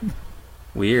Yeah. that,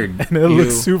 Weird. and it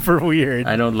looks Ew. super weird.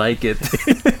 I don't like it.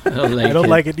 I don't like I don't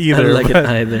like it either. I don't like it but,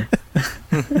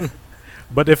 either.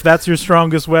 but if that's your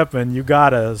strongest weapon, you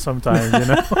gotta sometimes, you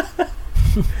know.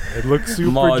 It looks super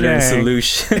Modern jank.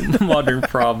 solution. Modern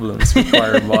problems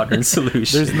require modern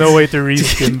solutions. There's no way to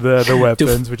reskin the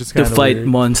weapons, which is To kind of fight weird.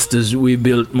 monsters, we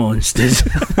built monsters.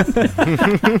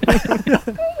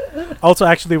 Also,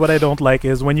 actually, what I don't like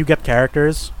is when you get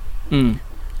characters,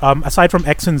 aside from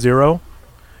X and Zero,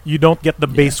 you don't get the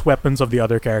base weapons of the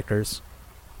other characters.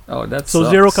 Oh, that's So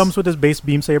Zero comes with his base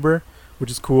beam saber, which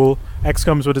is cool. X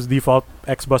comes with his default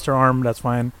X Buster arm, that's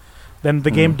fine. Then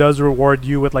the game does reward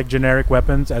you with like generic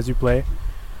weapons as you play.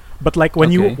 But like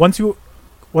when you Okay.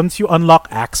 once you unlock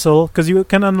Axel, because you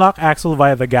can unlock Axel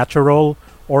via the gacha roll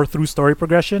or through story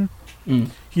progression,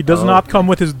 he does Oh, not okay. come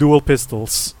with his dual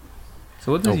pistols.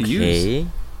 So what does he use? Okay.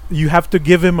 You have to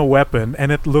give him a weapon,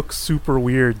 and it looks super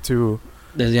weird too.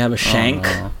 Does he have a shank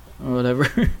Oh, no. or whatever?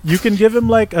 You can give him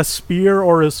like a spear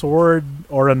or a sword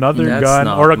or another That's gun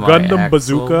not or a my Gundam Axel.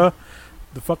 bazooka.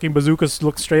 The fucking bazookas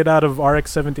look straight out of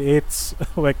RX-78's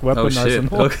like weapon Oh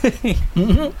shit. arsenal. Okay.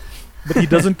 But he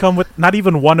doesn't come with not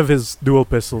even one of his dual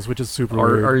pistols, which is super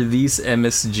weird. Are these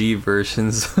MSG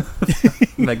versions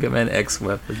of Mega Man X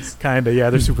weapons? Kinda,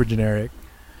 yeah, they're super generic.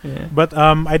 Yeah. But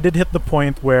I did hit the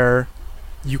point where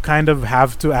you kind of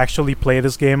have to actually play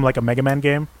this game like a Mega Man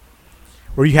game,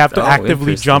 where you have to Oh,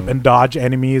 actively jump interesting. and dodge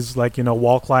enemies, like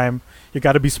wall climb. You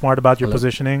got to be smart about your Hello?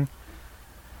 positioning,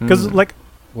 because Hmm. like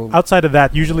Well, outside of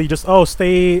that, usually just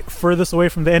stay furthest away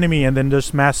from the enemy and then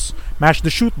just mash the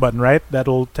shoot button, right?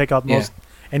 That'll take out Yeah. most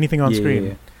anything on yeah, screen.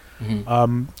 yeah.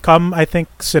 Come I think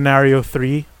scenario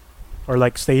 3 or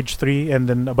like stage 3 and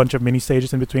then a bunch of mini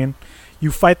stages in between.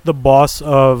 You fight the boss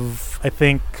of I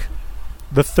think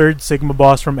the third Sigma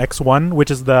boss from X1,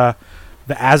 which is the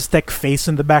Aztec face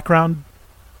in the background,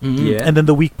 Yeah. and then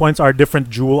the weak points are different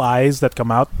jewel eyes that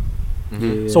come out.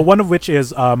 Yeah. So one of which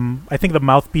is I think the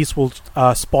mouthpiece will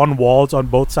spawn walls on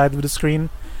both sides of the screen,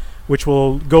 which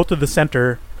will go to the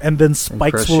center, and then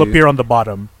spikes crush will you. appear on the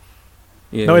bottom.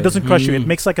 Yeah. No, it doesn't crush you. It Mm.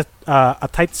 makes like a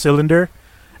tight cylinder,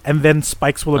 and then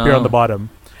spikes will appear on the Oh. bottom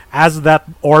as that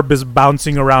orb is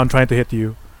bouncing around trying to hit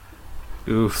you.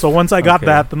 Oof. So once I got Okay.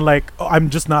 that, then like I'm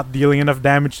just not dealing enough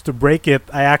damage to break it.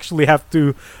 I actually have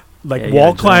to like Yeah, you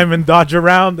wall gotta climb and dodge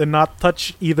around and not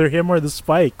touch either him or the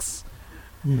spikes.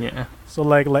 Yeah. So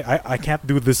like I can't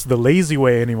do this the lazy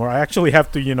way anymore. I actually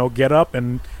have to get up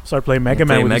and start playing Mega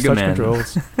Man Play with these Mega touch Man.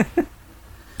 controls.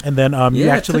 And then you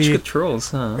Yeah, actually touch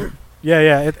controls, huh?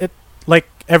 it like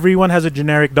everyone has a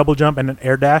generic double jump and an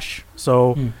air dash.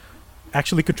 So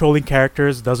actually controlling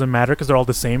characters doesn't matter because they're all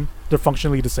the same. They're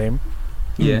functionally the same.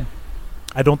 Yeah.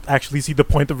 I don't actually see the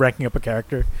point of ranking up a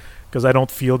character because I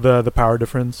don't feel the power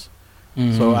difference.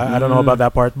 So I don't know about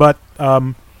that part. But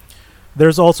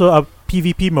there's also a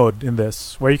PvP mode in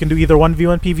this where you can do either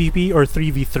 1v1 PvP or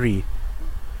 3v3.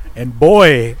 And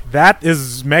boy, that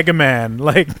is Mega Man.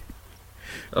 Like,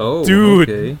 Oh, dude,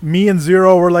 okay. me and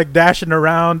Zero were like dashing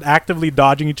around, actively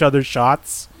dodging each other's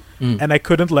shots, and I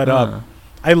couldn't let up. Huh.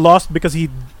 I lost because he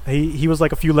was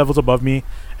like a few levels above me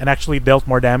and actually dealt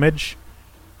more damage.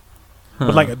 But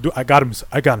Huh. like, I got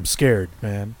him scared,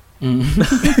 man.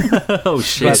 Oh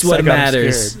shit. It's what I got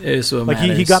matters. scared. It's what Like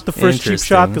matters. he got the first cheap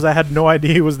shot because I had no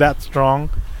idea he was that strong,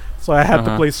 so I had to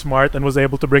Uh-huh. play smart and was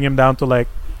able to bring him down to like,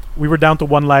 we were down to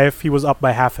 1 life. He was up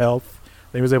by half health.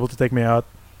 Then he was able to take me out.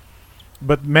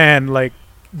 But man, like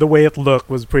the way it looked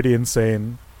was pretty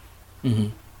insane.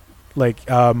 Like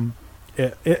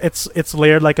it's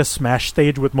layered like a Smash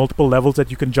stage with multiple levels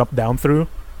that you can jump down through.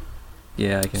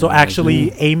 Yeah. I can So imagine.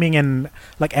 actually aiming and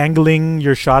like angling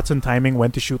your shots and timing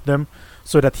when to shoot them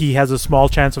so that he has a small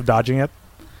chance of dodging it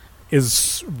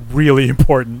is really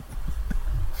important.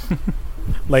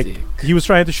 Like Sick. he was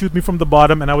trying to shoot me from the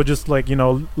bottom and I would just like,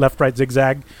 left right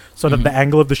zigzag so that the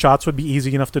angle of the shots would be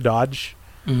easy enough to dodge.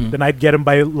 Then I'd get him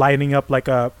by lining up like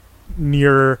a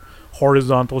near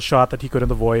horizontal shot that he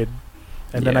couldn't avoid.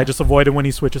 And then I Yeah. just avoid him when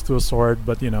he switches to a sword,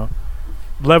 but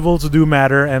levels do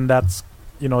matter, and that's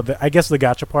I guess the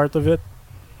gacha part of it,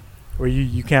 where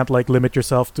you can't like limit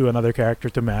yourself to another character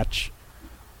to match,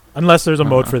 unless there's a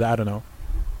mode for that. I don't know.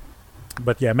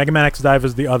 But yeah, Mega Man X Dive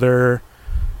is the other,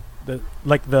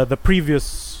 the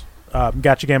previous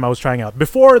gacha game I was trying out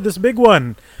before this big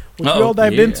one, which we all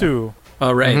dived into,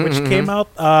 All right. Mhm. which came out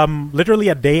literally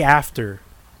a day after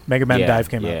Mega Man Dive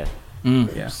came out.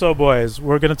 Yeah. So, boys,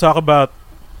 we're gonna talk about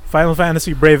Final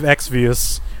Fantasy Brave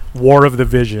Exvius War of the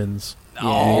Visions.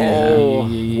 Oh,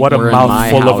 What a we're in my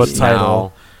mouthful of a house title.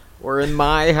 now. We're in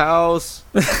my house.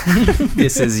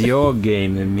 This is your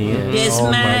game, Emil.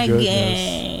 Oh my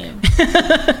goodness.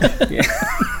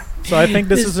 So I think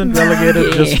this isn't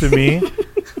relegated just to me.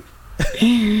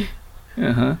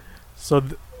 Uh-huh. So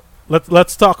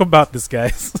let's talk about this,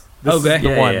 guys. This Okay. is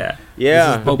the one.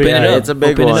 Yeah, the big Open it one. up. It's a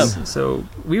big Open one. it up. So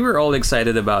we were all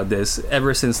excited about this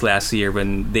ever since last year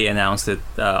when they announced it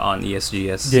on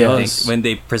ESGS. Yeah. I think when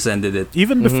they presented it.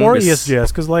 Even Mhm. before This- ESGS,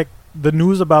 because like the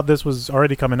news about this was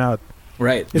already coming out.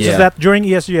 Right. It's Yeah. just that during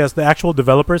ESGS, the actual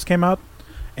developers came out,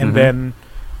 and Mhm. then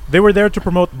they were there to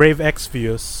promote Brave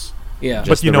Exvius. Yeah.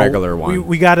 Just But you the know, regular one.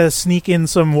 we gotta sneak in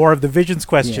some War of the Visions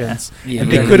questions, Yeah.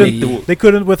 and Yeah. they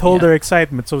couldn't withhold Yeah. their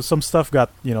excitement, so some stuff got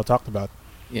talked about.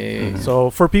 Yeah. So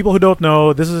for people who don't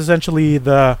know, this is essentially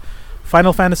the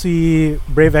Final Fantasy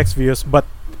Brave Exvius, but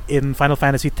in Final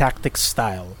Fantasy Tactics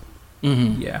style,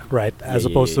 Mm-hmm. Yeah. right? As Yeah,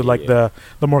 opposed to yeah, like yeah.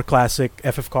 the more classic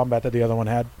FF combat that the other one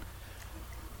had.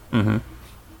 Mm-hmm.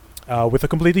 With a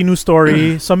completely new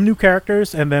story, some new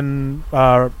characters, and then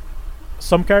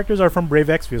some characters are from Brave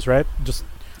Exvius, right? Just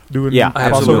doing Yeah, I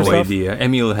have crossover no stuff. idea.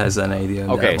 Emil has an idea.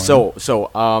 On Okay, that one. so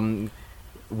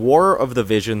War of the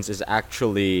Visions is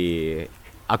actually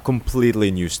a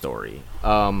completely new story.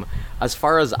 As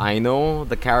far as I know,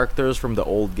 the characters from the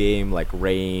old game, like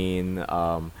Rain,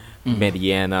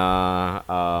 Mediana,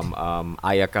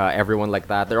 Ayaka, everyone like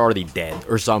that, they're already dead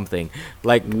or something.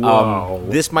 Like, Wow.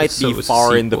 this might So be it's a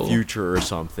far in the sequel. future or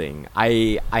something.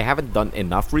 I haven't done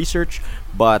enough research,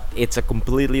 but it's a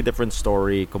completely different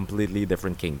story, completely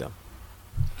different kingdom.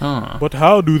 Huh. But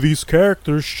how do these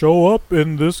characters show up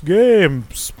in this game?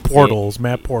 Portals,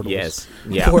 map portals. Yes.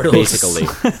 Yeah, Portals. basically.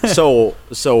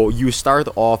 so you start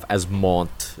off as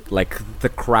Mont, like the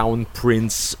crown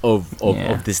prince of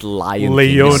Yeah. this lion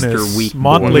Leonis, kingdom. Mr. Weak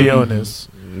Mont Boy. Leonis,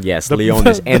 Yes, The-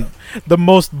 Leonis. And the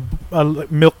most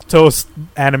milk toast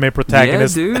anime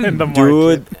protagonist dude. in the market.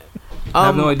 dude, I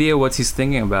have no idea what he's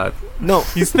thinking about. no,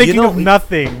 He's thinking you know, of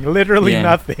nothing, literally Yeah.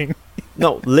 nothing.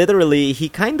 no, literally, he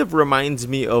kind of reminds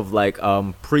me of like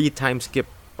pre-time skip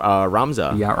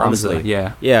Ramza. Yeah, honestly. Ramza.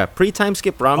 Yeah. Yeah, pre-time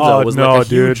skip Ramza Oh was no, like a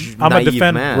dude! huge I'm gonna naive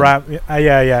defend. man.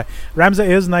 Yeah. Ramza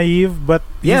is naive, but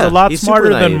he's Yeah, a lot he's super smarter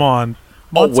than naive. Mon.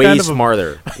 Oh, Mon's way kind of a-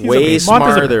 smarter. he's a- Way Mont is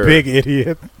smarter. a big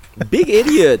idiot. Big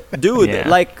idiot, dude. Yeah.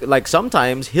 Like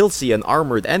sometimes he'll see an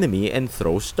armored enemy and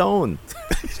throw stone.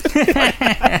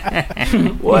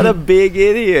 What a big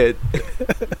idiot.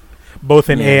 Both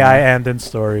in Yeah. AI and in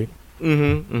story.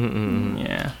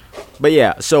 Yeah. But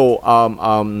yeah, so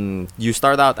you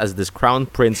start out as this crown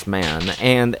prince man,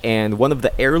 and one of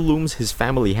the heirlooms his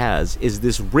family has is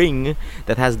this ring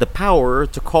that has the power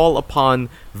to call upon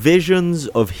visions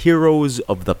of heroes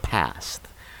of the past.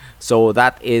 So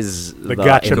that is The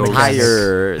gacha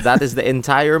entire that is the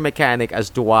entire mechanic as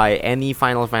to why any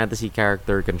Final Fantasy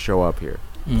character can show up here.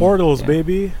 Portals, Yeah.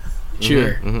 baby.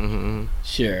 Sure. Mhm.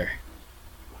 Sure.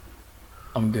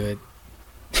 I'm good.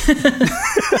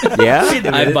 Yeah.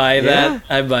 I buy that.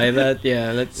 I buy that.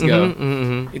 Yeah, let's go.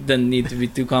 Mhm. It doesn't need to be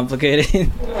too complicated.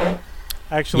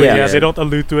 Actually, Yeah. yeah, they don't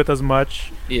allude to it as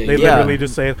much. Yeah, They Yeah. literally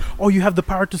just say, "Oh, you have the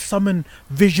power to summon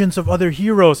visions of other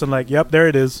heroes," and like, "Yep, there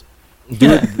it is."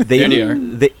 Dude, There they are.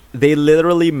 they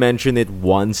literally mention it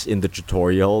once in the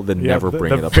tutorial, then Yeah, never the,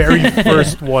 bring the it up. very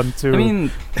first one too. I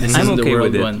mean, This I'm is the okay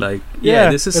world with it. one. Like,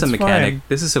 Yeah, this is a it's mechanic. fine.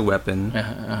 This is a weapon,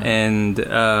 and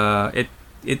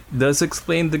it does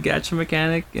explain the gacha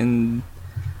mechanic. And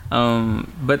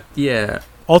but yeah,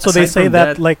 also, they aside say from that,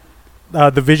 that- like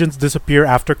the visions disappear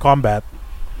after combat,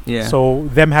 yeah. so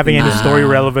them having any story Ah.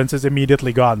 relevance is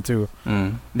immediately gone too.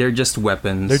 They're just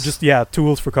weapons. They're just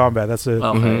tools for combat. That's it.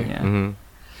 okay. Mhm, Yeah. mhm.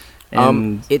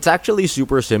 And It's actually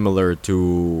super similar to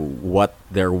what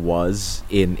there was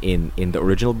in the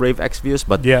original Brave Exvius,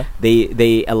 but Yeah,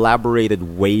 they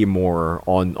elaborated way more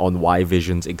on why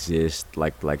visions exist,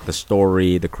 like the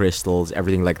story, the crystals,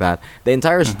 everything like that. The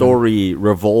entire story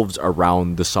revolves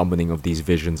around the summoning of these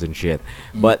visions and shit.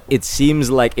 But it seems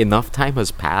like enough time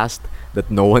has passed that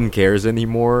no one cares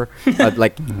anymore.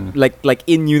 Like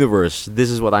in universe, this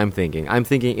is what I'm thinking. I'm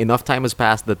thinking enough time has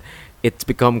passed that it's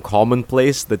become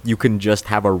commonplace that you can just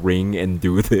have a ring and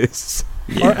do this.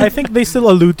 Or I think they still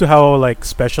allude to how like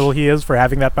special he is for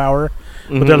having that power.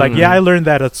 But they're like, Mhm. "Yeah, I learned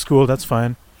that at school. That's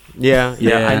fine." Yeah,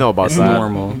 I know about it's that.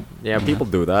 normal. Yeah, people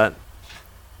do that.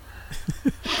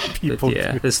 people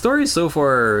yeah, do. the story so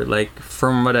far, like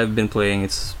from what I've been playing,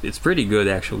 it's pretty good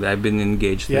actually. I've been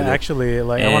engaged. Yeah, with it. actually,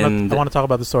 like I And- want to talk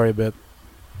about the story a bit.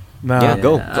 No, Yeah,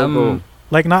 go.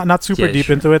 like not super Yeah, deep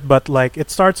sure. into it, but like it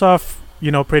starts off,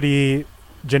 pretty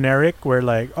generic. Where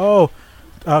like,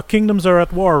 kingdoms are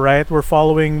at war, right? We're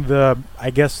following I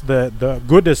guess the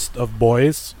goodest of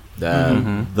boys,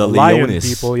 The lion Leonis.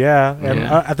 people, yeah. And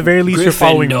Yeah. at the very least, you're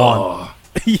following Mon.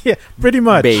 Yeah, pretty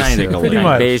much. Basically, Pretty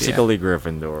much. basically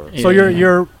Gryffindor. So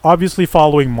you're obviously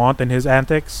following Mont and his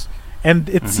antics, and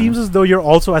it seems as though you're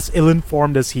also as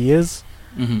ill-informed as he is,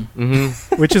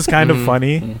 which is kind of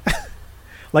funny.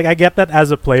 Like I get that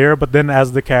as a player, but then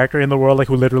as the character in the world, like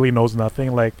who literally knows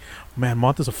nothing, like man,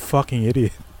 Mont is a fucking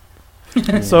idiot.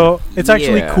 So it's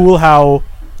actually Yeah. cool how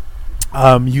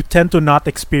you tend to not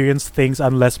experience things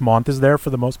unless Mont is there for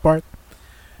the most part,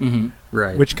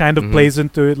 Right. which kind of plays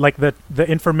into it, like the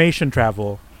information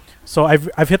travel. So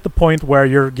I've hit the point where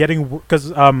you're getting,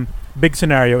 because big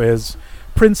scenario is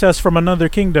princess from another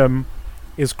kingdom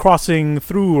is crossing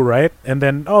through, right? And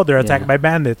then they're attacked Yeah. by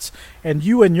bandits, and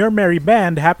you and your merry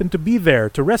band happen to be there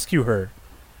to rescue her,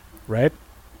 right?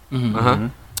 Uh-huh.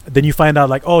 Then you find out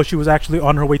like, she was actually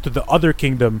on her way to the other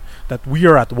kingdom that we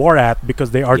are at war at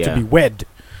because they are to Yeah. be wed,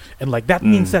 and like that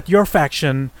means that your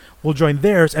faction will join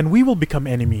theirs and we will become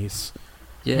enemies.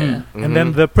 Yeah. And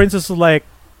then the princess is like,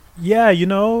 yeah,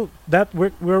 that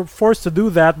we're forced to do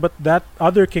that, but that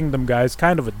other kingdom guy is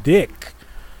kind of a dick.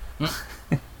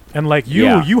 And like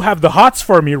you have the hots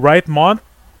for me, right, Mont?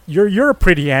 You're a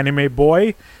pretty anime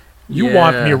boy. You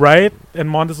want me, Yeah. right? And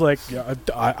Mont is like, yeah,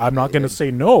 I'm not gonna say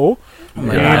no. Oh I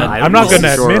my mean, God, I I'm not will.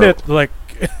 gonna Sure. admit it. Like,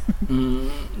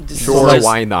 Sure,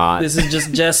 why not? This is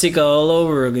just Jessica all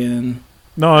over again.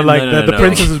 no, like no, the no.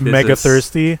 princess is This mega is-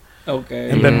 thirsty, Okay.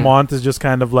 and then Mhm. Mont is just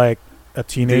kind of like a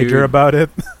teenager Dude. about it.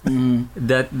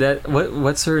 That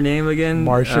what's her name again?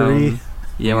 Marjorie.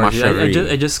 Yeah, Marjorie. I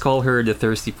Marjorie. just call her the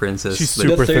thirsty princess. She's but-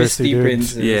 super the thirsty, thirsty dude.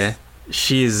 princess. Yeah,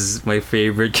 she's my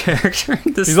favorite character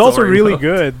in the She's also story, really though.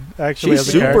 good, actually. She's as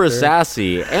a super character.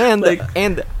 sassy, and Like-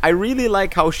 and I really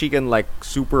like how she can like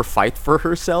super fight for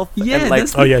herself. Yeah, and, like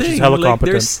that's the she's thing. hella Like,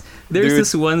 competent. There's Dude.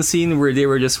 this one scene where they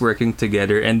were just working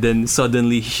together, and then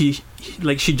suddenly she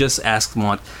just asked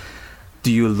Mont,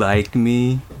 "Do you like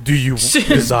me? Do you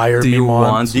desire Do me, you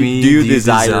Mont? want Do- me? do you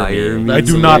desire me?" I That's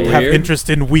do a not little have weird. interest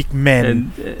in weak men.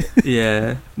 And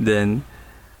yeah, then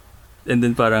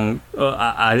parang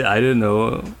I don't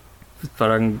know,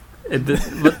 parang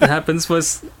what happens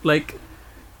was like,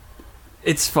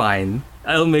 it's fine.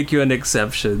 I'll make you an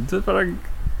exception. So parang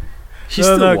she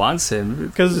No, still no, wants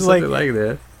him 'cause, It's like- something like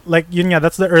that. Like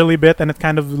that's the early bit, and it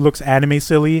kind of looks anime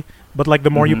silly. But like the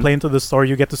more you Mhm. play into the story,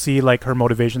 you get to see like her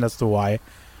motivation as to why.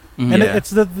 Mhm. And Yeah. it's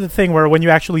the thing where when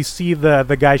you actually see the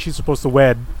guy she's supposed to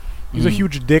wed, he's a Mhm.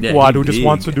 huge dickwad Yeah, who just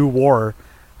wants to big. do war.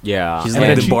 Yeah, She's and like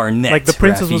then the she- Barnett. like, the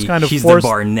princess was Rafi. kind of She's forced- the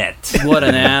Barnett. What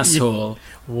an asshole.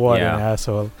 What Yeah. an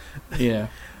asshole! Yeah.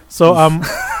 So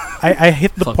I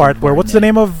hit the Fucking part where what's the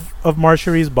Barnett. name of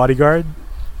Marjorie's bodyguard?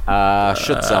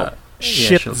 Schutzel.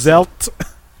 Shitzelt.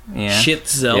 Yeah. Shit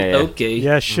Zelt. Yeah, yeah. Okay.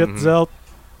 Yeah, Shitzelt.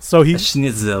 So he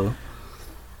Schnitzel.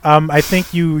 I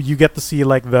think you get to see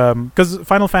like because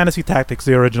Final Fantasy Tactics,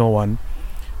 the original one,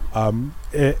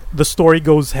 the story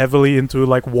goes heavily into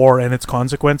like war and its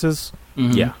consequences,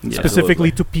 Mhm. Yeah,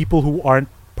 specifically to people who aren't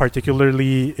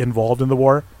particularly involved in the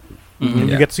war. Mhm. And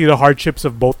you Yeah. get to see the hardships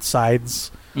of both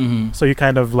sides, Mhm. so you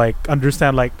kind of like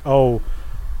understand like,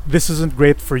 this isn't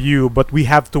great for you, but we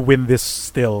have to win this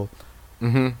still.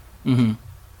 Mm-hmm. Mhm.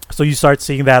 So you start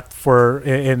seeing that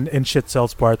in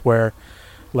Shitzel's part where,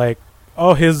 like,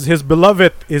 his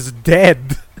beloved is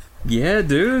dead. Yeah,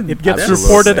 dude. It gets Absolutely.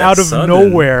 reported out of That's sudden.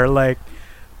 nowhere, like,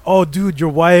 oh, dude, your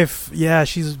wife, yeah,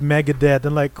 she's mega dead,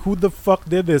 and like, who the fuck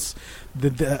did this?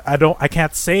 I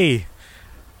can't say.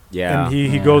 Yeah. And he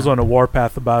Yeah. goes on a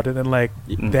warpath about it, and like,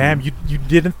 Mhm. damn, you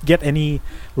didn't get any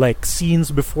like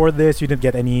scenes before this. You didn't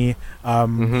get any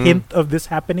hint of this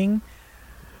happening,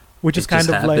 which is It kind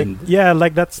just of like, happened. yeah,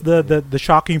 like that's the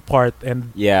shocking part.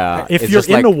 And yeah. if it's you're just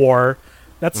in like, a war,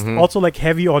 that's Mhm. also like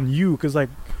heavy on you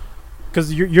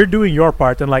because you're doing your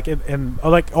part, and like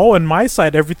on my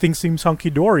side everything seems hunky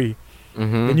dory.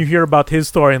 Mhm. Then you hear about his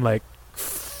story and like,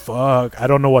 fuck, I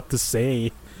don't know what to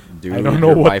say. Dude, I don't know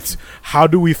your what. wife- How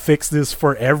do we fix this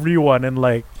for everyone? And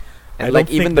like, I And don't like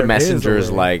think even the there is a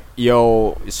messengers way. like,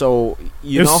 yo, so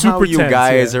you It's know how super you tense,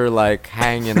 guys yeah. are like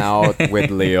hanging out with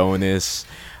Leonis.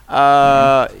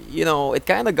 you know, it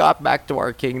kind of got back to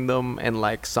our kingdom, and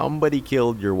like somebody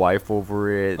killed your wife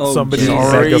over it. Oh, Somebody's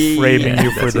sorry. mega framing Yeah,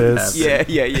 you for that's what this. happened.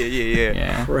 Yeah.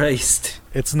 Yeah. Christ.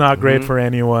 It's not great Mhm. for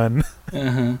anyone.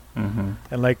 Uh-huh. Mm-hmm.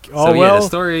 And like, So oh yeah, well,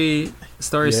 the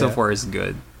story so Yeah. far is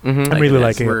good. Mm-hmm. I'm really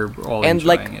that's- liking it. We're all And enjoying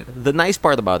like it. the nice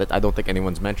part about it, I don't think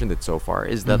anyone's mentioned it so far,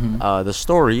 is that the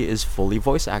story is fully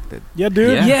voice acted. yeah,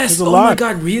 dude. Yeah. Yes. there's a Oh lot. my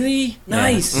God. Really? Yeah.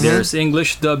 Nice. Mhm. There's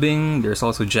English dubbing. There's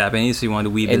also Japanese. So you want to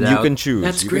weave And it you out. can choose.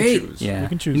 That's you great. Can choose. Yeah. You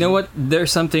can choose. You know what?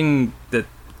 There's something that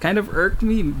kind of irked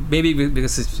me, maybe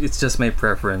because it's just my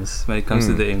preference when it comes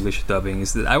to Mm. the English dubbing,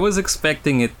 is that I was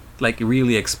expecting it, like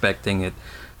really expecting it,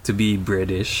 to be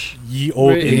British. Ye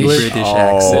old British. English. British Oh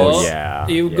accents. yeah.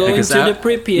 You yeah. go Because into I- the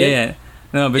Pripyat. Yeah.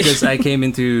 No, because I came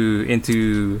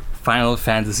into Final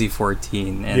Fantasy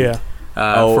 14, and Yeah.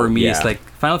 Oh, for me, it's yeah. like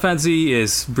Final Fantasy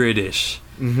is British,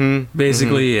 Mm-hmm.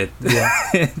 basically it.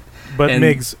 Yeah. But And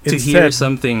Migs, to hear instead,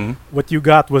 something, what you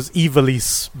got was evilly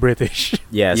British.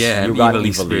 Yes. yeah, you got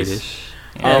Evilise Evilise. British.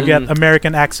 You get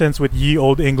American accents with ye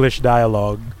old English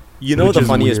dialogue. You know Which the is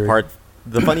funniest weird. part.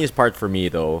 The funniest part for me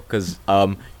though, because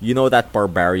you know that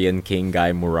barbarian king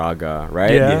guy Muraga,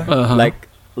 right? Yeah. Uh-huh.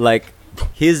 Like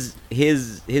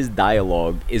his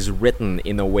dialogue is written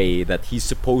in a way that he's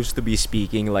supposed to be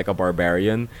speaking like a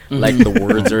barbarian, like the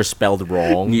words are spelled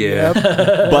wrong. Yeah.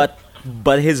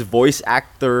 But his voice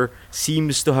actor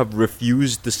seems to have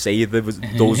refused to say those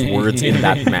words in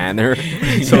that manner.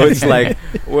 So it's like,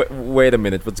 wait a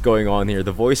minute, what's going on here?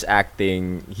 The voice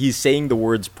acting, he's saying the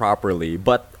words properly,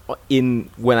 but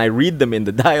when I read them in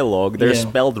the dialogue, they're Yeah.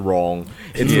 spelled wrong.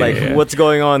 It's Yeah. like, what's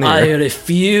going on I here?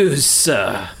 refuse,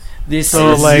 sir. This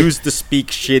So, is like- Used to speak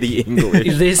shitty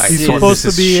English. this I is thought supposed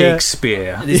this to is be,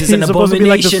 Shakespeare. this is He's an supposed to be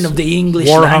like abomination this of the English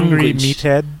war-hungry language.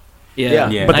 meathead. Yeah.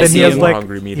 Yeah. But I then see he has him. like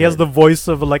Hungry he has meathead. the voice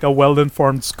of like a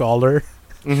well-informed scholar.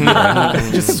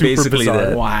 Just super Basically bizarre.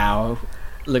 that. Wow.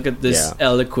 Look at this Yeah.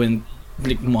 eloquent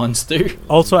like monster.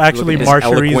 Also, actually, Look at this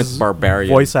eloquent Marjorie's barbarian.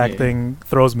 voice acting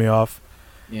throws me off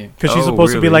Yeah. because she's Oh,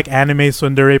 supposed to be really? like anime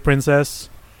tsundere princess,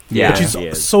 Yeah. but she's she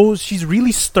is. she's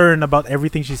really stern about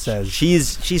everything she says.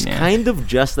 She's Yeah. kind of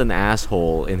just an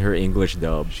asshole in her English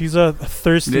dub. She's a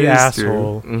thirsty That is true.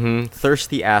 asshole. Mm-hmm.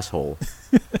 Thirsty asshole.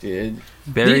 Dude.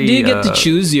 Very, do you get to uh,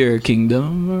 choose your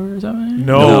kingdom or something?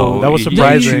 No, that was you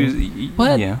surprising. choose-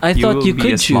 What? yeah, I thought will you be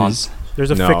could a choose.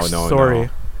 There's a No, fixed no, story. no.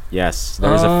 Yes,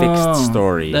 there's a Oh, fixed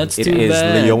story. that's It too is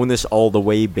bad. Leonis all the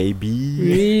way, baby.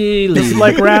 Really? Just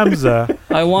like Ramza.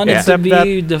 I wanted Yeah. to Except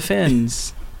be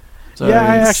defense. Yeah,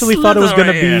 I actually thought it was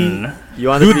gonna be. You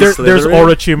want Dude, to be there's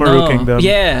Slytherin? Orochimaru Kingdom.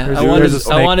 Yeah, There's- I wanted, there's a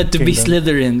I snake wanted to be kingdom.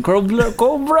 Slytherin.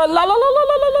 Cobra, la la la la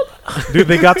la la la. Dude,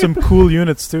 they got some cool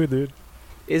units too, dude.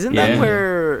 Isn't Yeah. that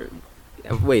where?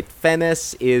 Wait,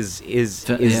 Fennes is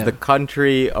yeah. the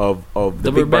country of the,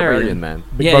 The big barbarian. man.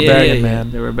 Big barbarian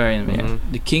man. The barbarian man. Mhm.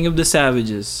 The king of the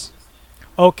savages.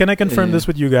 Oh, can I confirm Yeah. this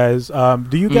with you guys?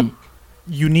 Do you get Mm.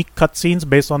 unique cutscenes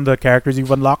based on the characters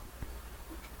you've unlocked?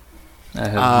 I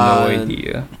have Uh, no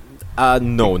idea.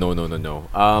 No.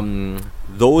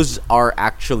 Those are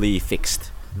actually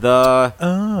fixed. The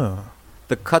Oh.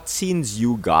 cutscenes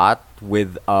you got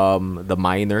with the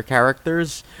minor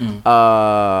characters, Mm.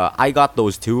 I got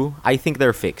those too. I think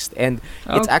they're fixed, and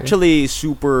it's Okay. actually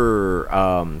super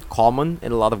common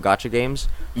in a lot of gacha games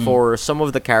Mm. for some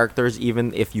of the characters,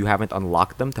 even if you haven't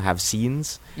unlocked them, to have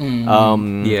scenes.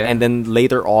 Mm. Yeah. And then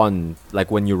later on, like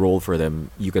when you roll for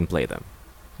them, you can play them.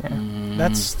 Mm.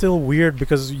 That's still weird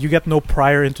because you get no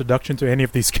prior introduction to any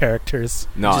of these characters.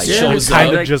 No, Just yeah, shows They're kind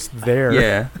up. of Like- just there.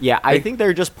 Yeah. yeah. I Like- think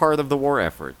they're just part of the war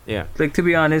effort. Yeah. Like, to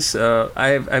be honest,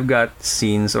 I've got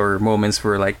scenes or moments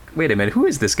where, like, wait a minute, who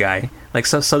is this guy? Like,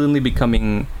 so suddenly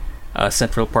becoming a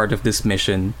central part of this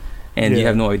mission, and you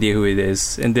Yeah. have no idea who it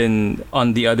is. And then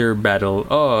on the other battle,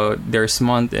 oh, there's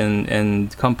Mont and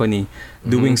company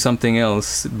doing Mhm. something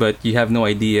else, but you have no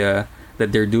idea that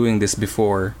they're doing this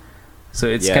before. So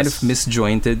it's kind of Yes.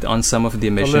 misjointed on some of the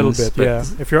A missions. little bit, but yeah.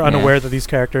 If you're yeah. unaware that these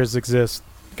characters exist,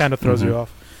 kind of throws you Mhm. off.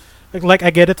 Like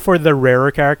I get it for the rarer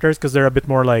characters because they're a bit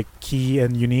more like key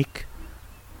and unique.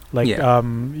 Like Yeah.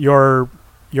 Mm-hmm.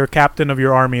 your captain of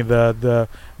your army, the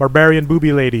barbarian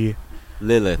booby lady,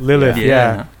 Lilith. Lilith. Yeah.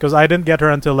 Yeah, because I didn't get her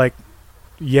until like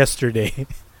yesterday.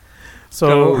 So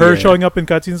Oh, her yeah. showing up in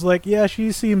cutscenes, like, yeah,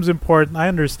 she seems important. I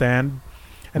understand.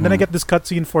 And then I Mhm. get this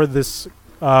cutscene for this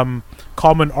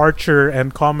common archer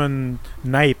and common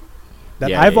knight that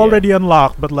Yeah, I've yeah, yeah. already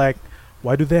unlocked. But like,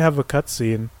 why do they have a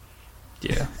cutscene?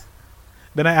 Yeah.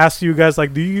 Then I asked you guys,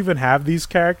 like, do you even have these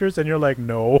characters? And you're like,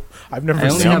 no, I've never I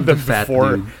only seen have the them fat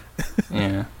before. dude.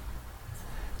 Yeah.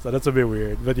 So that's a bit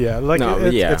weird. But yeah, like, No,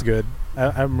 it's, yeah. it's good.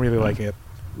 I'm really liking it.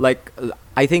 Like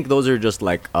I think those are just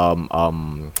like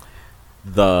the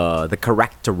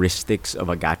characteristics of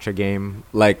a gacha game.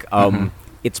 Like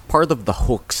it's part of the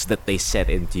hooks that they set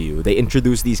into you. They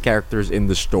introduce these characters in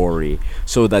the story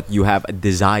so that you have a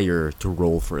desire to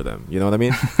roll for them. You know what I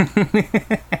mean?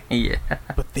 Yeah,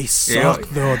 But they suck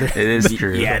though. it is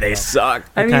true. Yeah, they suck.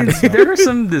 I mean, there are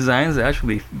some designs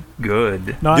actually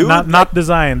good. No, Dude, not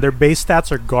design. Their base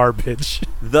stats are garbage.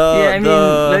 Yeah, I mean,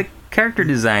 like character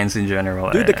designs in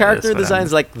general. Dude, the character that's what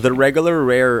designs, like the regular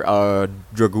rare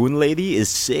Dragoon lady is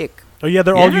sick. Oh yeah,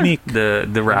 they're all unique. The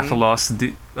Rathalos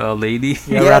lady.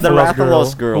 Yeah, the Rathalos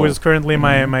Rathalos girl. who is currently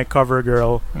my cover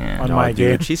girl Yeah. on No, my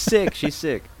game. dude, she's sick. She's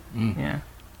sick. Yeah.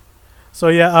 So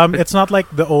yeah, it's not like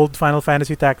the old Final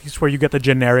Fantasy Tactics where you get a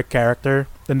generic character,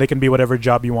 then they can be whatever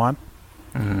job you want.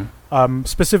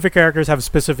 Specific characters have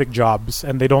specific jobs,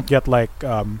 and they don't get like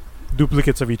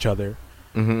duplicates of each other.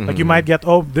 Like you might get,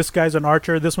 oh, this guy's an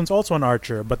archer, this one's also an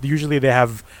archer, but usually they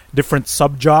have different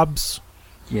sub jobs.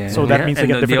 Yeah. So that means they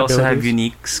get different they also have abilities.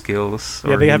 unique skills.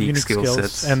 Yeah, Or they have unique unique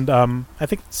skills, sets. and I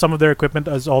think some of their equipment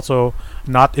is also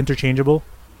not interchangeable.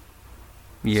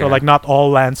 yeah. So like not all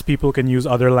lance people can use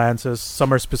other lances.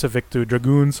 Some are specific to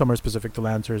dragoons, some are specific to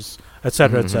lancers,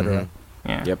 etc., etc.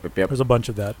 yeah. Yep. There's a bunch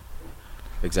of that.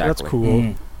 Exactly. That's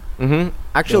cool.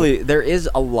 Actually, there is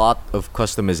a lot of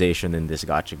customization in this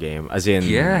gacha game. As in,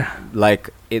 like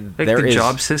Like there the is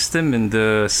job system and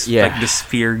the like the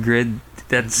sphere grid.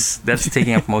 That's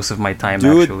taking up most of my time.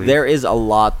 Dude, actually, there is a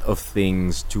lot of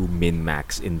things to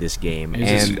min-max in this game,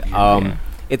 This is- and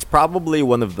it's probably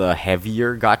one of the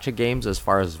heavier gacha games as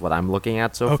far as what I'm looking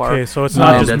at so far. Okay, so it's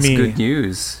not just that's me. good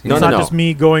news. No, It's no, not no. just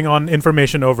me going on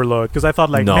information overload because I thought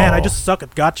like, man, I No. just suck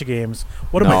at gacha games.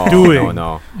 What am No, I doing?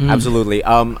 No, absolutely.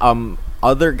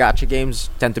 Other gacha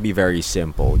games tend to be very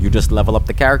simple. You just level up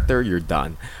the character, you're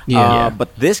done. Yeah.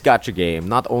 But this gacha game,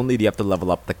 not only do you have to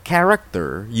level up the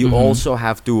character, you also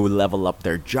have to level up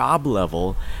their job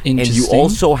level, and you Interesting.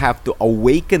 also have to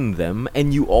awaken them, and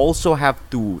you also have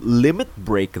to limit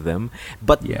break them.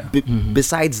 But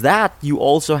besides that, you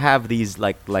also have these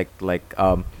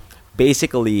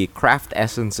basically craft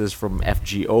essences from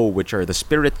FGO, which are the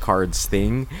spirit cards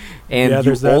thing, and Yeah, you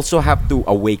there's that. also have to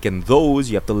awaken those,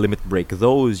 you have to limit break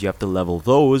those, you have to level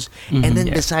those, and then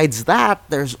besides that,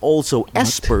 there's also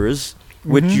espers,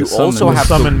 which you also Summon. have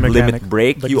to Summon mechanic. limit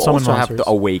break, Like you the summon also have to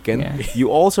monsters. awaken, Yeah. you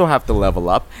also have to level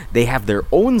up. They have their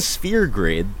own sphere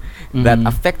grid that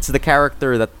affects the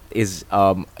character that is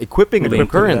equipping them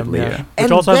Equipped with them, currently. yeah. And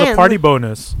Which also has a then- party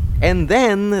bonus. and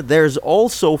then there's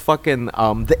also fucking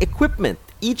the equipment.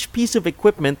 Each piece of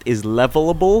equipment is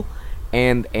levelable,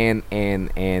 and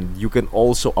you can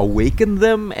also awaken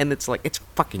them, and it's like it's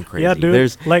fucking crazy. Yeah, dude,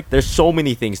 There's like- there's so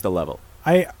many things to level.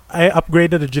 I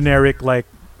upgraded a generic like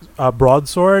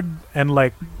broadsword, and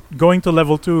like going to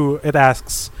level 2, it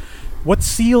asks, what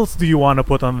seals do you want to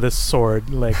put on this sword?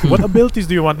 Like, what abilities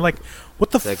do you want? Like,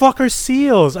 what the Like- fuck are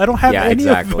seals? I don't have Yeah, any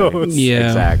exactly. of those. Yeah.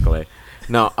 Exactly.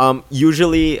 Now,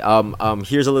 usually,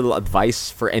 here's a little advice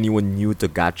for anyone new to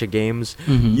gacha games.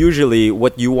 Usually,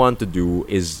 what you want to do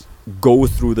is go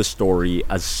through the story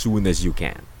as soon as you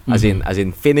can. As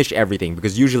in finish everything,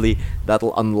 because usually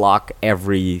that'll unlock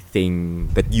everything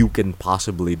that you can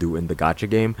possibly do in the gacha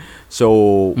game.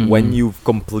 So when you've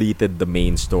completed the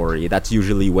main story, that's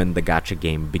usually when the gacha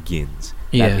game begins.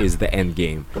 Yeah. That is the end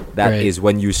game. That is Right.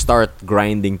 when you start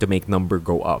grinding to make number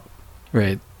go up.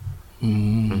 Right.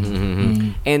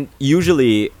 And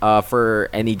usually, for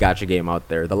any gacha game out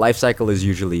there, the life cycle is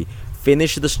usually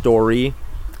finish the story,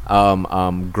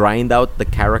 grind out the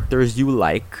characters you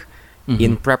like,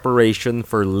 in preparation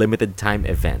for limited time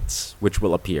events, which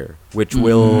will appear, which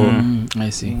will, I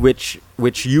see.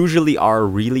 which usually are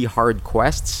really hard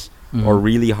quests or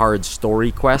really hard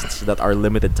story quests that are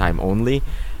limited time only,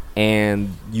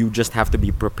 and you just have to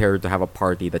be prepared to have a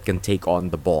party that can take on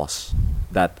the boss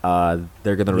that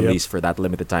they're gonna release for that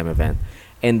limited time event.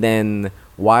 And then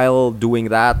while doing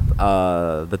that,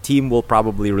 the team will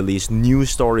probably release new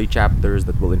story chapters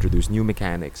that will introduce new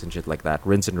mechanics and shit like that.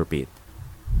 Rinse and repeat.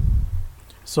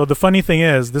 So the funny thing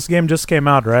is, this game just came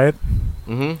out, right?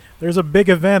 There's a big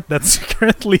event that's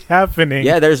currently happening.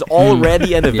 Yeah, there's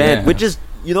already an event, Yeah. which is,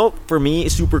 you know, for me,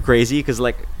 super crazy because,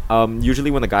 like,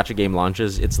 usually when a gacha game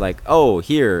launches, it's like, oh,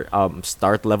 here,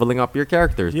 start leveling up your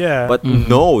characters. Yeah. But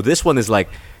no, this one is like,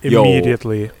 yo,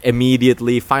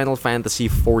 Immediately. Final Fantasy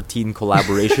 14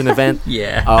 collaboration event.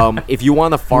 Yeah. If you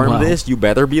want to farm Wow. this, you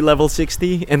better be level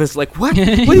 60. And it's like, what?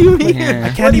 What do you mean? Yeah.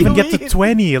 I can't even get to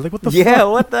 20. Like, what the Yeah,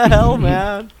 fuck? what the hell,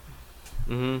 man?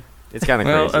 It's kind of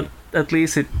Well, crazy. at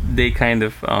least they kind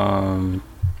of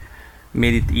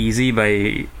made it easy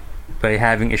by by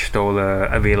having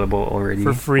Ishtola available already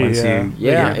For free, once yeah. you,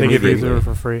 Yeah, They give immediately. you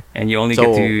for free. and you only So-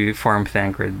 get to farm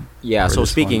Thancred. Yeah. for So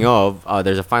this speaking one. of,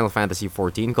 there's a Final Fantasy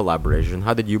 14 collaboration.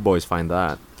 How did you boys find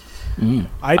that? I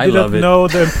I didn't love it. know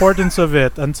the importance of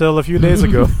it until a few days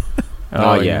ago.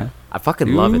 Oh, yeah. I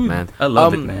fucking love it, Dude, man. I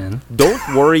love it, man. Don't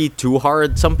worry too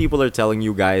hard. Some people are telling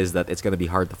you guys that it's gonna be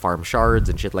hard to farm shards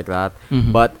and shit like that.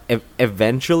 Mm-hmm. But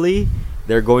eventually,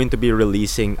 they're going to be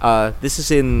releasing. This is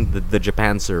in the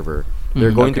Japan server.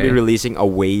 They're going to be Okay. releasing a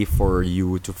way for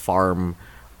you to farm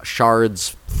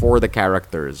shards for the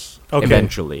characters Okay.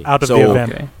 eventually. Out of so, the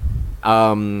event. Okay.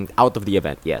 out of the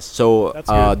event, yes. So That's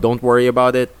good. don't worry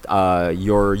about it.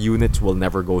 Your units will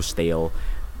never go stale.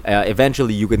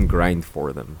 Eventually, you can grind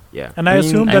for them. Yeah. And I I mean,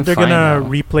 assume I'm that they're fine gonna now.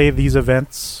 replay these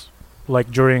events like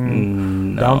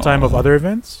during No. downtime of other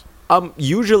events.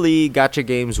 Usually gacha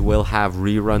games will have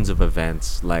reruns of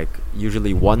events, like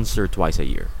usually once or twice a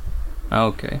year.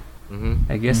 Okay. Mm-hmm.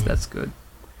 I guess that's good.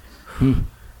 I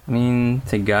mean,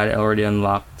 thank God I already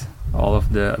unlocked all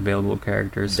of the available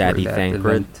characters Daddy for that Thancred.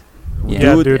 event. Yeah,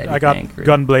 dude, Daddy I got Thancred.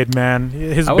 Gunblade, man.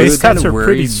 His I base was kinda stats are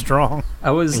pretty worried. strong.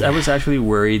 I was actually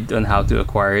worried on how to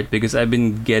acquire it because I've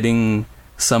been getting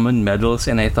summon medals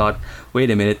and I thought,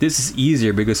 wait a minute, this is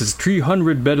easier because it's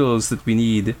 300 medals that we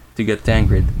need to get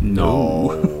Thancred.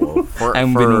 No.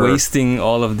 I've been wasting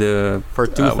all of the for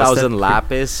what's 2,000 that?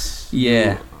 lapis.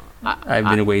 Yeah. I- I've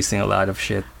been wasting a lot of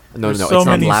shit. No, There's no, so it's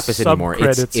not many lapis anymore.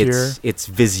 It's subcredits here. it's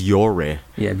Visiore.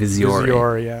 Yeah, Visiore.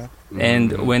 Visior, yeah.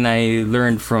 And when I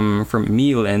learned from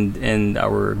Emil and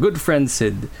our good friend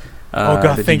Sid, Oh,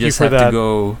 God, that thank you you just for have that. to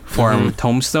go farm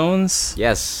tomestones.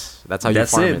 Yes, that's how you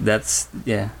That's farm it. it. That's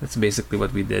basically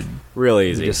what we did. Really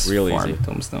We easy. just Really farmed easy.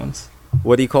 tomestones.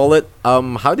 What do you call it?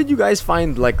 How did you guys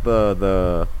find like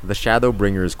the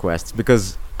Shadowbringers quests?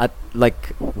 Because like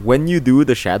when you do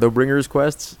the Shadowbringers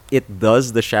quests, it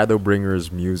does the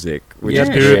Shadowbringers music, which Yeah, is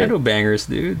dude. great. Shadow Bangers,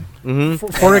 dude. Mhm.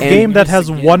 For a And- game that has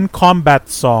Again. one combat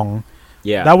song,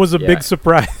 Yeah, that was a yeah. big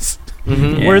surprise.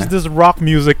 Mhm. Yeah. Where's this rock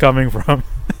music coming from?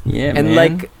 Yeah, And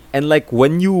man. like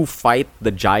when you fight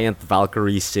the giant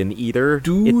Valkyrie Sin Eater,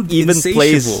 Dude, it even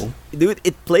plays. insatiable. Dude,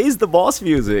 it plays the boss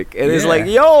music, and it's Yeah. like,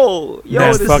 yo,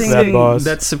 That's this fuck thing. that boss.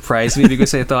 That surprised me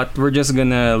because I thought we're just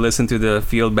gonna listen to the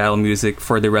field battle music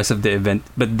for the rest of the event.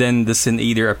 But then the Sin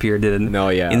Eater appeared and No,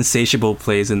 yeah. Insatiable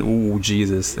plays and ooh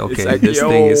Jesus. Okay, like, this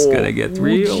thing is yo, gonna get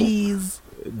real.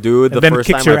 Dude, the And then first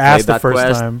kicks time your I ass played the that first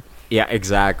quest, time. yeah,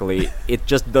 exactly. It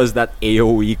just does that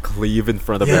AOE cleave in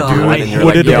front of Yeah, everyone, I and hate you're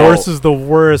Wooded like, yo. Horse is the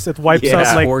worst. It wipes Yeah.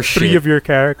 out like Horse 3 shit. of your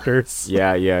characters.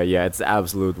 Yeah. It's the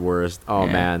absolute worst. Oh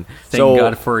Yeah. man. Thank so,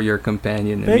 God for your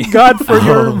companion. Thank God for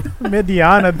your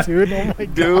Mediana, dude. Oh my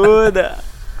God. dude,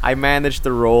 I managed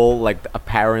to roll like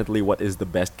apparently what is the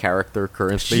best character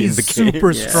currently in She's the game.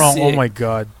 super Yeah. strong. Oh Sick. my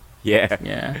God. Yeah.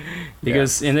 Yeah,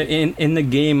 because in the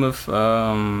game of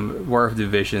War of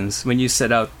Divisions, when you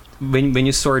set out when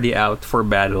you sortie out for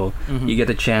battle, you get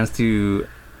a chance to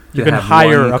You can have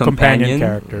hire one a companion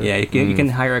character. Yeah, you can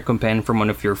hire a companion from one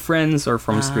of your friends or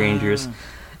from strangers,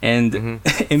 and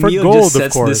Mhm. Emil gold, just of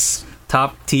sets course. this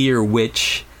top tier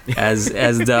witch as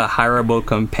the hireable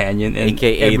companion, and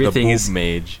AKA the everything boob is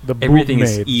mage. The boob everything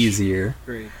is mage. easier.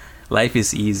 Great. Life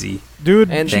is easy. Dude,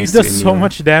 And she thanks does to so Emil.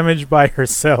 much damage by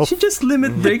herself. She just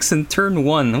limit breaks in turn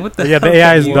 1. What the Yeah, the hell?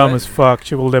 AI is What? dumb as fuck.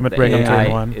 She will limit The break on AI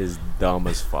turn 1. is dumb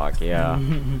as fuck. Yeah,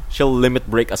 she'll limit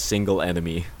break a single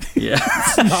enemy. Yeah,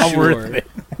 Not worth it.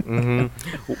 hmm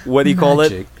What do you call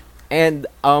it? Magic. And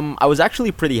I was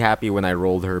actually pretty happy when I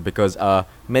rolled her because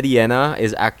Mediana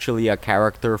is actually a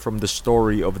character from the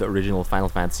story of the original Final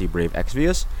Fantasy Brave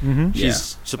Exvius. Mm-hmm.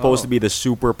 She's supposed to be the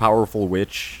super powerful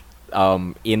witch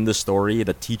in the story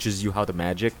that teaches you how to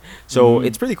magic. So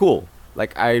it's pretty cool.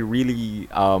 Like I really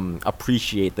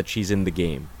appreciate that she's in the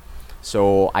game.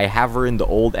 So I have her in the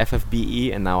old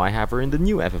FFBE and now I have her in the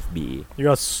new FFBE. You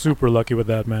got super lucky with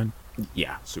that, man.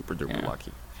 Yeah, super duper Yeah.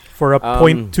 lucky. For a Um,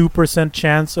 0.2%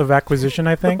 chance of acquisition,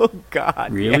 I think. Oh God!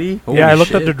 Really? Yeah, I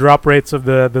looked at Holy the drop rates of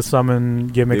the summon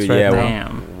gimmicks Dude, right yeah, now.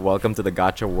 Damn. Welcome to the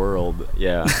gacha world.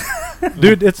 Yeah.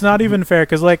 Dude, it's not even fair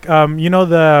because like you know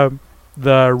the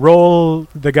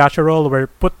gacha roll where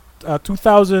put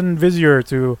 2,000 Visior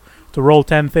to roll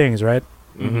 10 things, right?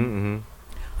 Mm-hmm.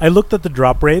 I looked at the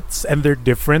drop rates and they're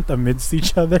different amidst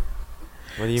each other.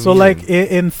 What do you So mean? like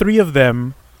in 3 of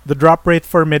them, the drop rate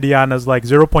for Mediana is like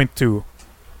 0.2.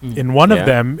 In one Yeah. of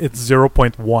them, it's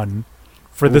 0.1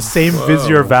 for the same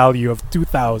Visior value of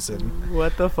 2,000.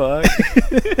 what the fuck?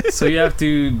 So you have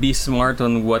to be smart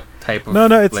on what type of. No,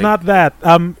 it's like, not that.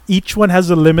 Each one has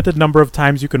a limited number of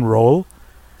times you can roll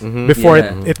Mhm. before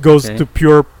Yeah. it goes Okay. to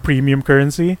pure premium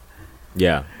currency.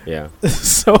 Yeah, yeah.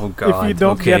 So Oh, God, if you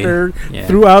don't get okay. her Yeah.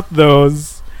 throughout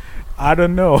those, I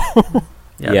don't know.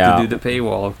 You have Yeah. to do the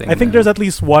paywall thing. I think now. there's at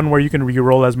least one where you can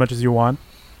re-roll as much as you want.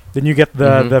 Then you get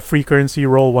the Mhm. free currency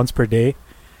roll once per day.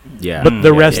 Yeah. But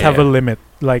the yeah, rest yeah, have a yeah. limit.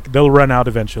 Like they'll run out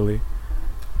eventually.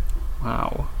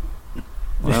 Wow.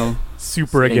 Well,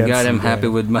 Super thank against. God I'm you happy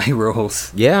guys. with my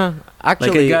rolls. Yeah, Like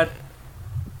actually, I got,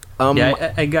 um,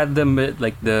 I got them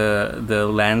like the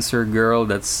Lancer girl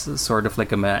that's sort of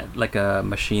like a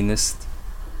machinist,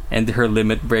 and her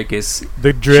limit break is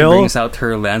The she drill. brings out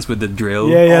her lance with the drill.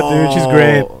 Yeah, dude, she's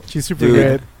great. Oh, She's super dude.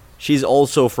 great. she's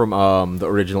also from the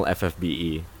original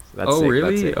FFBE. That's Oh, sick, really?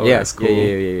 That's sick. Oh, yeah, that's cool.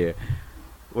 Yeah.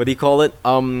 What do you call it?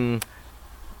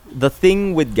 The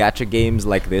thing with gacha games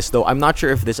like this, though, I'm not sure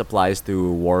if this applies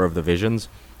to War of the Visions,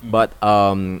 but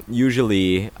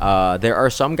usually there are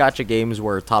some gacha games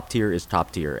where top tier is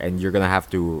top tier, and you're gonna have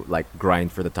to like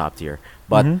grind for the top tier.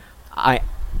 But Mhm.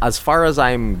 as far as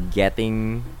I'm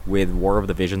getting with War of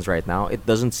the Visions right now, it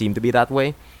doesn't seem to be that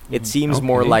way. It seems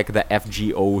more Okay. like the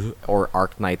FGO or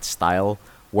Arknight style,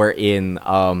 wherein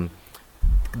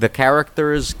the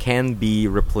characters can be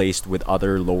replaced with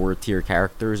other lower tier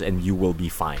characters, and you will be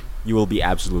fine. You will be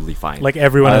absolutely fine. Like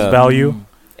everyone has value.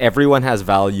 Everyone has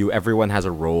value, everyone has a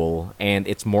role, and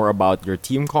it's more about your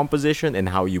team composition and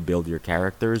how you build your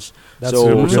characters. That's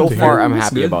super So good to far hear. I'm That's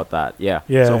happy good. about that. Yeah.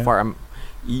 Yeah. So far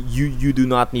you do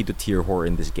not need to tier whore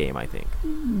in this game, I think.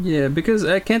 Yeah, because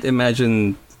I can't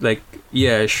imagine like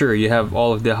sure you have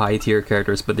all of the high tier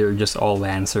characters, but they're just all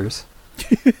lancers.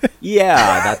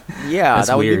 That That's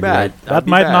would be weird, bad. right? That That'd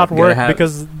be might bad. not You gotta work have-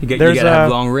 because You there's gotta have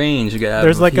a long range. You gotta have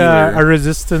there's like a healer.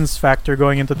 resistance factor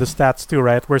going into the stats too,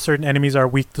 right? Where certain enemies are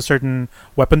weak to certain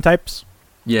weapon types,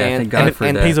 yeah. and- Thank God and- for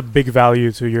and that. pays a big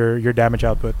value to your damage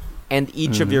output. And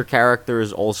each of Mhm. your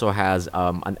characters also has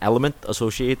an element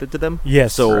associated to them.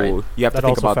 Yes, So Right. you have to that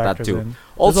think also about that factors too. in. There's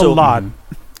Also, a lot.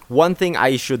 one thing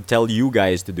I should tell you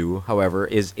guys to do, however,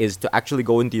 is to actually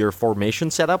go into your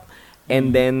formation setup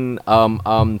and then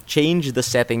change the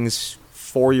settings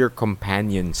for your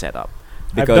companion setup.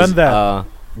 I've done that.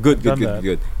 Good. done that.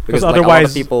 Because Because like, a lot of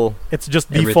otherwise- people, It's just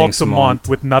Everything's default to Mont Mont.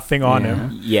 with nothing on Yeah.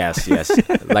 him. yes,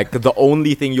 like the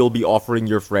only thing you'll be offering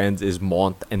your friends is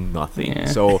Mont and nothing. Yeah.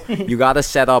 So you gotta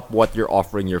set up what you're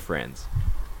offering your friends.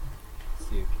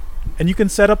 And you can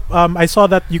set up. I saw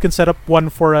that you can set up one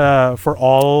for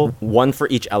all. One for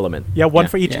each element. Yeah, one Yeah.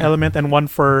 for each Yeah. element and one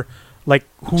for like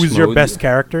who's your mode. best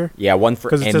character. Yeah, one for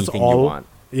 'Cause it says anything you all. want.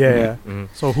 Yeah. Mhm.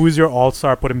 So who's your all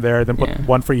star? Put him there. Then put Yeah.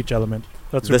 one for each element.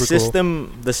 That's super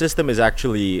The system is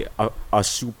actually a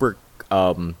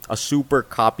super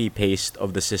copy paste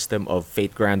of the system of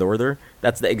Fate Grand Order.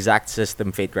 That's the exact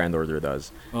system Fate Grand Order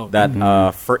does. Oh. That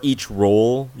for each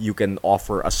role you can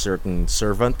offer a certain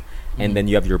servant, and then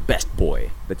you have your best boy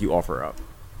that you offer up.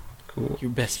 Cool.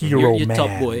 Your best Hero your top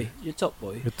man. boy. Your top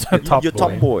boy. cool. Top your boy.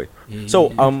 top boy.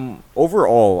 So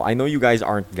overall, I know you guys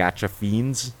aren't gacha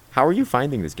fiends. How are you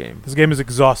finding this game? This game is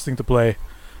exhausting to play.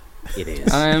 It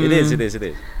is. I'm- It is.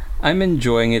 I'm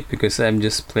enjoying it because I'm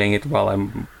just playing it while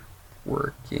I'm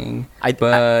working. I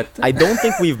don't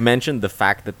think we've mentioned the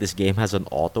fact that this game has an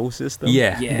auto system.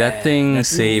 Yeah, Yeah, that thing that's-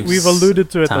 saves. We've alluded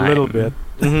to it time. a little bit.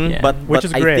 Mhm, Yeah. but Which but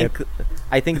is great.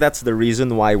 I think that's the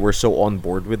reason why we're so on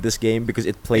board with this game, because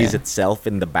it plays Yeah. itself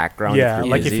in the background. Yeah, you're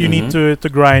like if busy. you need to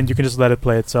grind, you can just let it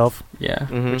play itself, Yeah,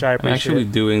 Mhm. which I I'm appreciate. actually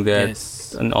doing that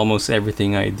Yes. on almost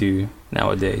everything I do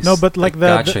nowadays. No, but like the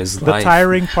gacha is the life.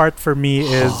 tiring part for me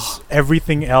is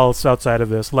everything else outside of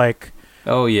this. Like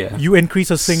Oh yeah, you increase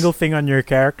a single thing on your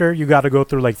character, you got to go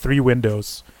through like 3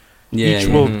 windows. yeah, Each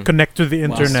yeah. will Mhm. connect to the Wow,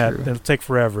 internet. true. It'll take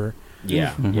forever,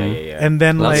 Yeah, Mhm. yeah. and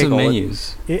then Lots like of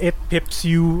menus. it pips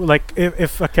you. Like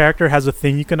if a character has a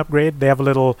thing you can upgrade, they have a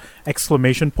little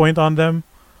exclamation point on them,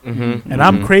 Mm-hmm. and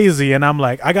I'm Mhm. crazy, and I'm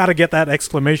like, I gotta get that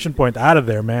exclamation point out of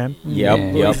there, man. Yep,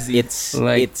 Yeah. yep. Easy. It's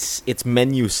Like- it's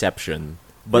menuception,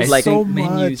 but I like so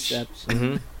menu much. steps.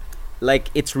 mhm.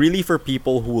 Like it's really for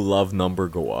people who love number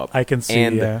go up. I can see.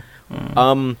 And, Yeah,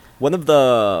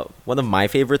 One of my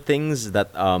favorite things that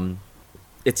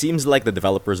it seems like the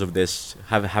developers of this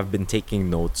have been taking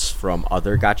notes from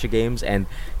other gacha games, and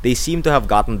they seem to have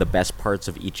gotten the best parts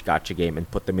of each gacha game and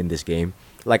put them in this game.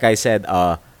 Like I said,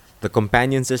 the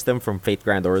companion system from Fate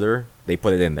Grand Order, they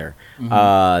put it in there.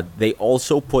 They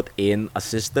also put in a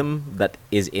system that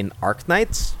is in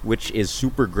Arknights, which is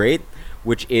super great,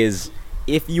 which is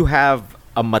if you have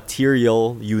a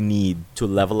material you need to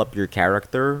level up your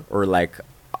character or like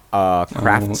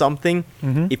craft Oh. something,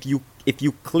 Mhm. if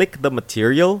you click the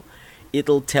material,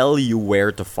 it'll tell you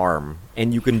where to farm,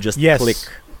 and you can just Yes. click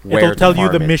where it'll to tell you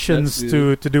farm the it. missions That's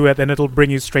to do it, and it'll bring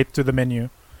you straight to the menu.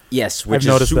 Yes, which I've is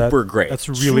noticed that. super great. That's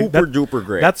really super duper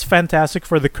great. That's fantastic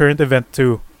for the current event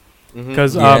too,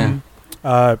 because Yeah.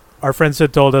 our friends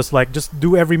had told us like just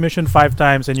do every mission 5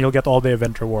 times and you'll get all the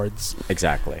event rewards.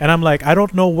 exactly. And I'm like, I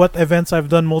don't know what events I've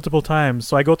done multiple times,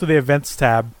 so I go to the events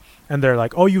tab, and they're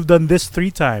like, oh, you've done this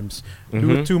 3 times.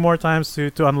 Do it 2 more times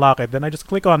to unlock it. Then I just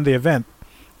click on the event,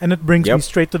 and it brings me Yep.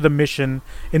 straight to the mission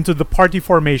into the party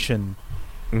formation.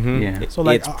 Yeah. So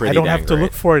like It's I pretty don't dang have to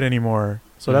look great. for it anymore.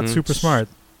 So that's Mhm. super smart.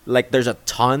 Like there's a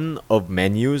ton of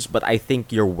menus, but I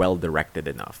think you're well directed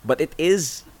enough. But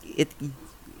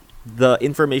the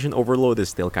information overload is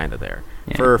still kind of there.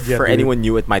 Yeah. For Yeah, for dude. anyone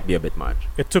new, it might be a bit much.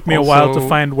 It took me a while to Also-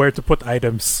 find where to put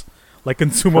items, like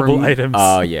consumable me- items.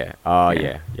 Oh yeah. Oh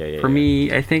Yeah. yeah. For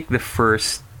me, I think the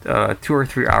first 2 or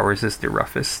 3 hours is the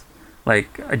roughest.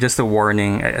 Like, just a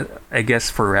warning, I guess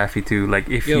for Rafi too. Like,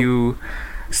 if Yo. you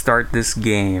start this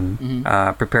game,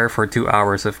 prepare for 2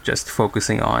 hours of just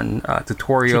focusing on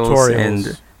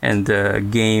tutorials and the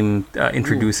game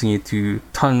introducing you to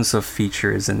tons of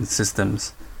features and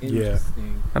systems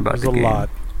Interesting. about There's the a game. lot.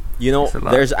 You know, It's a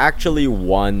lot. there's actually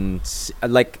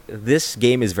like this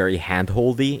game is very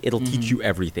handholdy. It'll teach Mm-hmm. you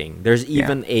everything. There's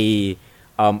even a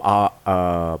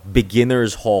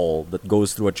beginner's hall that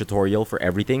goes through a tutorial for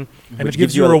everything, And which it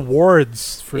gives you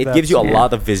rewards for it that. gives you a Yeah.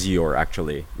 lot of Visior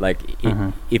actually. Like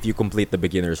if you complete the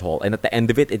beginner's hall, and at the end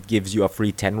of it, it gives you a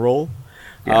free 10 roll.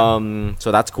 Yeah.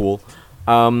 So that's cool.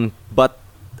 But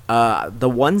the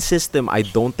one system I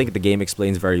don't think the game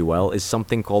explains very well is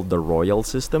something called the Royal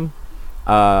system.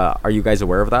 Are you guys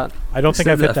aware of that? I don't Is think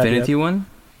that I've the hit that yet. Affinity one?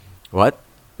 What?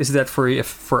 Is that for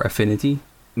Affinity?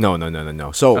 No.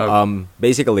 So, Oh.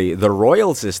 basically, the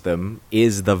Royal system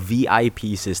is the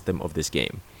VIP system of this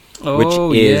game. Oh Which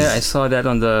yeah, is- I saw that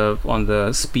on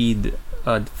the speed,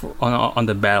 on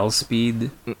the battle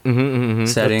speed The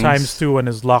settings. times 2 and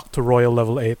is locked to Royal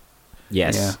level 8.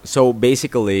 Yes. Yeah. So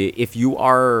basically, if you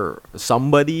are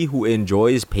somebody who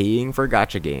enjoys paying for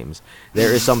gacha games,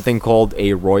 there is something called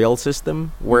a Royal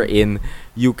system wherein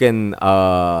you can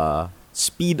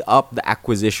speed up the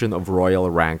acquisition of royal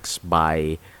ranks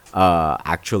by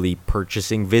actually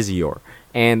purchasing Visior.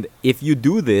 And if you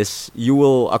do this, you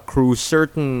will accrue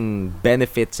certain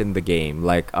benefits in the game,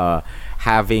 like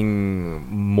having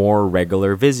more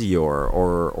regular Visior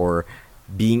or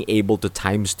being able to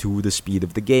 ×2 the speed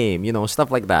of the game,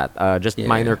 stuff like that. Just Yeah.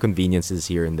 minor conveniences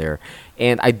here and there.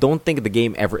 And I don't think the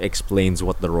game ever explains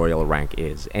what the royal rank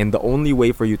is. And the only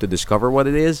way for you to discover what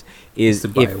it is to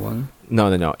buy if one. No,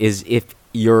 is if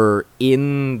you're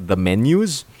in the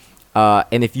menus.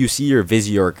 And if you see your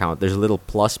Visior account, there's a little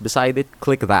plus beside it.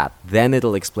 Click that. Then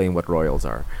it'll explain what royals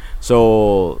are.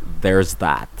 So there's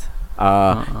that.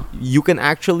 You can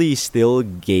actually still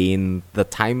gain the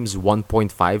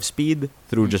 ×1.5 speed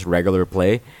through just regular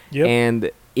play. Yep.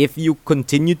 And if you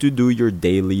continue to do your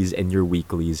dailies and your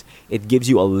weeklies, it gives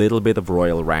you a little bit of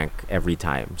royal rank every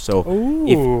time. So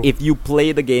Ooh. if you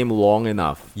play the game long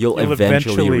enough, you'll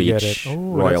eventually get reach it. Oh,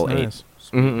 Royal that's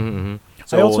 8. nice.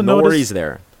 So also no noticed- worries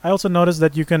there. I also noticed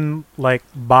that you can like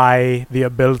buy the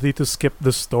ability to skip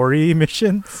the story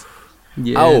missions.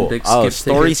 Yeah, like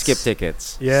story skip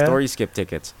tickets. tickets. Yeah. Story skip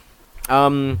tickets.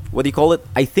 What do you call it?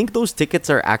 I think those tickets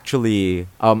are actually,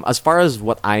 as far as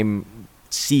what I'm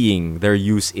seeing their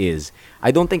use is,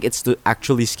 I don't think it's to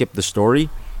actually skip the story.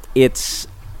 It's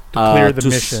To clear the to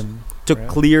mission. to right?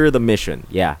 clear the mission.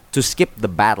 Yeah, to skip the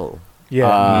battle.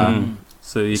 Yeah.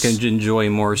 So you can enjoy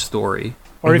more story.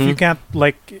 Or if you can't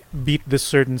like beat this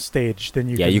certain stage, then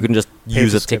You can just pay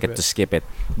use to a skip ticket it. to skip it.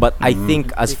 But I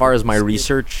think as far as my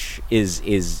research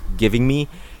is giving me,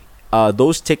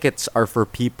 those tickets are for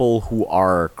people who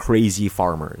are crazy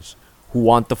farmers who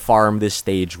want to farm this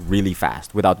stage really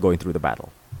fast without going through the battle.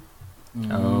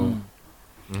 Oh.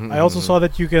 I also saw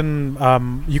that you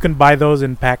can buy those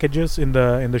in packages in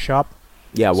the shop.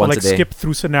 Yeah, So once like a day. skip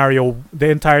through the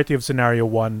entirety of scenario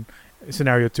 1,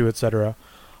 scenario 2, etc.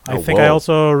 I Oh, think I whoa.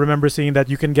 also remember seeing that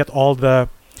you can get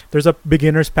there's a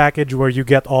beginner's package where you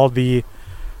get all the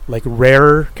like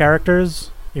rare characters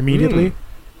immediately.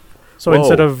 So Whoa.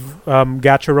 instead of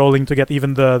gacha rolling to get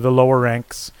even the lower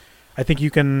ranks, I think you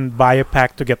can buy a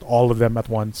pack to get all of them at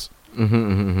once.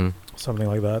 Something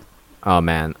like that. Oh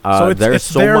man, So there's it's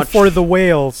so there much for the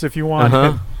whales if you want.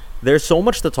 Uh-huh. There's so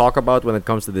much to talk about when it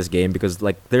comes to this game because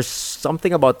like there's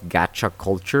something about gacha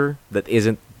culture that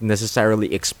isn't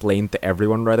necessarily explained to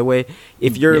everyone right away.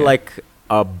 If you're Yeah. like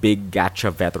a big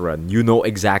gacha veteran, you know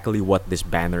exactly what this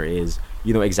banner is.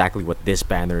 You know exactly what this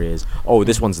banner is. Oh,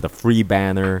 this one's the free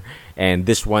banner, and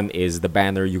this one is the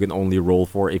banner you can only roll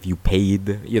for if you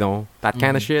paid. You know that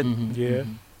kind of shit. Yeah.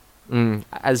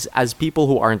 As people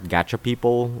who aren't gacha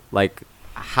people, like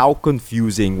how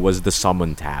confusing was the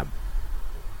summon tab?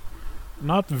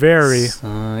 Not very.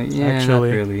 Yeah, actually.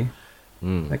 not really.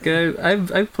 Like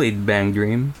I've played Bang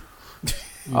Dream.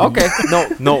 Okay,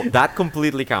 no, that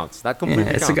completely counts. That completely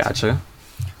Yeah, it's counts. a gotcha.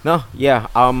 No, yeah.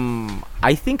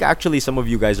 I think actually some of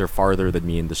you guys are farther than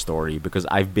me in the story because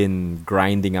I've been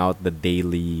grinding out the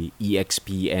daily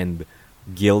EXP and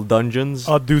guild dungeons.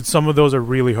 Oh, dude, some of those are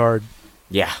really hard,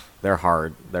 Yeah, they're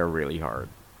hard. They're really hard.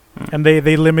 and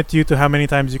they limit you to how many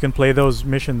times you can play those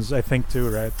missions. I think too,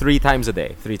 right? 3 times a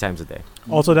day. 3 times a day.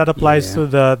 Also, that applies Yeah. to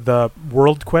the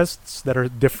world quests that are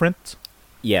different,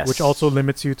 Yes. which also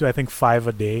limits you to I think 5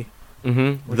 a day.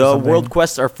 Mm-hmm. which is The something- world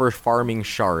quests are for farming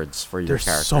shards for your There's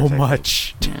characters. so I think.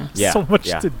 much, Yeah, so much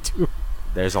yeah. to do.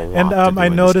 There's a lot. And to do I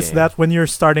in this noticed game. that when you're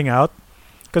starting out,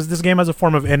 because this game has a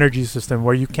form of energy system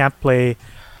where you can't play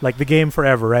like the game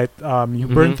forever, right? You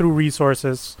burn Mhm. through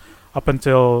resources up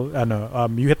until I don't know.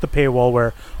 You hit the paywall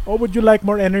where, oh, would you like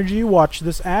more energy? Watch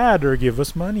this ad or give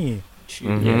us money.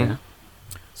 Mhm. Yeah.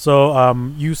 So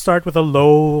you start with a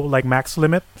low like max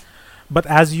limit, but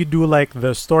as you do like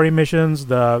the story missions,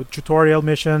 the tutorial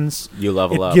missions, you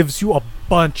level it up. gives you a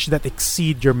bunch that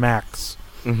exceed your max.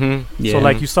 Mm-hmm. Yeah. So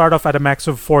like you start off at a max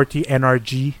of 40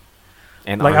 NRG.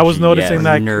 And Like I was RG, noticing, yes.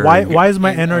 like Nerd. why is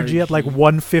my energy at like NRG.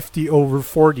 150 over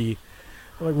 40?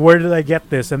 Like where did I get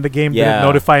this? And the game Yeah. didn't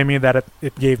notify me that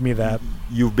it gave me that.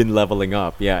 You've been leveling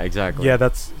up. Yeah, exactly. Yeah,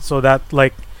 that's so that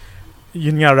like,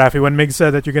 you know, Rafi, when Mig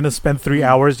said that you're gonna spend 3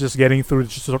 hours just getting through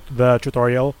the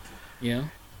tutorial, Yeah.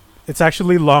 it's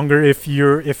actually longer if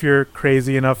you're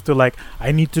crazy enough to like,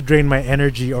 I need to drain my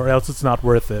energy or else it's not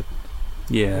worth it.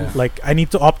 Yeah. Like I need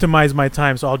to optimize my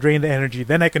time, so I'll drain the energy,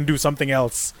 then I can do something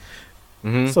else.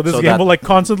 Mhm. So this game that- will like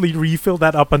constantly refill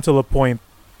that up until a point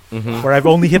Mhm. where I've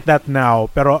only hit that now.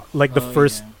 Pero like the Oh,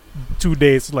 first 2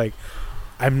 days, like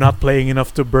I'm not playing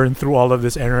enough to burn through all of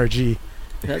this energy.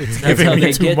 That's giving how me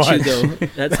they too get much. you, though.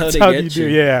 That's how That's they how get you do,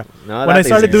 you. yeah. No, When I that is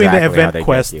started doing the exactly how event they get you.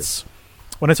 quests,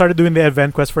 when I started doing the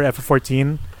event quest for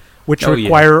F14, which Oh, yeah.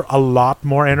 require a lot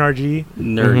more energy,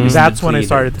 Nerd. Mhm. is that's when I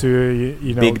depleted. started to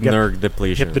you know Big get, nerg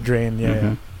depletion. hit the drain. Yeah,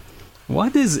 Mhm.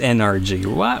 What is NRG?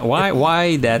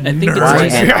 Why that? I think it's Why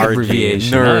just- NRG?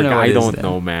 abbreviation? Nerg, what I is don't that.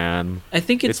 know, man. I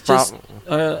think it's It's prob-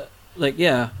 just like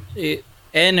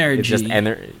energy. It's just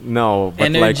no,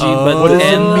 but like energy, but What does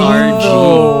it mean, NRG.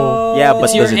 though? yeah, but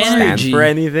It's your does it stand energy. for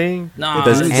anything? No,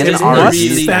 Does it's NRG just must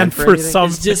really stand for anything?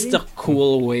 something. It's just a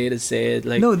cool way to say it.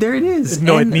 Like No, there it is.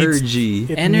 No, it needs- NRG.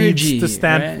 It energy needs to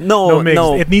stand. right? No, Migs,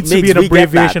 no, it needs to Migs, be an we get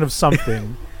abbreviation that. of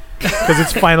something. Because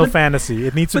it's Final Fantasy.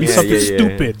 It needs to be Yeah, something yeah, yeah.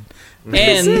 stupid.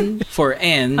 N for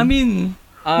N. I mean,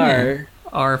 R.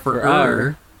 R for For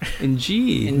R, and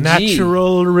G. And-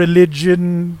 Natural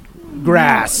religion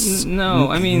grass. No,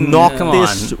 I mean, Knock come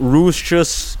this on.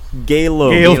 Rucius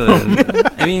Galo. Gale.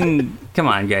 I mean, come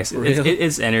on, guys. Real.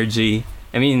 It's energy.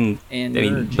 I mean,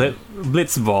 Energy.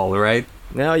 Blitzball, right?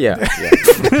 No, yeah,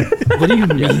 yeah. What do you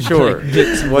mean? Sure.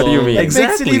 Like, What do you mean?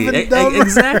 Exactly. even dumber.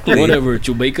 Exactly. Whatever,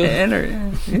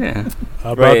 Chewbacca. Yeah.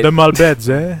 About Right. the Malbeds,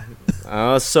 eh?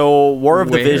 So War of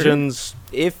the Where? Visions.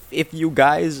 If you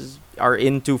guys are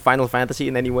into Final Fantasy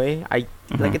in any way, I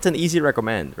like Mhm. it's an easy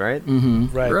recommend, right? Mm-hmm.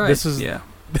 Right. Right. This is yeah.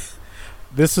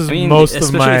 this is I mean, most of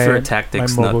especially if you're a my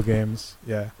tactics mobile nut. games.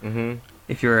 Yeah. Mm-hmm.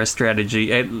 If you're a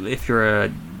strategy, if you're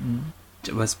a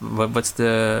what's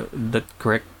the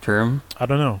correct term? I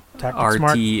don't know. Tactics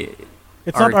Smart. RT,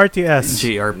 It's not RTS.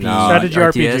 JRP, No. Strategy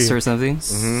RTS RPG. or something.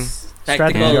 Mm-hmm.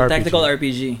 Tactical, Strategy tactical RPG.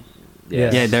 RPG.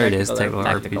 Yes. Yeah, there it is. Tactical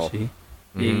Tactical RPG. RPG.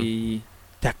 Mhm. Yeah.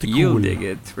 Tactical. You'll dig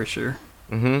it for sure.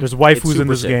 Mm-hmm. There's waifus It's in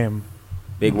this super sick. game.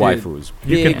 Big Dude. waifus,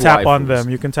 You Big can tap on waifus. them.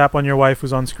 You can tap on your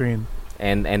waifus on screen.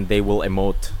 and they will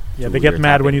emote. Yeah, to they get your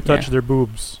mad when tapping. you touch Yeah. their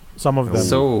boobs. Some of them.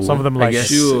 So Some of them I like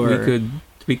guess it. Sure.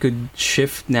 we could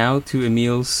shift now to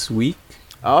Emil's week.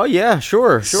 Oh yeah,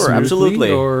 sure, Smoothly,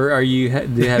 absolutely. Or are you?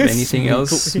 Do you have anything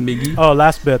else, Miggy? Oh,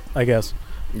 last bit, I guess.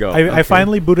 Go. I Okay.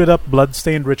 finally booted up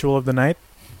Bloodstained Ritual of the Night.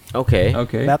 Okay.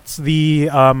 Okay. That's the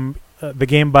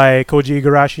game by Koji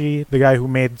Igarashi, the guy who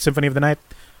made Symphony of the Night,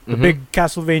 the Mhm. big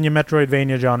Castlevania,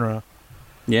 Metroidvania genre.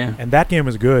 yeah. And that game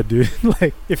is good, dude.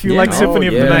 Like, if you Yeah. like Symphony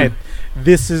of the yeah. Night,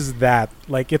 this is that.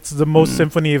 Like, it's the most Mm.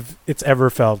 symphony it's ever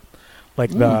felt.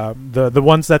 Like the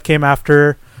ones that came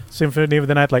after Symphony of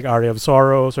the Night, like Aria of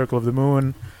Sorrow, Circle of the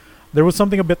Moon, there was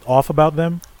something a bit off about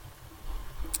them,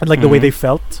 and like the way Mhm. they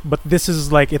felt. But this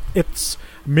is like it's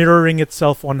mirroring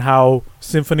itself on how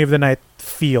Symphony of the Night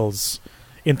feels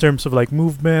in terms of like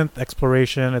movement,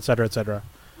 exploration, etc., etc.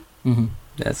 Mm-hmm.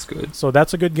 That's good. So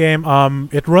that's a good game.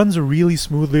 It runs really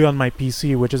smoothly on my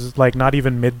PC, which is like not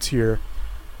even mid tier,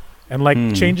 and like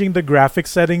Hmm. changing the graphic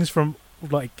settings from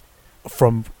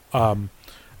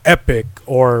epic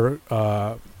or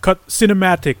cut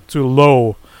cinematic to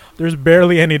low, there's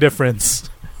barely any difference.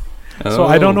 So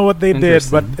I don't know what they did,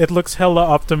 but it looks hella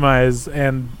optimized,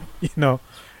 and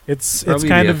it's Probably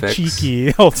kind the of effects.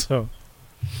 cheeky also.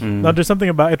 Now there's something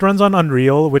about it runs on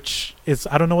Unreal, which is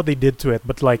I don't know what they did to it,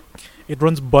 but like it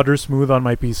runs butter smooth on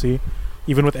my PC,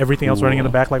 even with everything else running in the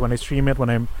Cool. back. Like when I stream it, when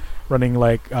I'm running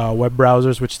like web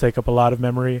browsers, which take up a lot of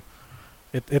memory,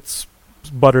 it's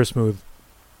butter smooth.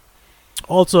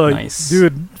 Also, Nice.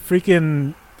 dude,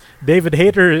 freaking David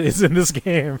Hayter is in this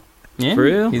game. Yeah, For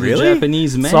real? he's Really? a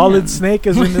Japanese man. Solid Snake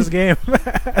is in this game.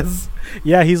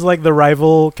 Yeah, he's like the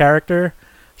rival character.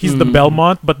 He's the Mhm.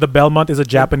 Belmont, but the Belmont is a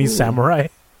Japanese samurai.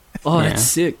 Oh, Yeah. that's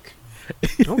sick.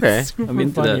 Okay. Super I'm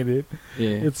into funny, that. dude.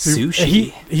 Yeah. It's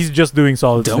Sushi. He's just doing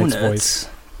Solid Snake's voice.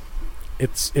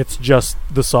 Donuts. It's just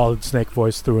the Solid Snake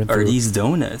voice through and Are through. these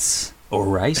donuts or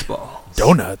rice balls?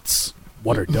 Donuts?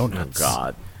 What are Oh donuts?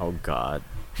 God. Oh God.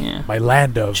 Yeah. My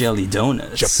land of Jelly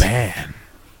donuts. Japan.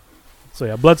 So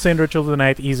yeah, Bloodstained Ritual of the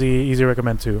Night, easy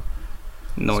recommend too.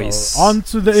 Noise. So, on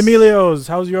to the Emilios.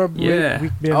 How's your Yeah.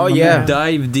 week been? Oh, my yeah. man?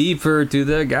 Dive deeper to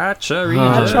the gacha Oh, region.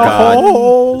 Gacha God.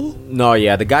 hole. No,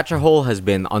 yeah, the gacha hole has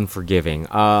been unforgiving.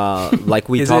 Like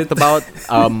we Is talked it? about,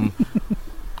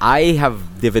 I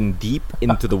have dived deep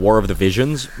into the War of the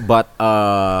Visions, but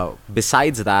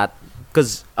besides that,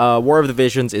 because War of the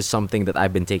Visions is something that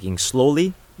I've been taking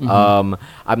slowly. I'm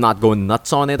not going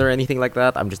nuts on it or anything like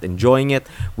that. I'm just enjoying it.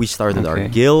 We started our Okay.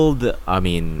 guild. I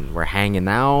mean, we're hanging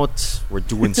out. We're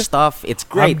doing stuff. It's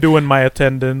great. I'm doing my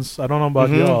attendance. I don't know about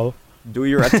Mhm. y'all. Do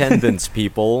your attendance,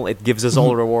 people. It gives us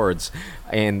all rewards,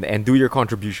 and do your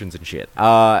contributions and shit.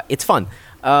 It's fun.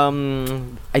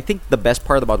 I think the best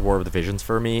part about War of the Visions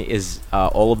for me is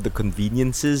all of the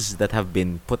conveniences that have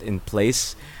been put in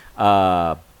place,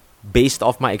 based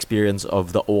off my experience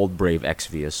of the old Brave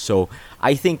Exvius. So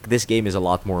I think this game is a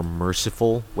lot more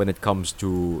merciful when it comes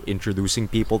to introducing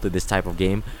people to this type of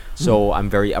game. So I'm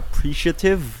very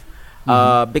appreciative.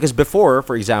 Because before,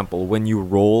 for example, when you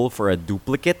roll for a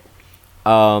duplicate,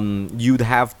 you'd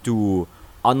have to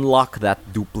unlock that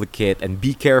duplicate and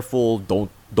be careful.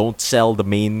 Don't sell the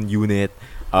main unit.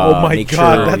 Oh my make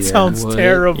god, sure- that Yeah. sounds What?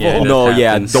 terrible. Yeah, that no,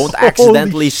 yeah, happens. don't Holy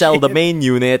accidentally sell the shit. main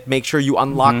unit. Make sure you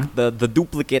unlock Mhm. the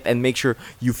duplicate and make sure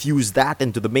you fuse that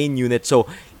into the main unit. So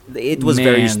it was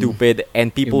very Man. stupid,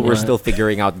 and people were was. still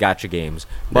figuring out gacha games.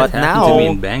 That But happened to me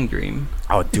in now, Bang Dream.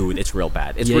 oh dude, it's real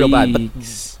bad. It's real bad.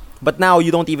 Yikes. But now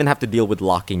you don't even have to deal with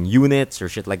locking units or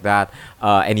shit like that.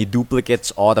 Any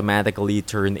duplicates automatically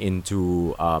turn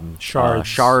into Shards.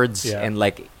 shards, Yeah. and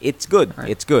like it's good. Right.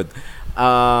 It's good.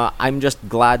 I'm just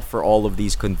glad for all of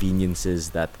these conveniences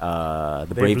that the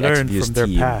They've Brave learned Exvius from their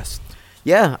team. past.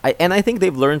 Yeah, and I think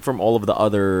they've learned from all of the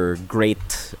other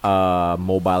great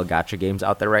mobile gacha games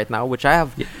out there right now, which I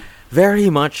have very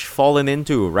much fallen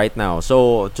into right now.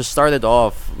 So to start it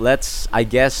off, let's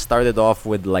start it off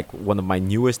with like one of my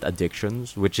newest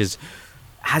addictions, which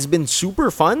has been super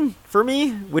fun for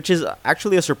me, which is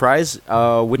actually a surprise,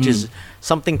 which is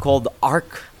something called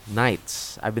Arc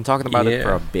Knights. I've been talking about it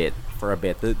for a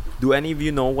bit. Do any of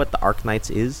you know what the Arc Knights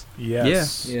is?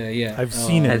 Yes. Yeah. I've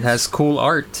seen It has cool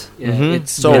art. Yeah, Mhm.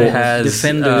 it's So- the It has,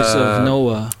 defenders of uh,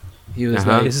 Noah. He was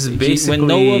Uh-huh. like, This is when basically-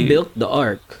 Noah built the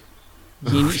ark,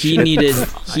 he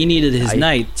needed his I-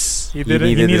 knights. He needed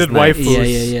needed his knights.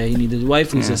 waifus. Yeah. He needed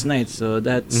waifus Yeah. as knights. So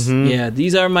that's Mhm.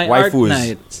 these are my arc Waifus.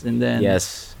 knights, and then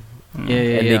Yes. yeah,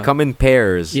 And they come in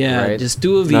pairs. yeah, right? just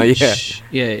two of No, each.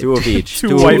 yeah. Two of each. Two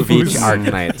Two of waifus. each Arc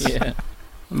Knights. Yeah.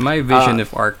 My vision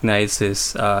of Arc Knights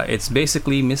is it's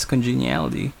basically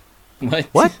miscongeniality.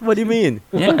 What? What do you mean?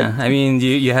 Yeah, I mean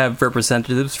you have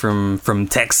representatives from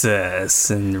Texas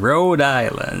and Rhode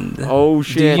Island. Oh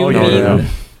shit! you Oh, mean- yeah.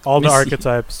 All the Missy.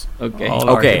 archetypes. Okay. All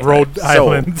Okay. Rhode So-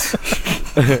 Island.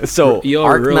 So Your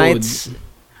Arc road. Knights.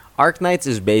 Arc Knights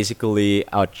is basically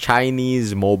a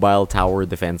Chinese mobile tower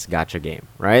defense gacha game,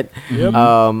 right? Yep.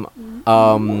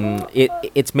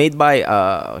 It's made by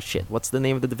what's the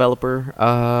name of the developer?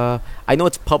 I know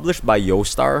it's published by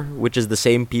Yostar, which is the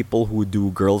same people who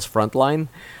do Girls Frontline.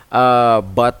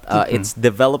 But it's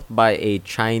developed by a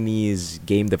Chinese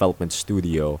game development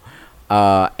studio.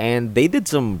 And they did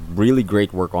some really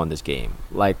great work on this game.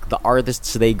 Like the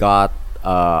artists they got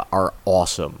are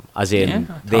awesome. As in, Yeah,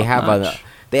 they have top-notch.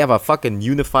 they have a fucking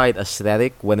unified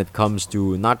aesthetic when it comes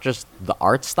to not just the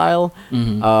art style,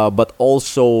 but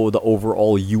also the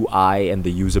overall UI and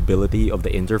the usability of the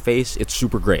interface. It's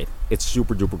super great. It's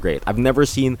super duper great. I've never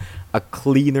seen a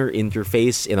cleaner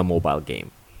interface in a mobile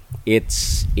game.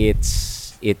 It's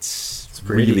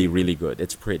pretty. really really good.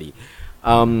 It's pretty.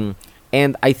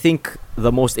 And I think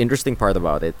the most interesting part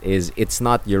about it is it's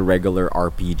not your regular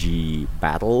RPG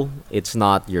battle. It's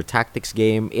not your tactics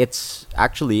game. It's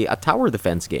actually a tower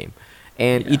defense game.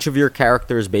 And each of your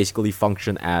characters basically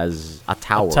function as a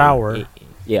tower.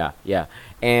 Yeah, yeah.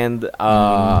 And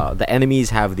the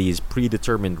enemies have these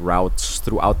predetermined routes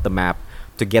throughout the map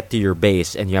to get to your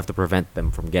base, and you have to prevent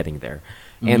them from getting there.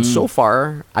 And so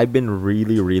far, I've been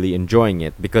really, really enjoying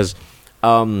it because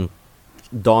Donna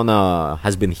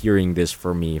has been hearing this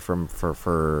from me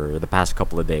for the past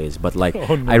couple of days. But like,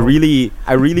 I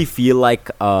really feel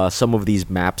like some of these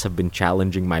maps have been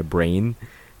challenging my brain.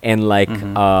 And like,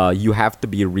 you have to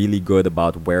be really good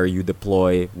about where you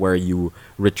deploy, where you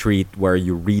retreat, where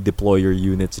you redeploy your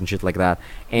units and shit like that.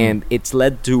 And it's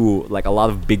led to like a lot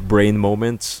of big brain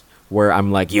moments where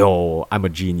I'm like, yo, I'm a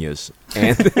genius.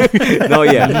 And no,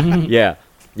 yeah.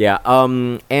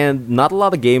 And not a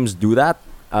lot of games do that.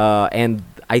 And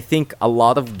I think a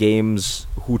lot of games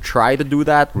who try to do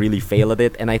that really fail at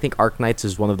it. And I think Arknights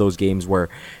is one of those games where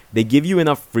they give you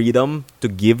enough freedom to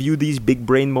give you these big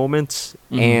brain moments.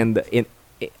 And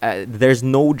there's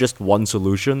no just one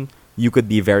solution. You could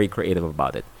be very creative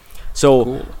about it.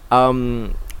 So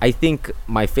I think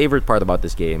my favorite part about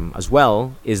this game as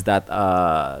well is that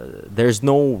there's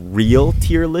no real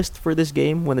tier list for this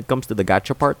game when it comes to the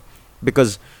gacha part.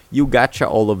 Because you gacha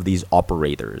all of these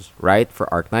operators, right, for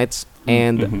Arknights.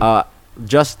 And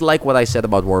just like what I said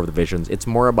about War of the Visions, it's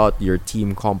more about your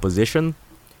team composition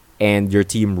and your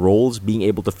team roles, being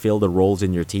able to fill the roles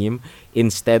in your team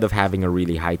instead of having a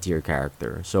really high-tier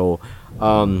character. So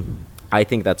I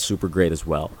think that's super great as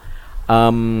well.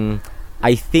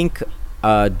 I think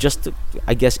just to,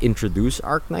 I guess, introduce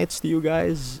Arknights to you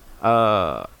guys,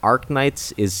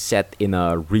 Arknights is set in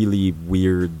a really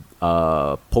weird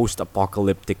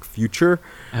post-apocalyptic future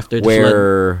After the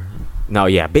where no,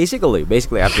 yeah, basically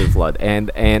after the flood, and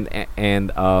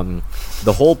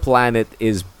the whole planet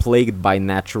is plagued by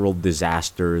natural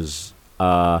disasters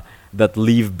that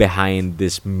leave behind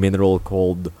this mineral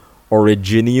called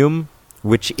originium,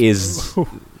 which is the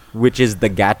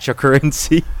gacha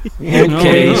currency.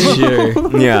 Okay, sure.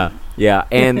 Yeah,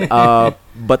 and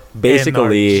but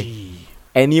basically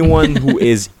anyone who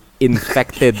is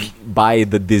infected by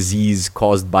the disease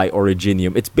caused by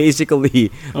originium, it's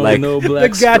basically like the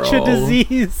gacha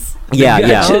disease.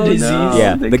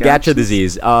 The gacha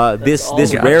disease.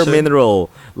 This rare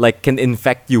mineral like can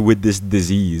infect you with this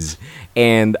disease,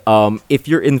 and if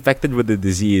you're infected with the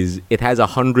disease, it has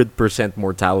 100%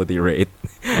 mortality rate.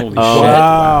 Holy shit!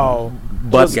 Wow,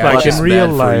 but like in real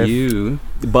life.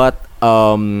 But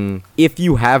if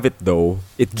you have it though,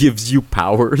 it gives you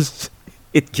powers.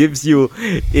 It gives you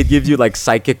like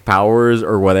psychic powers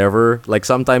or whatever. Like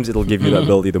sometimes it'll give you the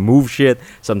ability to move shit.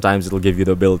 Sometimes it'll give you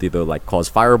the ability to like cause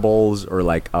fireballs or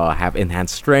like have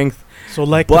enhanced strength. So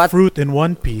like the fruit in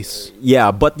One Piece.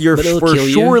 Yeah, but you're for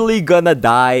surely gonna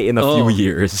die in a few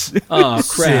years. Oh crap!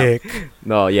 Sick.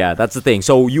 No, yeah, that's the thing.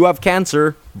 So you have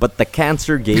cancer, but the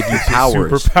cancer gave you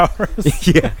powers. Superpowers.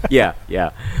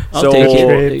 yeah. I'll take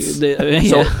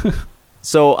it.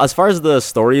 So as far as the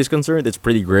story is concerned, it's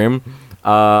pretty grim.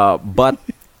 But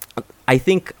I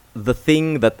think the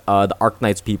thing that the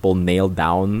Arknights people nailed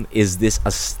down is this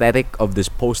aesthetic of this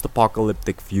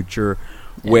post-apocalyptic future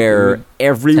where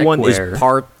everyone is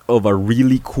part of a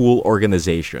really cool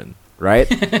organization, right?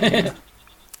 Like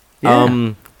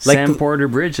Sam like Porter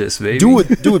Bridges, baby.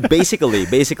 Dude, basically,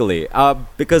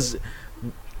 because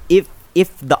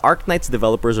if the Arknights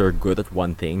developers are good at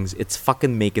one thing, it's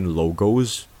fucking making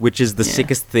logos, which is the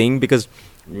sickest thing because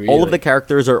all of the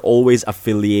characters are always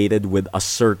affiliated with a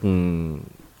certain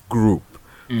group.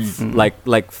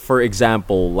 Like for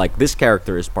example, like this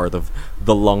character is part of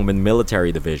the Longman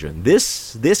Military Division.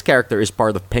 This character is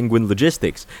part of Penguin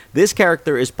Logistics. This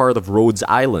character is part of Rhodes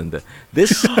Island.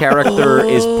 This character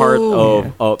is part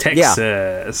of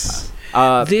Texas.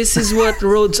 This is what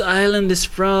Rhodes Island is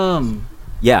from.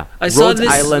 Yeah, I saw Rhodes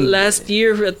this Island last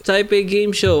year at Taipei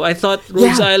Game Show. I thought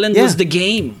Rhodes Island was the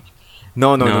game.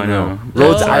 No.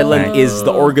 Rhodes Island is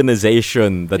the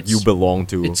organization that you belong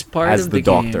to it's part as of the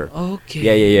doctor. Game.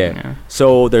 Okay. Yeah.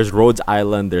 So there's Rhodes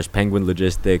Island, there's Penguin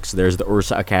Logistics, there's the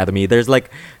Ursa Academy. There's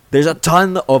a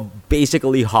ton of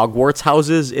basically Hogwarts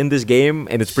houses in this game,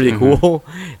 and it's pretty cool.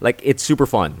 Like it's super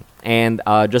fun. And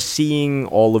just seeing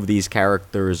all of these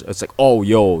characters, it's like, oh,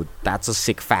 yo, that's a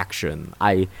sick faction.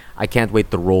 I can't wait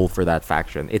to roll for that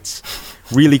faction. It's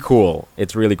really cool.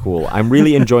 I'm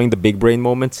really enjoying the big brain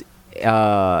moments.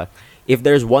 If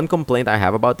there's one complaint I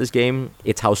have about this game,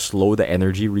 it's how slow the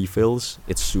energy refills.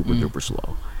 It's super duper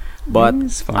slow. But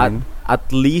It's fine.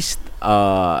 At least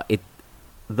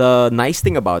the nice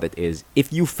thing about it is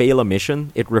if you fail a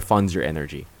mission, it refunds your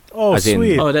energy. Oh, As in-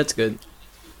 sweet. Oh, that's good.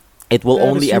 It will That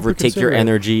is only ever super take your considerate.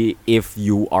 energy if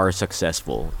you are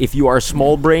successful. If you are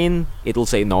small brain, it'll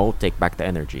say no, take back the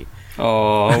energy.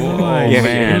 Oh, Yeah.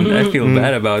 man, I feel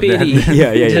bad about Pity. that.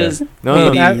 Yeah. Just No,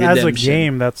 Well, pity as a redemption.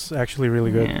 game, that's actually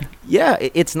really good. Yeah. Yeah,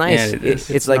 it's nice. Yeah, it is.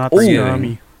 It's like, not oh,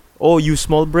 scummy. oh, you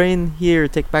small brain, here,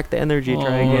 take back the energy,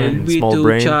 try again. We Small too,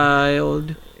 brain.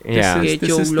 child. Yeah. Get This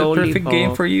your is the perfect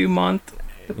game lollipop. for you, Mont.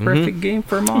 The perfect game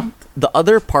for Mont. The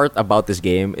other part about this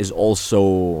game is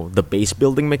also the base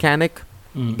building mechanic.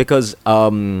 Because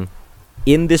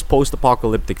in this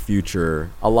post-apocalyptic future,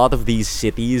 a lot of these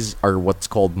cities are what's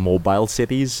called mobile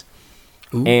cities.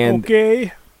 And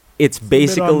Okay. it's bit on the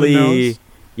basically nose.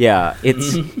 yeah,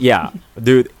 it's yeah,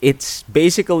 dude, it's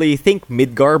basically think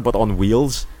Midgar but on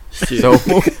wheels. So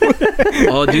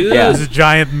Oh, dude. Yeah. There's a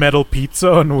giant metal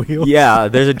pizza on wheels. yeah,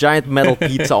 there's a giant metal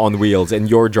pizza on wheels and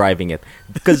you're driving it.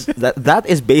 Because that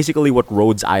is basically what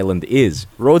Rhodes Island is.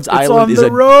 Rhodes It's Island on is the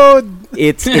a road.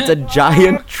 it's a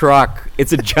giant truck.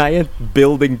 It's a giant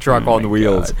building truck on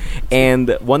wheels. And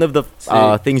one of the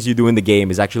things you do in the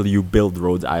game is actually you build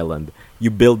Rhodes Island. You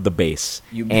build the base.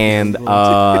 You And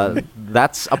build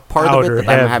that's a part of Outer it that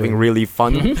I'm heaven. having really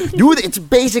fun. Dude, it's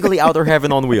basically Outer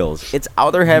Heaven on wheels. It's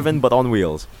Outer Heaven but on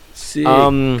wheels. Sick.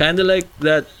 Um, Kind of like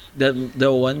that the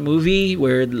one movie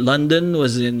where London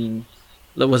was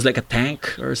like a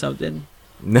tank or something.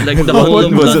 Like the whole of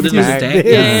One was a London was a tank. tank.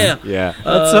 Yeah. Yeah.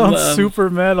 That sounds super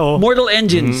metal. Mortal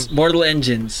Engines. Mortal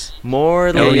Engines. More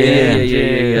Oh, than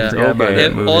yeah. Forgot about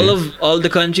that movie. All the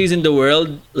countries in the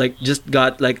world like just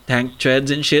got like tank treads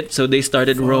and shit, so they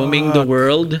started roaming the Fuck.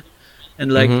 world,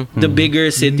 and like Mhm. the bigger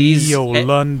cities Neo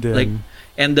London. like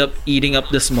end up eating up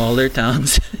the smaller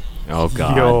towns. Oh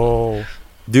god. Yo.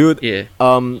 Dude, Yeah.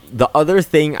 the other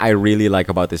thing I really like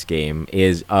about this game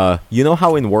is you know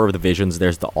how in War of the Visions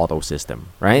there's the auto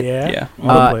system, right? Yeah. Yeah.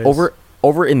 All the place.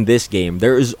 Over in this game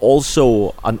there is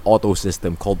also an auto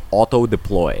system called auto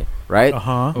deploy, right?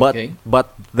 Uh-huh. Okay.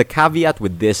 But the caveat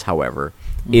with this, however,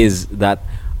 is that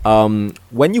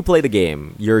when you play the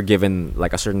game, you're given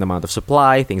like a certain amount of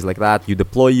supply, things like that. You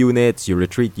deploy units, you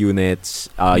retreat units,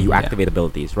 you Yeah. activate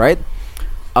abilities, right?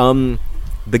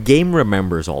 The game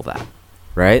remembers all that,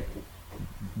 right?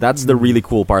 That's the really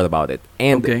cool part about it.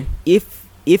 And Okay.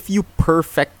 if you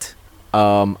perfect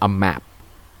a map,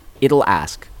 it'll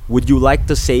ask, would you like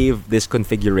to save this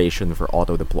configuration for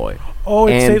auto deploy? Oh,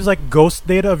 it And- saves like ghost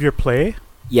data of your play?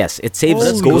 Yes, it saves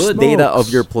That's ghost good. data of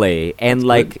Smokes. your play, and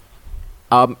like,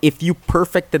 if you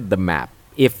perfected the map,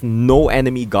 if no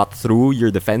enemy got through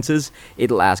your defenses,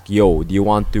 it'll ask, "Yo, do you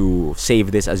want to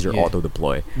save this as your Yeah. auto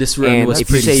deploy?" This run And was if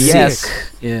you pretty say sick. yes,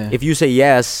 Yeah. if you say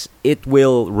yes, it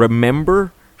will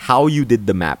remember how you did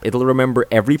the map. It'll remember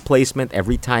every placement,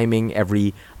 every timing,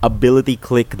 every ability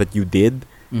click that you did,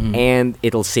 and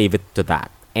it'll save it to that.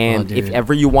 And if dude.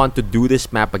 ever you want to do this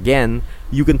map again,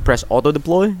 you can press auto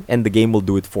deploy, and the game will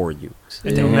do it for you.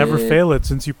 And you'll never fail it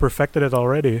since you perfected it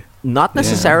already. Not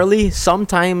necessarily.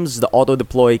 Sometimes the auto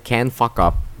deploy can fuck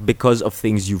up because of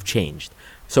things you've changed.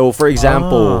 So, for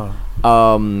example,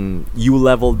 you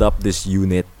leveled up this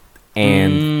unit,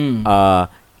 and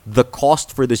the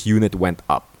cost for this unit went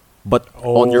up. But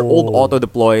on your old Oh. auto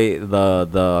deploy,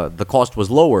 the cost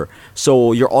was lower.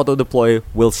 So your auto deploy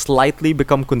will slightly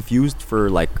become confused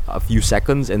for like a few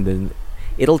seconds, and then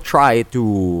it'll try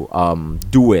to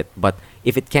do it. But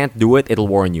if it can't do it, it'll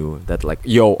warn you that like,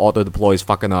 yo, auto deploy is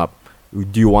fucking up.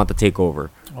 Do you want to take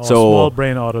over? Oh, So small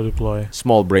brain auto deploy.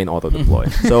 small brain auto deploy.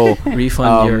 So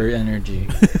Refund your energy.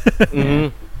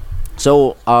 mhm.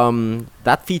 So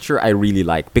that feature I really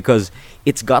like because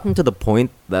it's gotten to the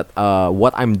point that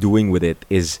what I'm doing with it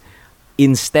is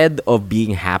instead of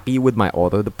being happy with my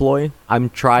auto deploy, I'm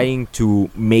trying to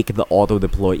make the auto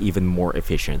deploy even more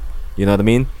efficient. You know what I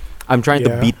mean? I'm trying to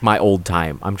Yeah. beat my old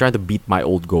time. I'm trying to beat my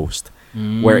old ghost.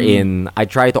 Wherein I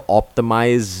try to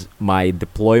optimize my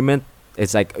deployment.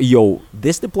 It's like, yo,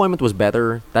 this deployment was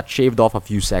better. That shaved off a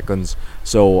few seconds.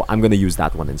 So I'm going to use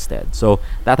that one instead. So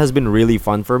that has been really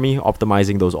fun for me,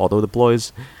 optimizing those auto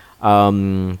deploys.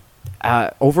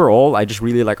 Overall, I just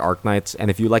really like Arknights.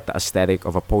 And if you like the aesthetic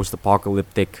of a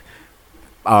post-apocalyptic,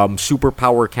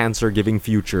 superpower cancer-giving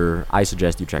future, I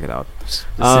suggest you check it out.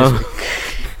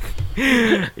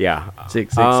 Yeah. Sick.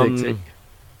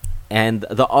 And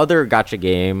the other gacha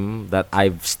game that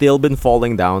I've still been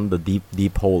falling down the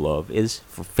deep hole of is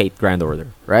Fate Grand Order,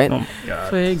 right? Oh my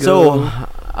god. So,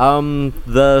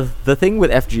 the thing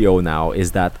with FGO now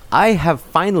is that I have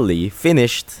finally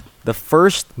finished the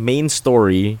first main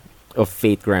story of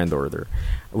Fate Grand Order,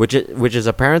 which is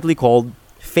apparently called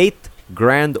Fate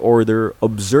Grand Order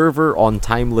Observer on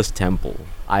Timeless Temple.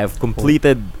 I have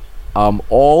completed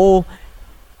all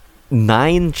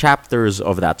 9 chapters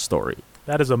of that story.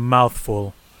 That is a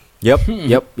mouthful. Yep.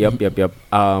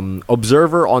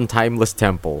 Observer on Timeless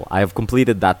Temple. I have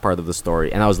completed that part of the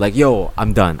story, and I was like, "Yo,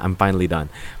 I'm done. I'm finally done."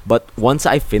 But once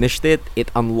I finished it,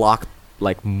 it unlocked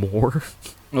like more.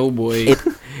 Oh boy.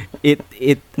 It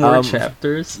More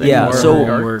chapters. And yeah, more so-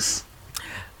 arcs.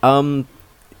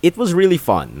 It was really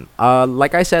fun.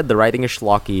 Like I said, the writing is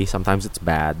schlocky. Sometimes it's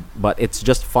bad, but it's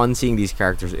just fun seeing these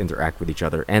characters interact with each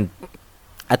other. And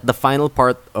at the final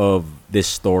part of this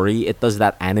story, it does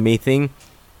that anime thing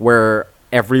where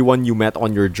everyone you met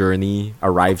on your journey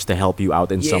arrives to help you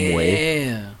out in some way.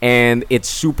 Yeah. And it's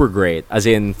super great. As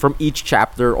in, from each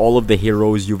chapter, all of the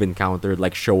heroes you've encountered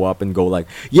like show up and go like,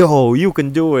 "Yo, you can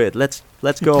do it. Let's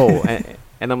go."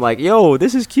 and I'm like, "Yo,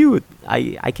 this is cute.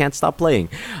 I can't stop playing."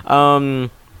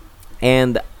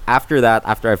 And after that,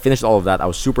 after I finished all of that, I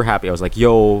was super happy. I was like,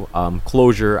 "Yo,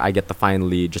 closure. I get to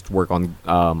finally just work on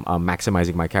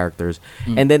maximizing my characters."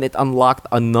 And then it unlocked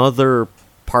another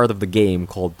part of the game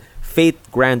called Fate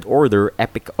Grand Order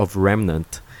Epic of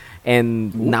Remnant.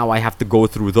 And now I have to go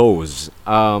through those.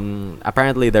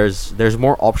 Apparently, there's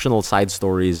more optional side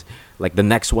stories. Like the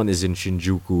next one is in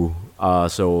Shinjuku,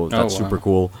 so that's super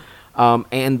cool.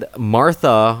 And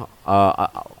Martha,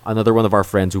 another one of our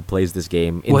friends who plays this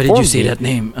game. Why did you informed say me- that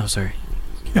name? Oh, sorry.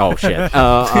 Oh shit.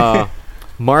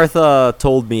 Martha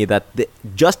told me that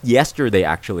just yesterday,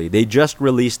 actually, they just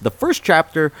released the first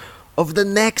chapter of the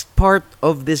next part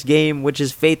of this game, which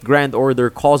is Fate Grand Order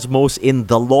Cosmos in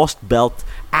the Lost Belt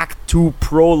Act 2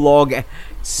 Prologue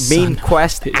Main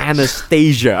Quest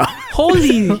Anastasia.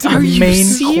 Holy, are you main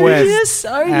serious? quest,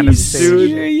 Are you Anastasia.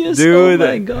 serious? Dude. Oh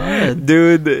my god.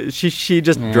 Dude, she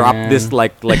just dropped this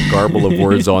like garble of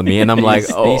words on me, and I'm like,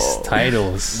 "Oh, These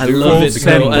titles. I love it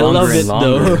send though. I love longer it and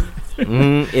longer.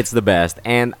 though. it's the best."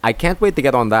 And I can't wait to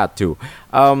get on that too.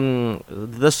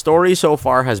 The story so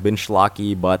far has been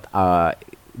schlocky, but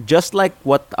just like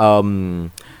what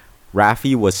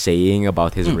Rafi was saying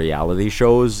about his reality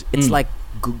shows, it's like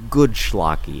good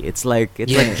schlocky. It's like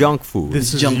junk food.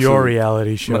 This is Junk your food.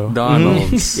 reality show.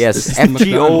 McDonald's. Yes, This is the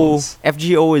McDonald's.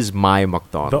 FGO is my The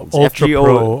McDonald's. ultra FGO,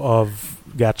 pro of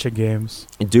gacha games.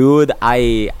 dude,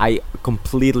 I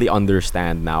completely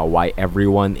understand now why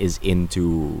everyone is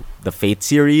into the Fate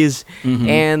series,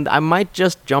 and I might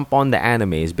just jump on the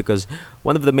animes because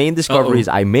one of the main discoveries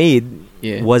I made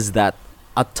Yeah. was that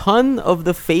a ton of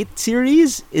the Fate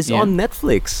series is Yeah. on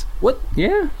Netflix. What?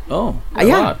 Yeah. Oh.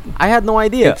 Yeah, I had no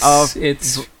idea.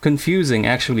 It's confusing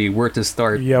actually where to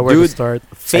start. Yeah, where to Dude, start?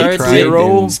 Fate Start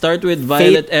Zero. Start with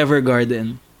Violet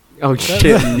Evergarden. Oh shit!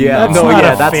 Yeah, That's no, not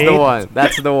yeah, a that's the Fate. one.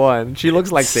 That's the one. She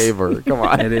looks like Saber. Come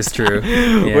on. It is true.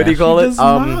 What do you call it? Does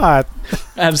not.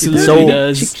 Absolutely So-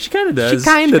 does. She kind of does. She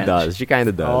kind of does. She kind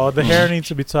of does. Oh, the hair needs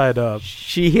to be tied up.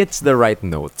 She hits the right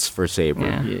notes for Saber.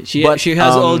 Yeah. Yeah, she But, she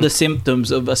has all um, the symptoms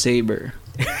of a saber.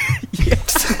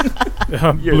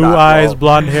 You're Blue not eyes, wrong.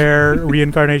 blonde hair,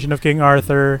 reincarnation of King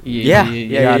Arthur. Yeah.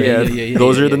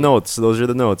 Those are the yeah. notes. Those are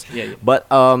the notes. Yeah, yeah. But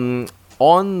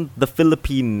on the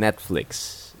Philippine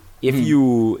Netflix, if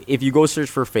you go search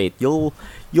for Fate,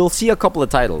 you'll see a couple of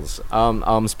titles.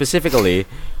 Specifically,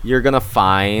 you're gonna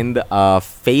find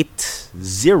Fate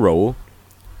Zero,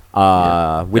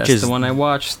 which That's is the one I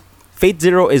watched. Fate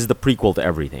Zero is the prequel to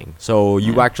everything. So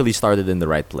you actually started in the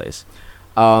right place.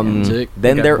 Sick.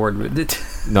 Then Got there bored with it.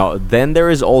 then there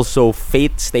is also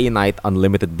Fate Stay Night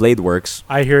Unlimited Blade Works.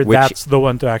 I hear Which- that's the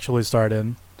one to actually start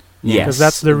in. Yes. Because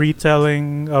that's the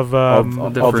retelling of of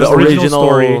the the first original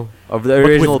story. of the but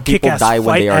original with people kick-ass die when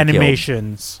fight they are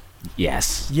animations. killed.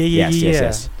 Yes. Yeah.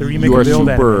 The remake You are of the old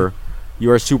super. You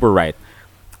are super right.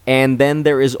 And then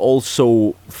there is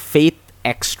also Fate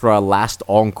Extra Last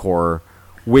Encore,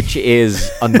 which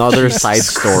is another side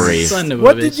story. Son of a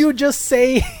What bitch. did you just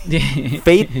say?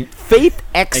 Fate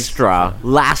Extra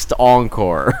Last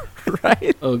Encore.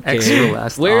 Right? Okay. Extra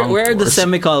last Where are the encores.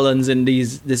 semicolons in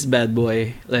this bad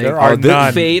boy? Like There are the-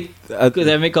 none. Fate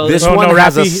semicolon. This No, one no,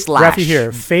 has a Rafi, slash. Rafi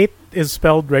here. Fate is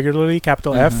spelled regularly,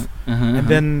 capital F, and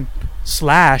then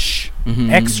slash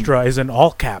extra is in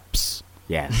all caps.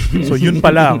 Yes. So yun pa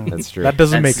lang. That's true. That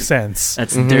doesn't make That's- sense.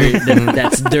 That's dirty.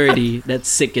 That's dirty. That's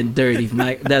sick and dirty.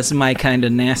 That's my kind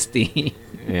of nasty.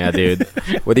 Yeah, dude.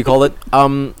 What do you call it?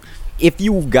 If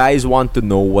you guys want to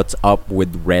know what's up with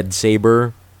Red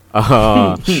Saber,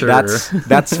 Sure.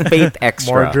 that's Fate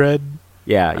Extra. Mordred.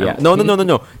 Yeah. No.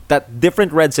 That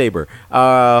different Red Saber.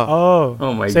 Oh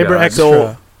my Saber God. Extra.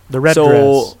 So- the red so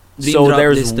dress. Dean so drop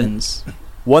there's distance.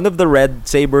 one of the Red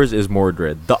Sabers is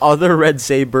Mordred. The other Red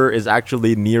Saber is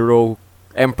actually Nero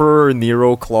Emperor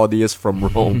Nero Claudius from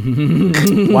Rome.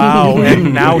 Wow,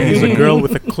 and now he's a girl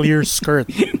with a clear skirt.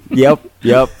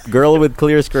 Yep. Girl with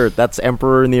clear skirt. That's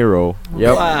Emperor Nero.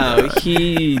 Yep. Wow,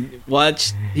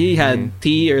 he had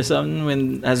tea or something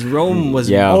when as Rome was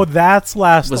Yeah. Oh, that's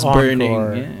last was Encore.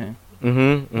 burning.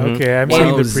 Yeah. Okay, I'm Wow.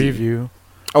 seeing the preview.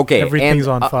 Okay. Everything's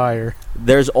and, on fire.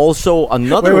 There's also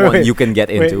another Wait, one wait. you can get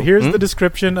Wait, into. here's the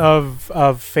description of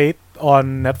Fate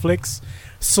on Netflix.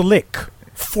 Slick,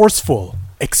 forceful,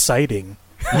 exciting.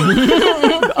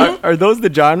 Are those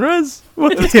the genres?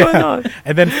 What's Yeah. going on?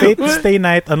 And then Fate Stay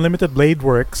Night Unlimited Blade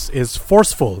Works is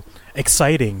forceful,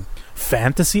 exciting,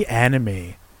 fantasy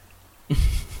anime.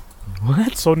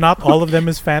 What? So not all of them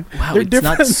is Wow, They're it's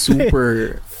different. not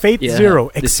super Fate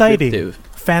Zero, exciting, descriptive.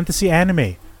 fantasy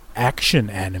anime, action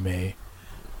anime.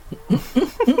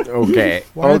 Okay.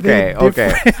 Why are they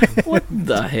Okay. What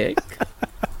the heck?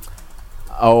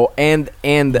 Oh, and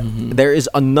there is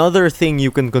another thing you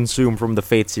can consume from the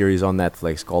Fate series on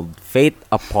Netflix called Fate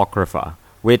Apocrypha,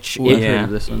 which Ooh, I've if, heard of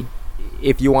this one.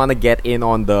 if you want to get in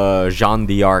on the Jean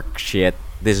d'Arc shit,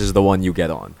 this is the one you get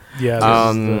on. Yeah,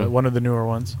 this is one of the newer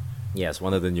ones. Yes,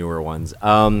 one of the newer ones.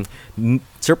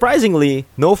 Surprisingly,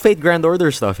 no Fate Grand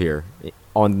Order stuff here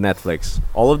on Netflix.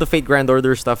 All of the Fate Grand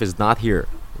Order stuff is not here,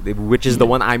 which is the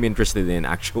one I'm interested in,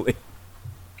 actually.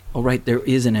 Oh right, there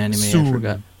is an anime. Soon. I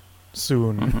forgot.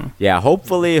 Soon. Yeah,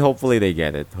 hopefully they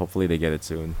get it. Hopefully they get it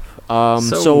soon.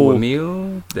 So,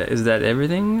 Emil, is that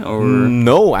everything? Or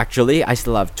No, actually, I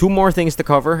still have two more things to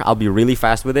cover. I'll be really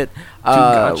fast with it. two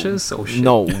gotchas? Oh, shit.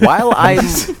 No, while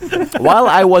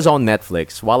I was on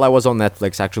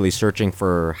Netflix actually searching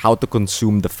for how to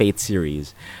consume the Fate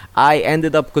series, I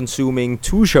ended up consuming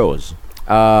two shows.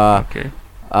 Okay.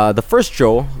 The first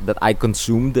show that I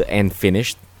consumed and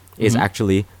finished is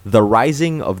actually The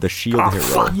Rising of the Shield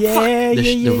Hero. Yeah,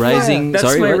 The Rising. That's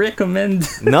Sorry, my what? recommend.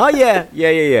 No, yeah.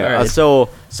 Alright. So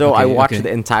I Okay, watched okay.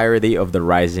 the entirety of The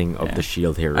Rising of Yeah. the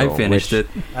Shield Hero. I finished which-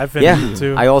 it. I finished Yeah, it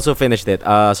too. I also finished it. So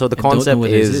the I don't know concept what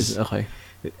this is okay.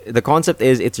 the concept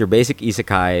is it's your basic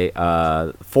isekai.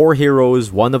 Four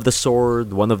heroes, one of the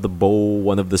sword, one of the bow,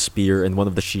 one of the spear, and one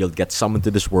of the shield gets summoned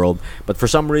to this world. But for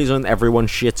some reason, everyone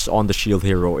shits on the shield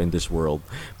hero in this world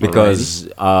because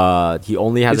he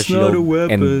only has It's a not shield, a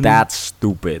weapon. and that's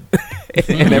stupid.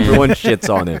 And everyone shits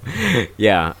on him.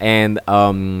 Yeah, and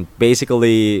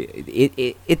basically,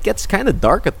 it gets kind of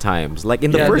dark at times. Like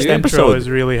in the Yeah, first the intro episode, is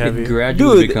really heavy. It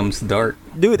gradually Dude. becomes dark.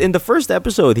 dude, in the first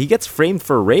episode, he gets framed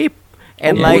for rape.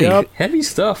 And Oh, like, boy. Heavy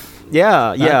stuff.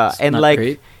 yeah, That's and not like,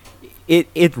 great.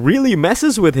 it really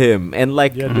messes with him and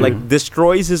like Yeah, like dude.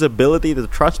 destroys his ability to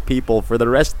trust people for the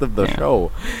rest of the Yeah.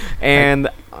 show. And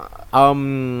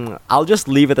I'll just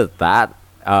leave it at that.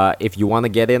 If you want to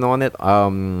get in on it,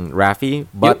 Rafi.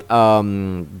 But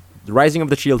Rising of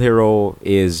the Shield Hero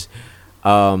is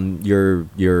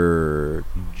your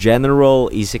general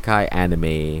isekai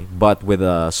anime, but with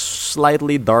a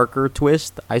slightly darker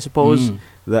twist, I suppose.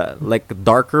 The like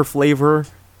darker flavor.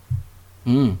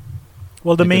 Mm.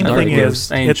 Well, the main Dark thing Horse.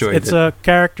 is I it's enjoyed it's it. a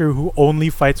character who only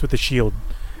fights with a shield.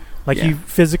 Like he Yeah.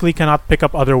 physically cannot pick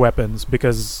up other weapons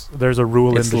because there's a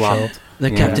rule It's in the locked.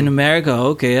 Like Yeah. Captain America.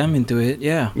 Okay, I'm into it.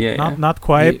 Yeah. Yeah. show. Not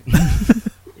quite.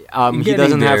 He Getting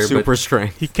doesn't have there, but- super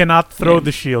strength. He cannot throw Yeah.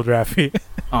 the shield, Rafi.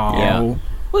 Oh. Yeah.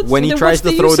 What's When he the- tries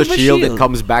what's to throw use the of a shield, it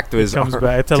comes back to his Comes arm.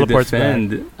 back. It to teleports back.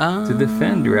 defend. To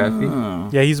defend,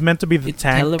 Rafi. Yeah, he's meant to be the It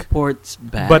tank. teleports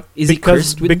back. But Is he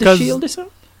because- cursed with because- the shield or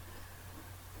something?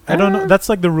 I don't know. That's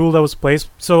like the rule that was placed.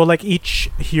 So like each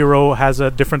hero has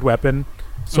a different weapon.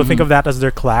 So think Mhm. of that as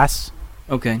their class,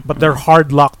 Okay. but they're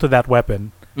hard locked to that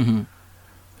weapon. Mm-hmm.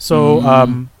 So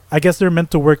Mm. I guess they're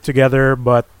meant to work together,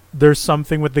 but there's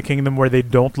something with the kingdom where they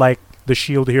don't like the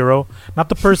shield hero, not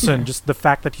the person, just the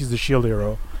fact that he's the shield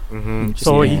hero. Mm-hmm.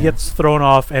 So he Yeah. gets thrown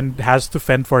off and has to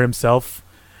fend for himself,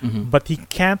 Mm-hmm. but he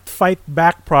can't fight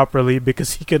back properly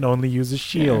because he can only use a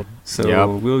shield. So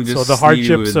Yep. we'll just So the leave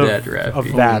you hardships with of that, Rafi. of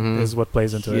that Mhm. is what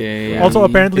plays into it. Yeah. Also,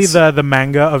 apparently It's- the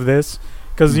manga of this,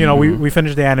 because you know Mhm. we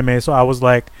finished the anime, so I was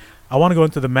like, I want to go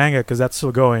into the manga because that's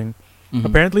still going. Mhm.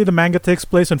 Apparently, the manga takes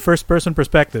place in first person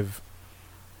perspective.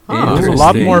 Oh, It's a Interesting.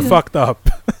 lot more fucked up.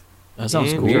 That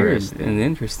sounds cool. Weird Interesting. and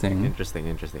interesting.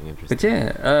 Interesting. But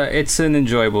yeah, it's an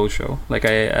enjoyable show. Like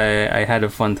I had a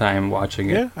fun time watching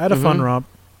it. Yeah, I had a fun Mhm. romp.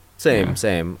 Yeah.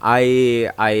 Same.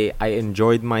 I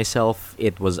enjoyed myself.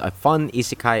 It was a fun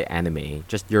isekai anime,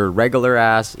 just your regular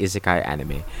ass isekai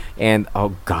anime. And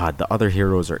oh god, the other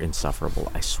heroes are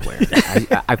insufferable. I swear.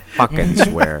 I fucking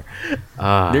swear.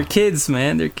 They're kids,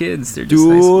 man. They're kids. They're just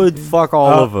high school Dude, fuck all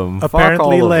of them.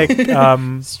 Apparently, like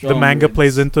the Strong manga words.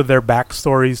 plays into their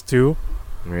backstories too,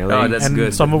 really? Oh, that's and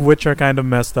good. some of which are kind of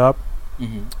messed up.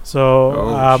 So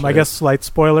Oh, I shit. guess slight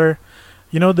spoiler.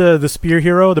 You know the spear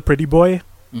hero, the pretty boy.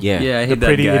 Yeah. Yeah, I The hate that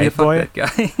pretty guy. idiot Fuck boy. that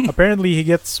guy. Apparently, he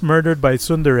gets murdered by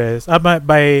Sundares.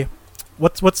 By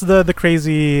what's the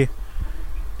crazy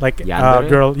like Yandere?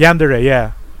 girl Yandere?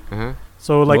 Yeah. Uh-huh.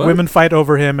 So like What? women fight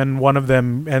over him, and one of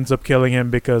them ends up killing him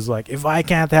because like if I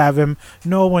can't have him,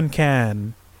 no one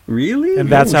can, Really? and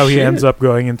that's Oh, how he shit. ends up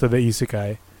going into the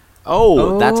isekai.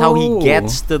 Oh, that's how he Oh.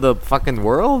 gets to the fucking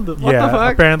world? What yeah, the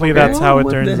fuck? apparently Okay. that's how it What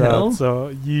the turns hell? out.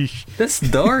 So yeesh. That's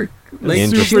dark. Like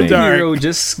Interesting. superhero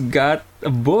just got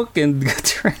a book and got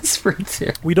transferred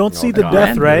there. We don't see Oh, the God.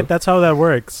 death, right? Random. That's how that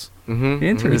works. Mm-hmm. We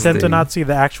Interesting. tend to not see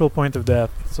the actual point of death.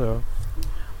 So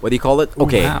What do you call it?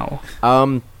 Okay. Wow.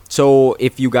 So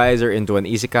if you guys are into an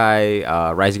isekai,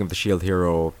 Rising of the Shield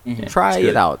Hero, try It's it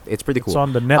good. out. It's pretty it's cool.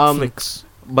 on the Netflix.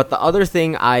 But the other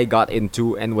thing I got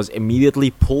into and was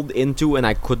immediately pulled into, and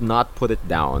I could not put it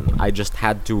down. I just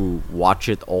had to watch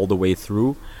it all the way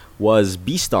through. Was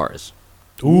Beastars.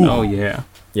 Ooh. Oh yeah.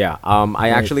 Yeah, I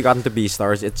actually got into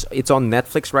Beastars. It's on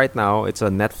Netflix right now. It's a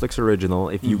Netflix original.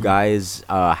 If you guys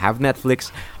have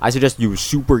Netflix, I suggest you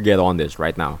super get on this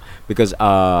right now because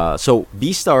so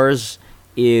Beastars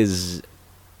is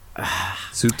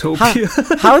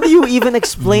Zootopia. how do you even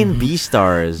explain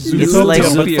Beastars? It's Zootopia, like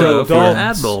but for Zootopia for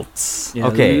adults. adults. Yeah,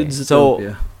 Okay, Lewd so-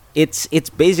 Zootopia. it's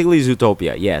basically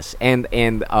Zootopia, yes, and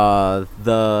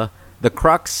the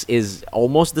crux is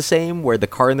almost the same, where the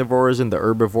carnivores and the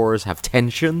herbivores have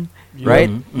tension, right?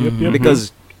 Yep, yep.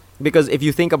 Because if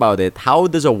you think about it, how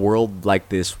does a world like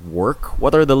this work?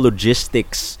 What are the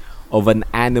logistics of an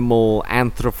animal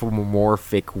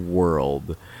anthropomorphic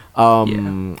world?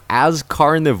 As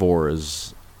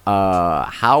carnivores,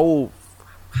 how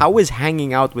is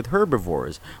hanging out with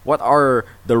herbivores? What are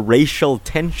the racial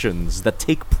tensions that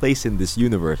take place in this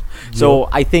universe? So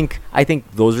I think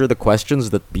those are the questions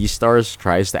that Beastars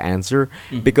tries to answer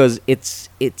because it's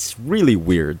really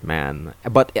weird, man.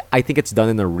 But I think it's done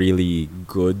in a really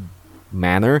good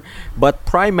manner. But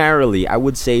primarily, I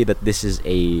would say that this is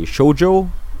a shoujo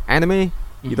anime.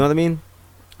 You know what I mean?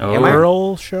 Oh, Am I-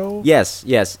 Girl show. Yes.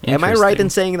 Am I right in Interesting.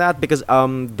 saying that? Because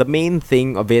the main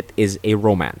thing of it is a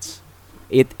romance.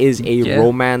 It is a Yeah.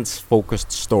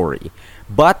 romance-focused story,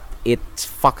 but it's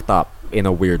fucked up in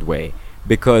a weird way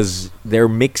because they're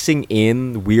mixing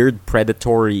in weird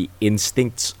predatory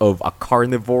instincts of a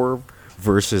carnivore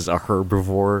versus a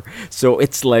herbivore. So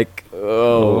it's like,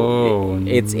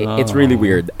 it's really no.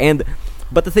 weird.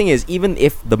 But the thing is, even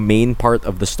if the main part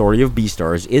of the story of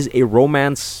Beastars is a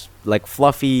romance, like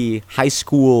fluffy high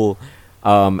school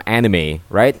anime,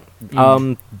 right?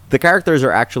 The characters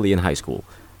are actually in high school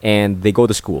and they go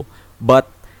to school, but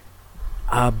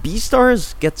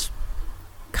Beastars gets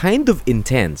kind of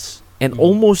intense and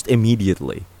almost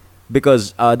immediately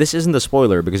because this isn't a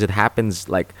spoiler because it happens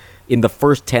like in the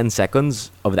first 10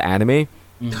 seconds of the anime.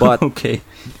 But okay.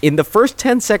 in the first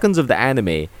 10 seconds of the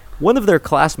anime, one of their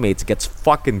classmates gets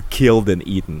fucking killed and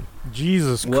eaten.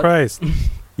 Jesus What? Christ.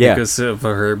 Yeah. Because of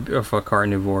a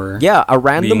carnivore. Yeah, a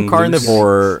random being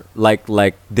carnivore like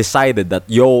decided that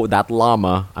that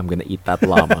llama, I'm gonna eat that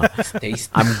llama. Tasty.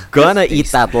 I'm gonna eat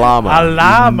that llama. A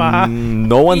llama.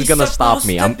 No one's gonna stop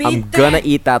me. I'm gonna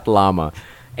eat that llama.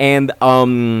 And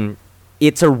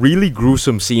it's a really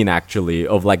gruesome scene actually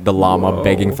of like the llama Whoa.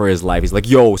 begging for his life. He's like,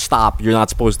 "Yo, stop. You're not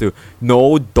supposed to.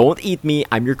 No, don't eat me.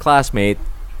 I'm your classmate."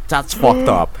 That's fucked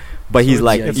up. But he's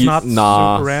like, It's "You- not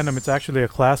nah." super random. It's actually a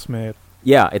classmate.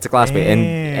 Yeah, it's a classmate,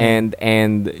 Damn.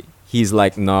 and he's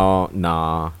like, no,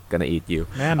 nah, gonna eat you.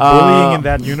 Man, bullying in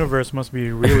that universe must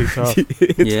be really tough.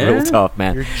 It's Yeah? real tough,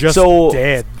 man. You're just So-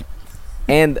 dead.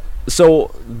 And so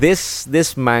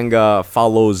this manga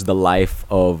follows the life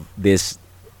of this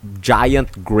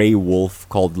giant gray wolf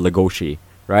called Legoshi,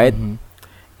 right?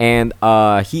 And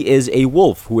he is a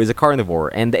wolf who is a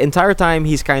carnivore. And the entire time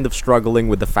he's kind of struggling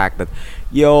with the fact that,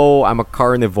 yo, I'm a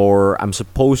carnivore. I'm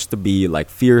supposed to be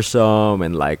like fearsome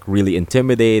and like really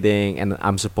intimidating. And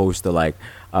I'm supposed to like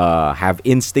have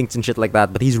instincts and shit like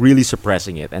that. But he's really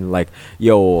suppressing it. And like,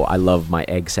 yo, I love my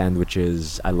egg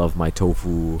sandwiches. I love my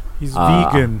tofu. He's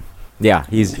vegan. Yeah,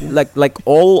 he's like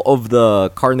all of the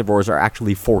carnivores are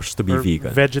actually forced to be Or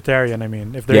vegan. vegetarian, I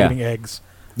mean, if they're Yeah. eating eggs.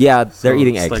 Yeah, they're So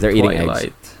eating it's eggs. like They're eating eggs.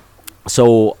 Twilight.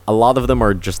 So a lot of them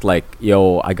are just like,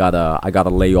 yo, I gotta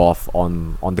lay off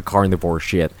on the carnivore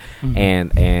shit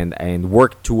and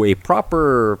work to a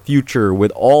proper future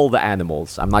with all the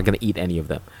animals. I'm not gonna eat any of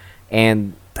them.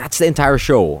 And that's the entire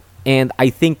show. And I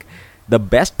think the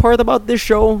best part about this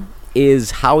show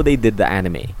is how they did the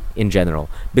anime in general.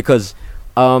 Because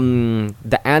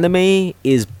the anime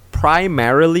is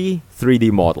primarily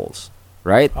 3D models,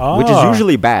 right? Which is Ah.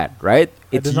 usually bad, right?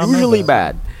 It's did not know usually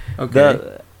that. bad.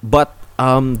 Okay.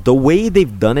 The way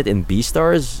they've done it in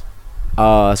Beastars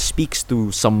speaks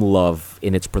to some love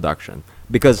in its production,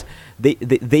 because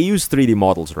they use 3D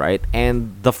models, right?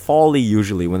 And the folly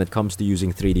usually when it comes to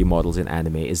using 3D models in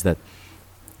anime is that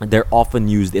they're often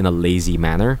used in a lazy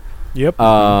manner. Yep.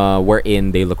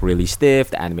 Wherein they look really stiff,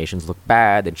 the animations look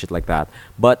bad and shit like that.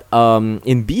 But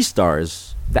in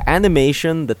Beastars, the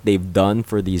animation that they've done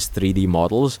for these 3D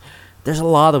models, there's a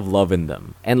lot of love in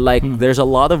them. And like there's a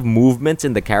lot of movements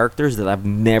in the characters that I've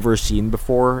never seen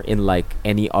before in like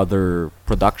any other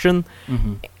production.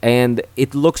 And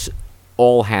it looks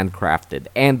all handcrafted.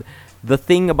 And the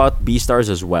thing about Beastars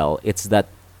as well, it's that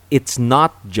it's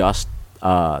not just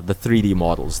the 3D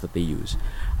models that they use.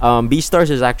 Beastars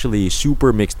is actually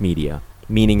super mixed media,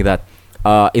 meaning that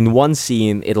in one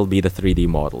scene it'll be the 3D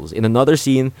models. In another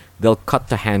scene, they'll cut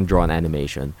to hand-drawn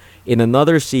animation. In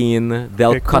another scene,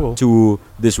 they'll cut to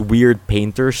this weird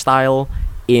painter style.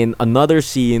 In another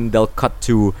scene, they'll cut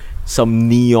to some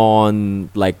neon,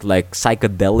 like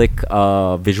psychedelic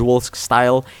visual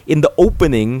style. In the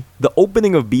opening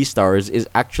of Beastars is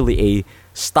actually a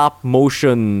stop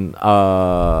motion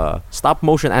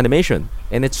animation,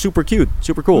 and it's super cute,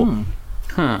 super cool.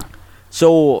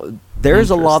 So there's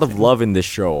a lot of love in this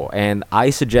show, and I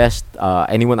suggest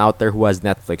anyone out there who has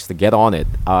Netflix to get on it.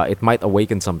 It might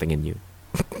awaken something in you.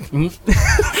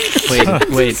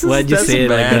 Wait, why'd you say it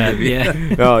like that?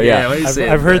 Yeah. Oh yeah,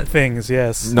 I've heard things.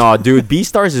 Yes. No, dude,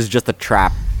 Beastars is just a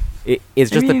trap. It's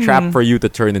just a trap for you to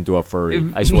turn into a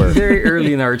furry. I swear. Very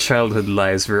early in our childhood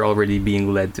lives, we're already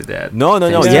being led to that. No.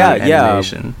 Thanks to Yeah.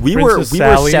 animation. We Princess were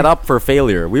Sally. set up for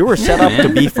failure. We were set up to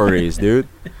be furries, dude.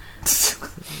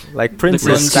 Like Princess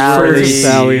Princess Sally.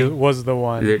 Sally was the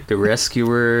one. The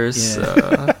Rescuers,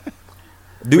 Yeah.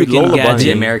 Dude, Freaking Lola Gadget. The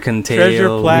Bunny. American Treasure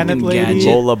Tail, Planet Freaking Lady. Gadget.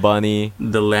 Lola Bunny.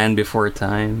 The Land Before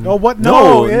Time. Oh, what?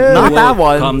 No, No, ew. not that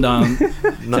one. Calm down.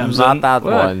 Not that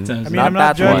What? one. I I mean, not I'm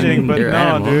not that one. judging, but They're no,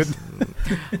 animals.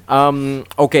 dude.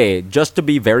 Okay, just to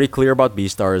be very clear about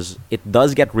Beastars, it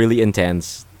does get really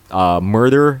intense.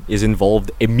 Murder is involved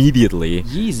immediately.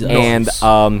 Jesus.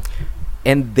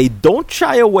 And they don't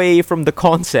shy away from the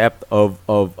concept of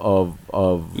How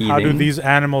do Eating. these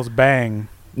animals bang?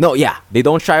 No, yeah, they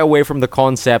don't shy away from the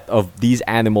concept of these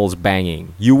animals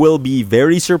banging. You will be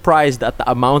very surprised at the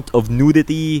amount of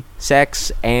nudity,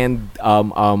 sex, and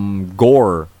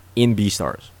gore in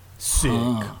Beastars. Sick.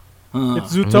 Huh.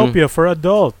 It's Zootopia for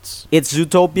adults. It's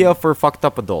Zootopia for fucked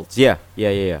up adults. Yeah.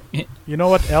 You know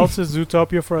what else is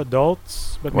Zootopia for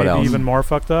adults, but What maybe else? even more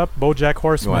fucked up? BoJack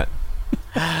Horseman.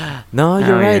 No,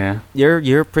 you're Oh, right. yeah.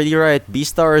 You're pretty right.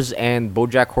 Beastars and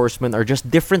BoJack Horseman are just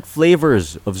different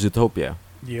flavors of Zootopia.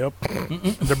 Yep.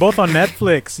 They're both on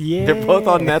Netflix. Yeah. They're both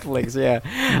on Netflix. Yeah.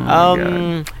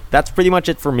 God. That's pretty much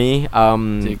it for me.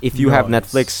 If you have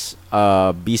Nice. Netflix,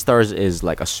 Beastars is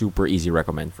like a super easy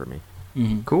recommend for me.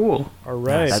 Cool. All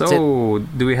right. That's So,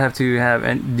 do we have to have?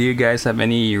 Do you guys have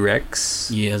any Rex?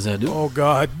 Yes, I do. Oh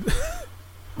God.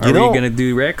 Are You know- we gonna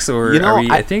do Rex or you know, are we?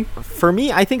 I think For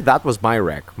me, I think that was my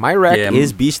rec. My rec Yeah,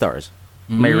 is Beastars.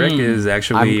 my Rec is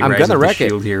actually I'm Rise gonna of the wreck it.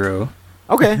 Shield Hero.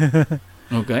 Okay.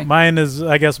 Okay. Mine is,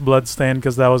 I guess, Bloodstained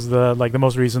because that was the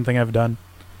most recent thing I've done.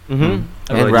 Mm-hmm.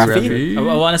 How And about Rafi? you,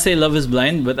 I want to say Love is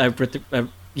Blind, but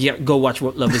yeah, go watch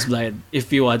Love is Blind.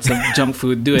 If you want some junk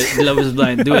food, do it. Love is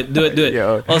Blind. Do it.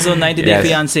 Yo. Also, 90 Day Yes.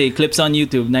 Fiance clips on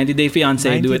YouTube. 90 Day Fiance.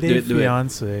 90 Do it. Day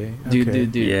Fiance. Dude, Okay.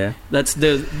 dude. Yeah. That's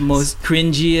the most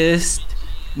cringiest,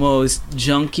 most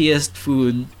junkiest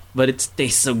food, but it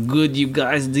tastes so good, you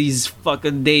guys. These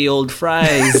fucking day-old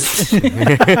fries.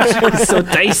 So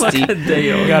tasty.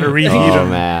 You gotta reheat Oh them.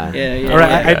 man. Yeah. All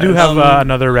right, I do have Um,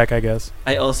 another rec, I guess.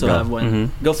 I also Go. have one. Mhm.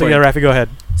 Go So for yeah, it. Rafi, go ahead.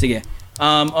 Sige.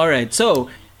 All right. So,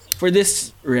 for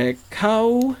this rec,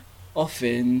 how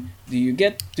often do you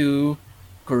get to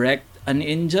correct an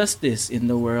injustice in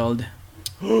the world?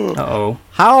 Oh.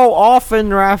 How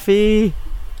often, Rafi?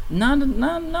 Not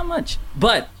much.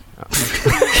 But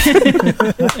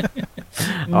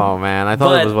Oh man, I thought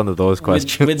But it was one of those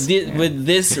questions. with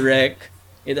this rec,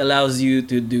 it allows you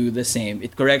to do the same.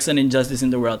 It corrects an injustice in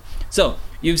the world. So,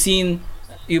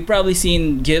 you've probably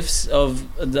seen gifs of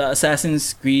the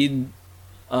Assassin's Creed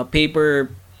paper,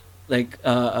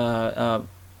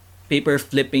 paper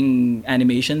flipping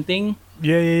animation thing.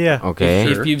 Yeah. Okay.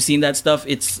 If you've seen that stuff,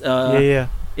 it's Yeah.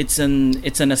 it's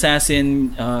an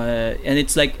assassin, and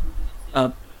it's like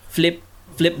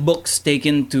flip books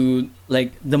taken to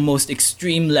like the most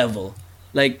extreme level.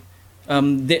 Like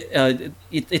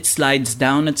it slides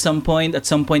down at some point. At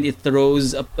some point, it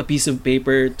throws a piece of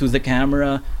paper to the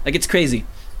camera. Like it's crazy.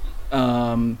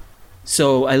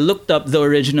 So I looked up the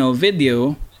original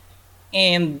video,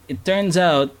 and it turns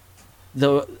out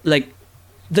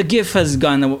the GIF has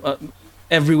gone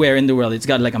everywhere in the world. It's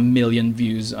got like 1 million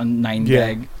views on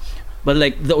 9gag. But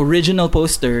like the original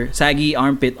poster, Saggy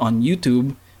Armpit on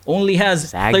YouTube, only has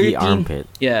Saggy Armpit.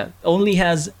 Yeah, only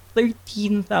has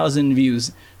 13,000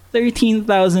 views.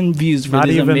 13,000 views for Not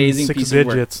this even amazing 6 piece of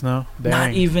work. digits, no? Dang.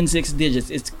 Not even 6 digits.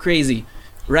 It's crazy.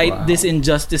 Write this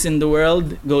injustice in the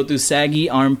world. Go to Saggy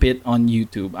Armpit on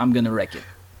YouTube. I'm gonna wreck it.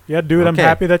 Yeah, dude, I'm Okay.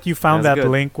 happy that you found That's that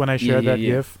good. link when I shared that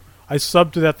yeah. GIF. I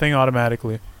subbed to that thing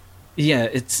automatically. Yeah,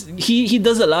 it's he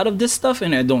does a lot of this stuff,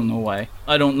 and I don't know why.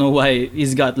 I don't know why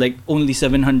he's got like only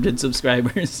 700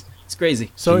 subscribers. It's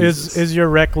crazy. So Jesus. is your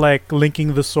rec like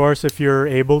linking the source if you're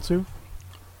able to?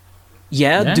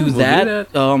 Yeah, do we'll do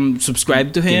that.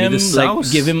 Subscribe to Give me him. the Like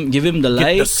sauce. give him the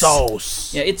likes.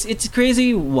 sauce. Yeah, it's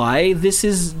crazy why this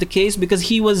is the case because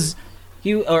he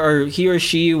or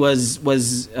she was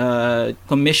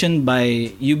commissioned by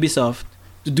Ubisoft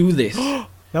to do this.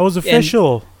 That was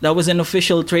official. That was an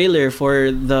official trailer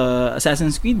for the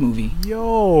Assassin's Creed movie.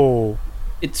 Yo,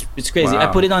 It's crazy. I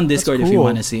Wow. put it on Discord if you cool.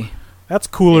 want to see. that's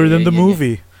cooler than the Yeah.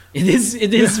 movie. It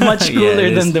is much Yeah, cooler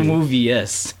it is than the too. movie.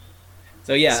 Yes.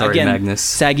 So yeah, Sorry, again, Magnus.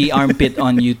 Saggy Armpit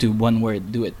on YouTube. One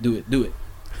word. Do it.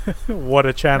 What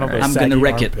a channel! by I'm gonna Saggy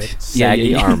wreck Armpit. it.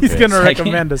 Saggy Armpit. He's gonna Saggy-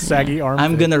 recommend a saggy armpit.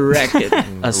 I'm gonna wreck it. A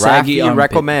Rafi saggy armpit.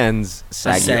 recommends A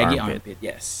Saggy, saggy Armpit. armpit.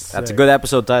 Yes. That's a good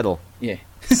episode title. Yeah.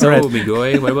 So, Alright.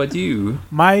 Bigoy, what about you?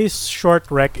 My short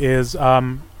rec is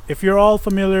if you're all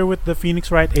familiar with the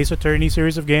Phoenix Wright Ace Attorney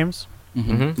series of games,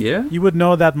 Mm-hmm. Yeah? you would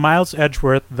know that Miles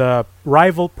Edgeworth, the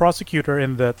rival prosecutor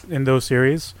in those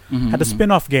series, had a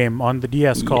spin-off game on the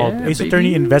DS called Yeah, Ace baby.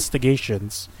 Attorney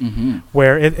Investigations, Mm-hmm.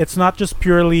 where it's not just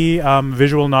purely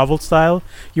visual novel style.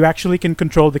 You actually can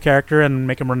control the character and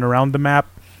make him run around the map,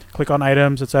 click on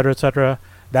items, etc., etc.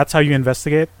 That's how you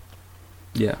investigate.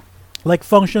 Yeah. Like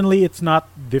functionally, it's not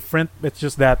different. It's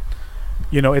just that,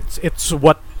 it's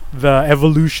what the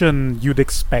evolution you'd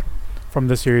expect from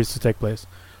the series to take place.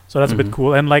 So that's a bit Mhm.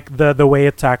 cool, and like the way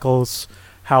it tackles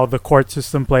how the court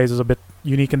system plays is a bit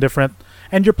unique and different.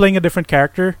 And you're playing a different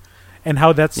character, and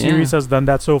how that series Yeah. has done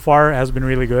that so far has been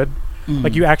really good. Mm-hmm.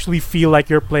 Like you actually feel like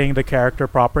you're playing the character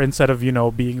proper instead of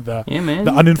being the Yeah, man.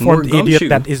 the uninformed More idiot gumshoe.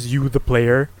 that is you, the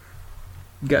player.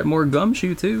 Got more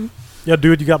gumshoe, too. Yeah,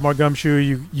 dude, you got more gumshoe.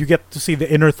 You get to see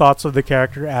the inner thoughts of the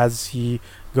character as he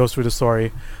goes through the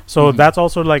story. So Mhm. that's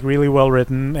also like really well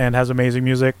written and has amazing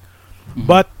music. Mhm.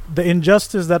 But the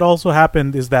injustice that also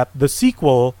happened is that the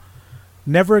sequel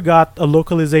never got a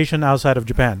localization outside of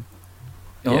Japan.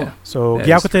 Oh. Yeah. So That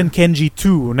is Gyakuten Kenji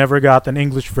 2 never got an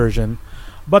English version.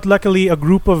 But luckily, a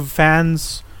group of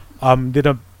fans did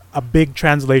a big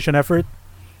translation effort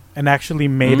and actually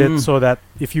made it so that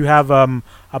if you have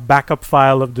a backup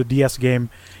file of the DS game,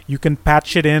 you can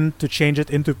patch it in to change it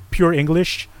into pure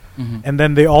English. Mhm. And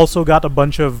then they also got a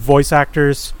bunch of voice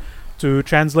actors to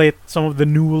translate some of the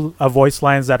new voice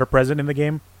lines that are present in the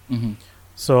game. Mhm.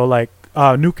 So like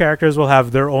new characters will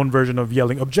have their own version of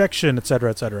yelling objection, etc.,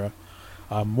 etc.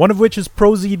 One of which is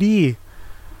Pro ZD,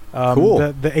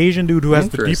 Cool. the Asian dude who has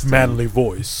the deep Interesting. manly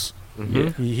voice. Yeah.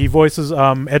 He voices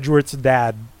Edgeworth's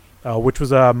dad, which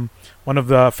was one of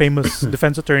the famous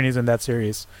defense attorneys in that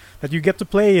series that you get to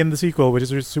play in the sequel, which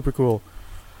is super cool.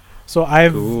 So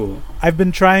Cool. I've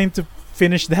been trying to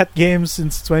finish that game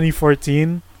since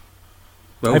 2014.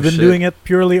 Oh, I've been shit. doing it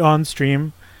purely on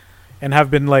stream, and have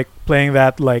been like playing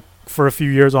that like for a few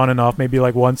years on and off, maybe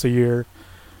like once a year.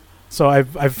 So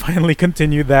I've finally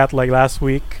continued that like last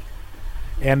week,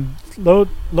 and lo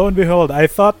and behold, I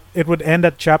thought it would end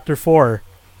at chapter 4.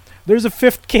 There's a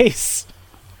 5th case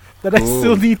that I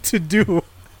still Cool. need to do.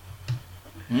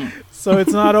 Mm. So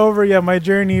it's not over yet. My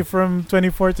journey from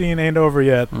 2014 ain't over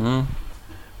yet. Mhm.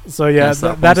 So yeah, Can't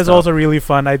stop, that won't is stop. also really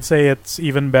fun. I'd say it's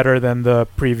even better than the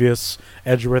previous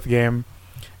Edgeworth game,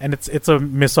 and it's a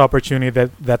missed opportunity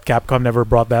that Capcom never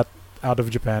brought that out of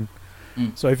Japan.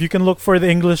 Mm. So if you can look for the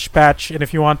English patch, and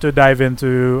if you want to dive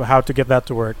into how to get that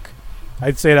to work,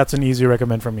 I'd say that's an easy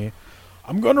recommend from me.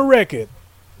 I'm gonna wreck it.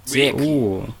 Sick.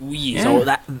 Ooh. Oh yeah. So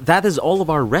that is all of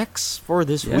our recs for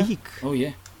this Yeah. week. Oh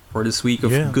yeah. For this week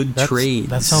of good that's- trades.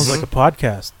 That sounds like a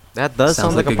podcast. That does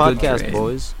Sounds sound like like a a good podcast, trade.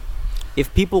 boys.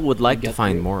 If people would like to get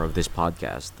find through. more of this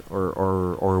podcast,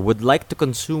 or would like to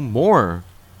consume more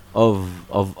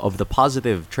of the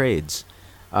positive trades,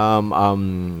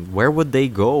 where would they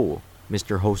go,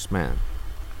 Mr. Hostman?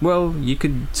 Well, you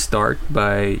could start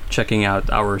by checking out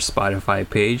our Spotify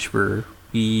page where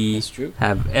we That's true.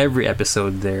 have every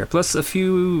episode there, plus a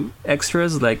few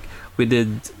extras. Like we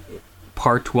did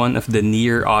part 1 of the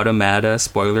Nier Automata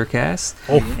spoiler cast.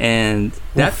 Oh. And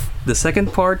that the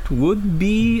second part would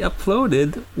be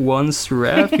uploaded once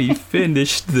Rafi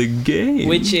finished the game.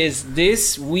 Which is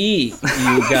this week,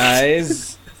 you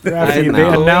guys. Rafi, I'm they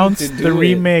going announced to do the it.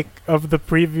 remake of the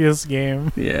previous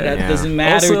game. yeah. That Yeah. doesn't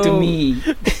matter to Also- me.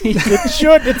 It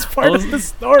should. It's part of the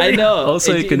story. I know.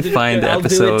 Also, you can find the I'll do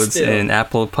it episodes still. in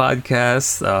Apple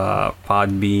Podcasts,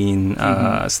 Podbean,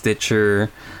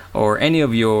 Stitcher, or any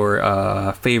of your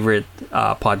favorite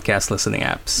podcast listening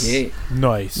apps. Yeah.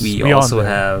 Nice. We Beyond also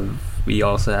there. have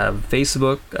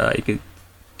Facebook. You could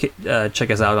check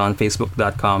us out on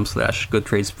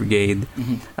facebook.com/goodtradesbrigade,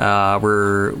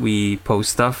 where we post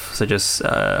stuff such as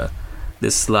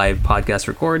this live podcast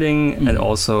recording and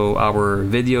also our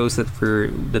videos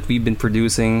that we've been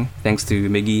producing thanks to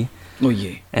Miggy. Oh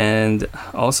yeah. And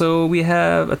also we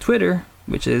have a Twitter,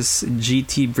 which is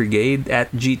GT Brigade, at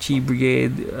GT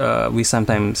Brigade. We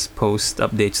sometimes post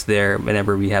updates there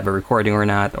whenever we have a recording or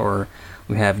not, or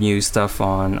we have new stuff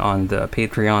on the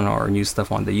Patreon or new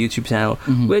stuff on the YouTube channel,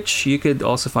 which you could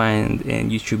also find in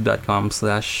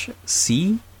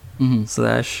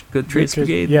youtube.com/c/Good Trades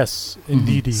Brigade. Yes,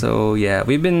 indeed. So yeah,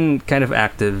 we've been kind of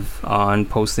active on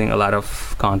posting a lot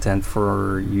of content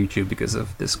for YouTube because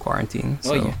of this quarantine.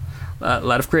 So Oh, yeah. a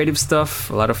lot of creative stuff,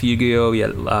 a lot of Yu-Gi-Oh, yeah,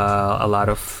 a lot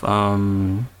of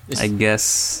I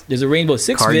guess There's a Rainbow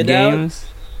Six card vid out. games.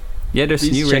 Yeah, there's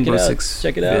Please new check Rainbow it out. Six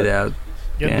Check it vid out. out.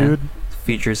 Yeah, yeah. dude.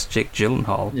 Features Jake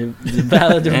Gyllenhaal. The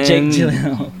Ballad of Jake And-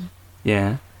 Gyllenhaal.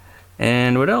 Yeah.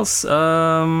 And what else?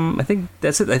 I think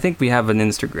that's it. I think we have an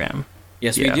Instagram.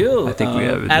 Yes, Yeah, we do. I think we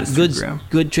have an at Instagram.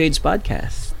 Good Trades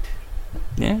Podcast.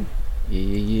 Yeah.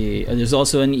 Yeah. There's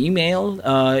also an email.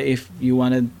 If you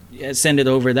want to send it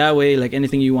over that way, like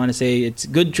anything you want to say, it's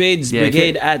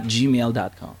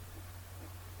goodtradesbrigade@gmail.com.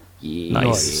 Yeah.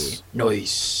 Nice.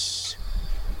 Nice.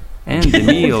 And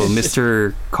Emil,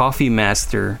 Mr. Coffee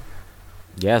Master.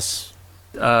 Yes.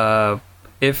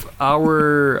 If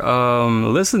our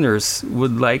listeners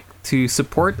would like to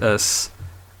support us,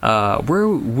 where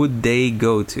would they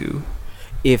go to?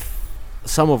 If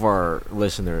some of our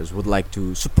listeners would like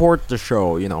to support the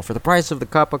show, for the price of the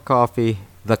cup of coffee,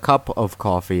 The one.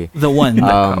 The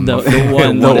one the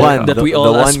one- that we the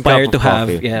all one aspire cup to of have.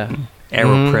 coffee. Yeah.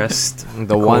 Aeropressed,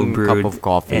 the one cold cup brewed, of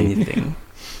coffee. anything.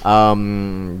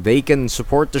 They can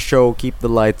support the show, keep the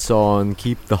lights on,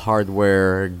 keep the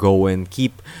hardware going,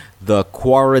 keep the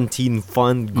quarantine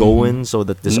fund going, so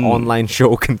that this online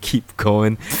show can keep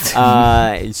going.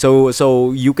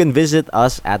 So you can visit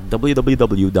us at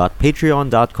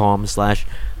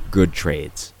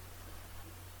www.patreon.com/goodtrades.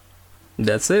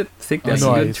 That's it. I think that's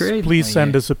a good Nice. trade. Please Oh,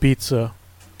 send yeah. us a pizza.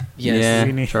 Yes. Yeah,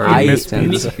 We need- sure. I Send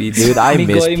miss us a pizza. pizza. Dude, I Me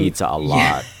miss going- pizza a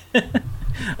lot.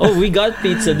 Oh, we got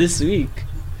pizza this week.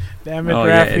 Damn it, Oh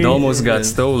yeah, Rafi. it almost got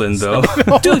stolen though.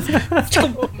 Dude,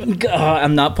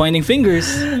 I'm not pointing fingers.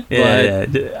 Yeah,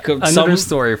 Some another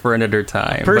story for another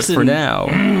time. But for person- now,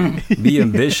 be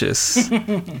ambitious.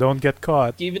 Don't get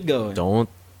caught. Keep it going. Don't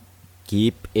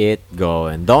keep it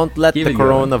going. Don't let Keep the it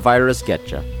going. coronavirus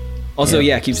get you. Also,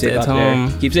 yeah, keep Stay safe at out home.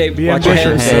 there. Keep safe. Be Watch your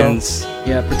ambitious. hands. Hands.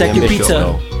 Yeah, protect Be your ambitious, pizza.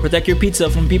 though. Protect your pizza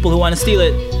from people who want to steal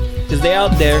it. Because they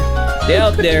out there.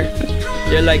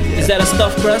 They're like, is that a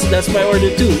stuffed crust? That's my order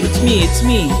too. It's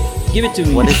me. Give it to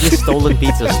me. What is this stolen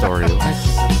pizza story?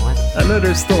 What?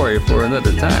 Another story for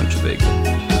another time, Chubig.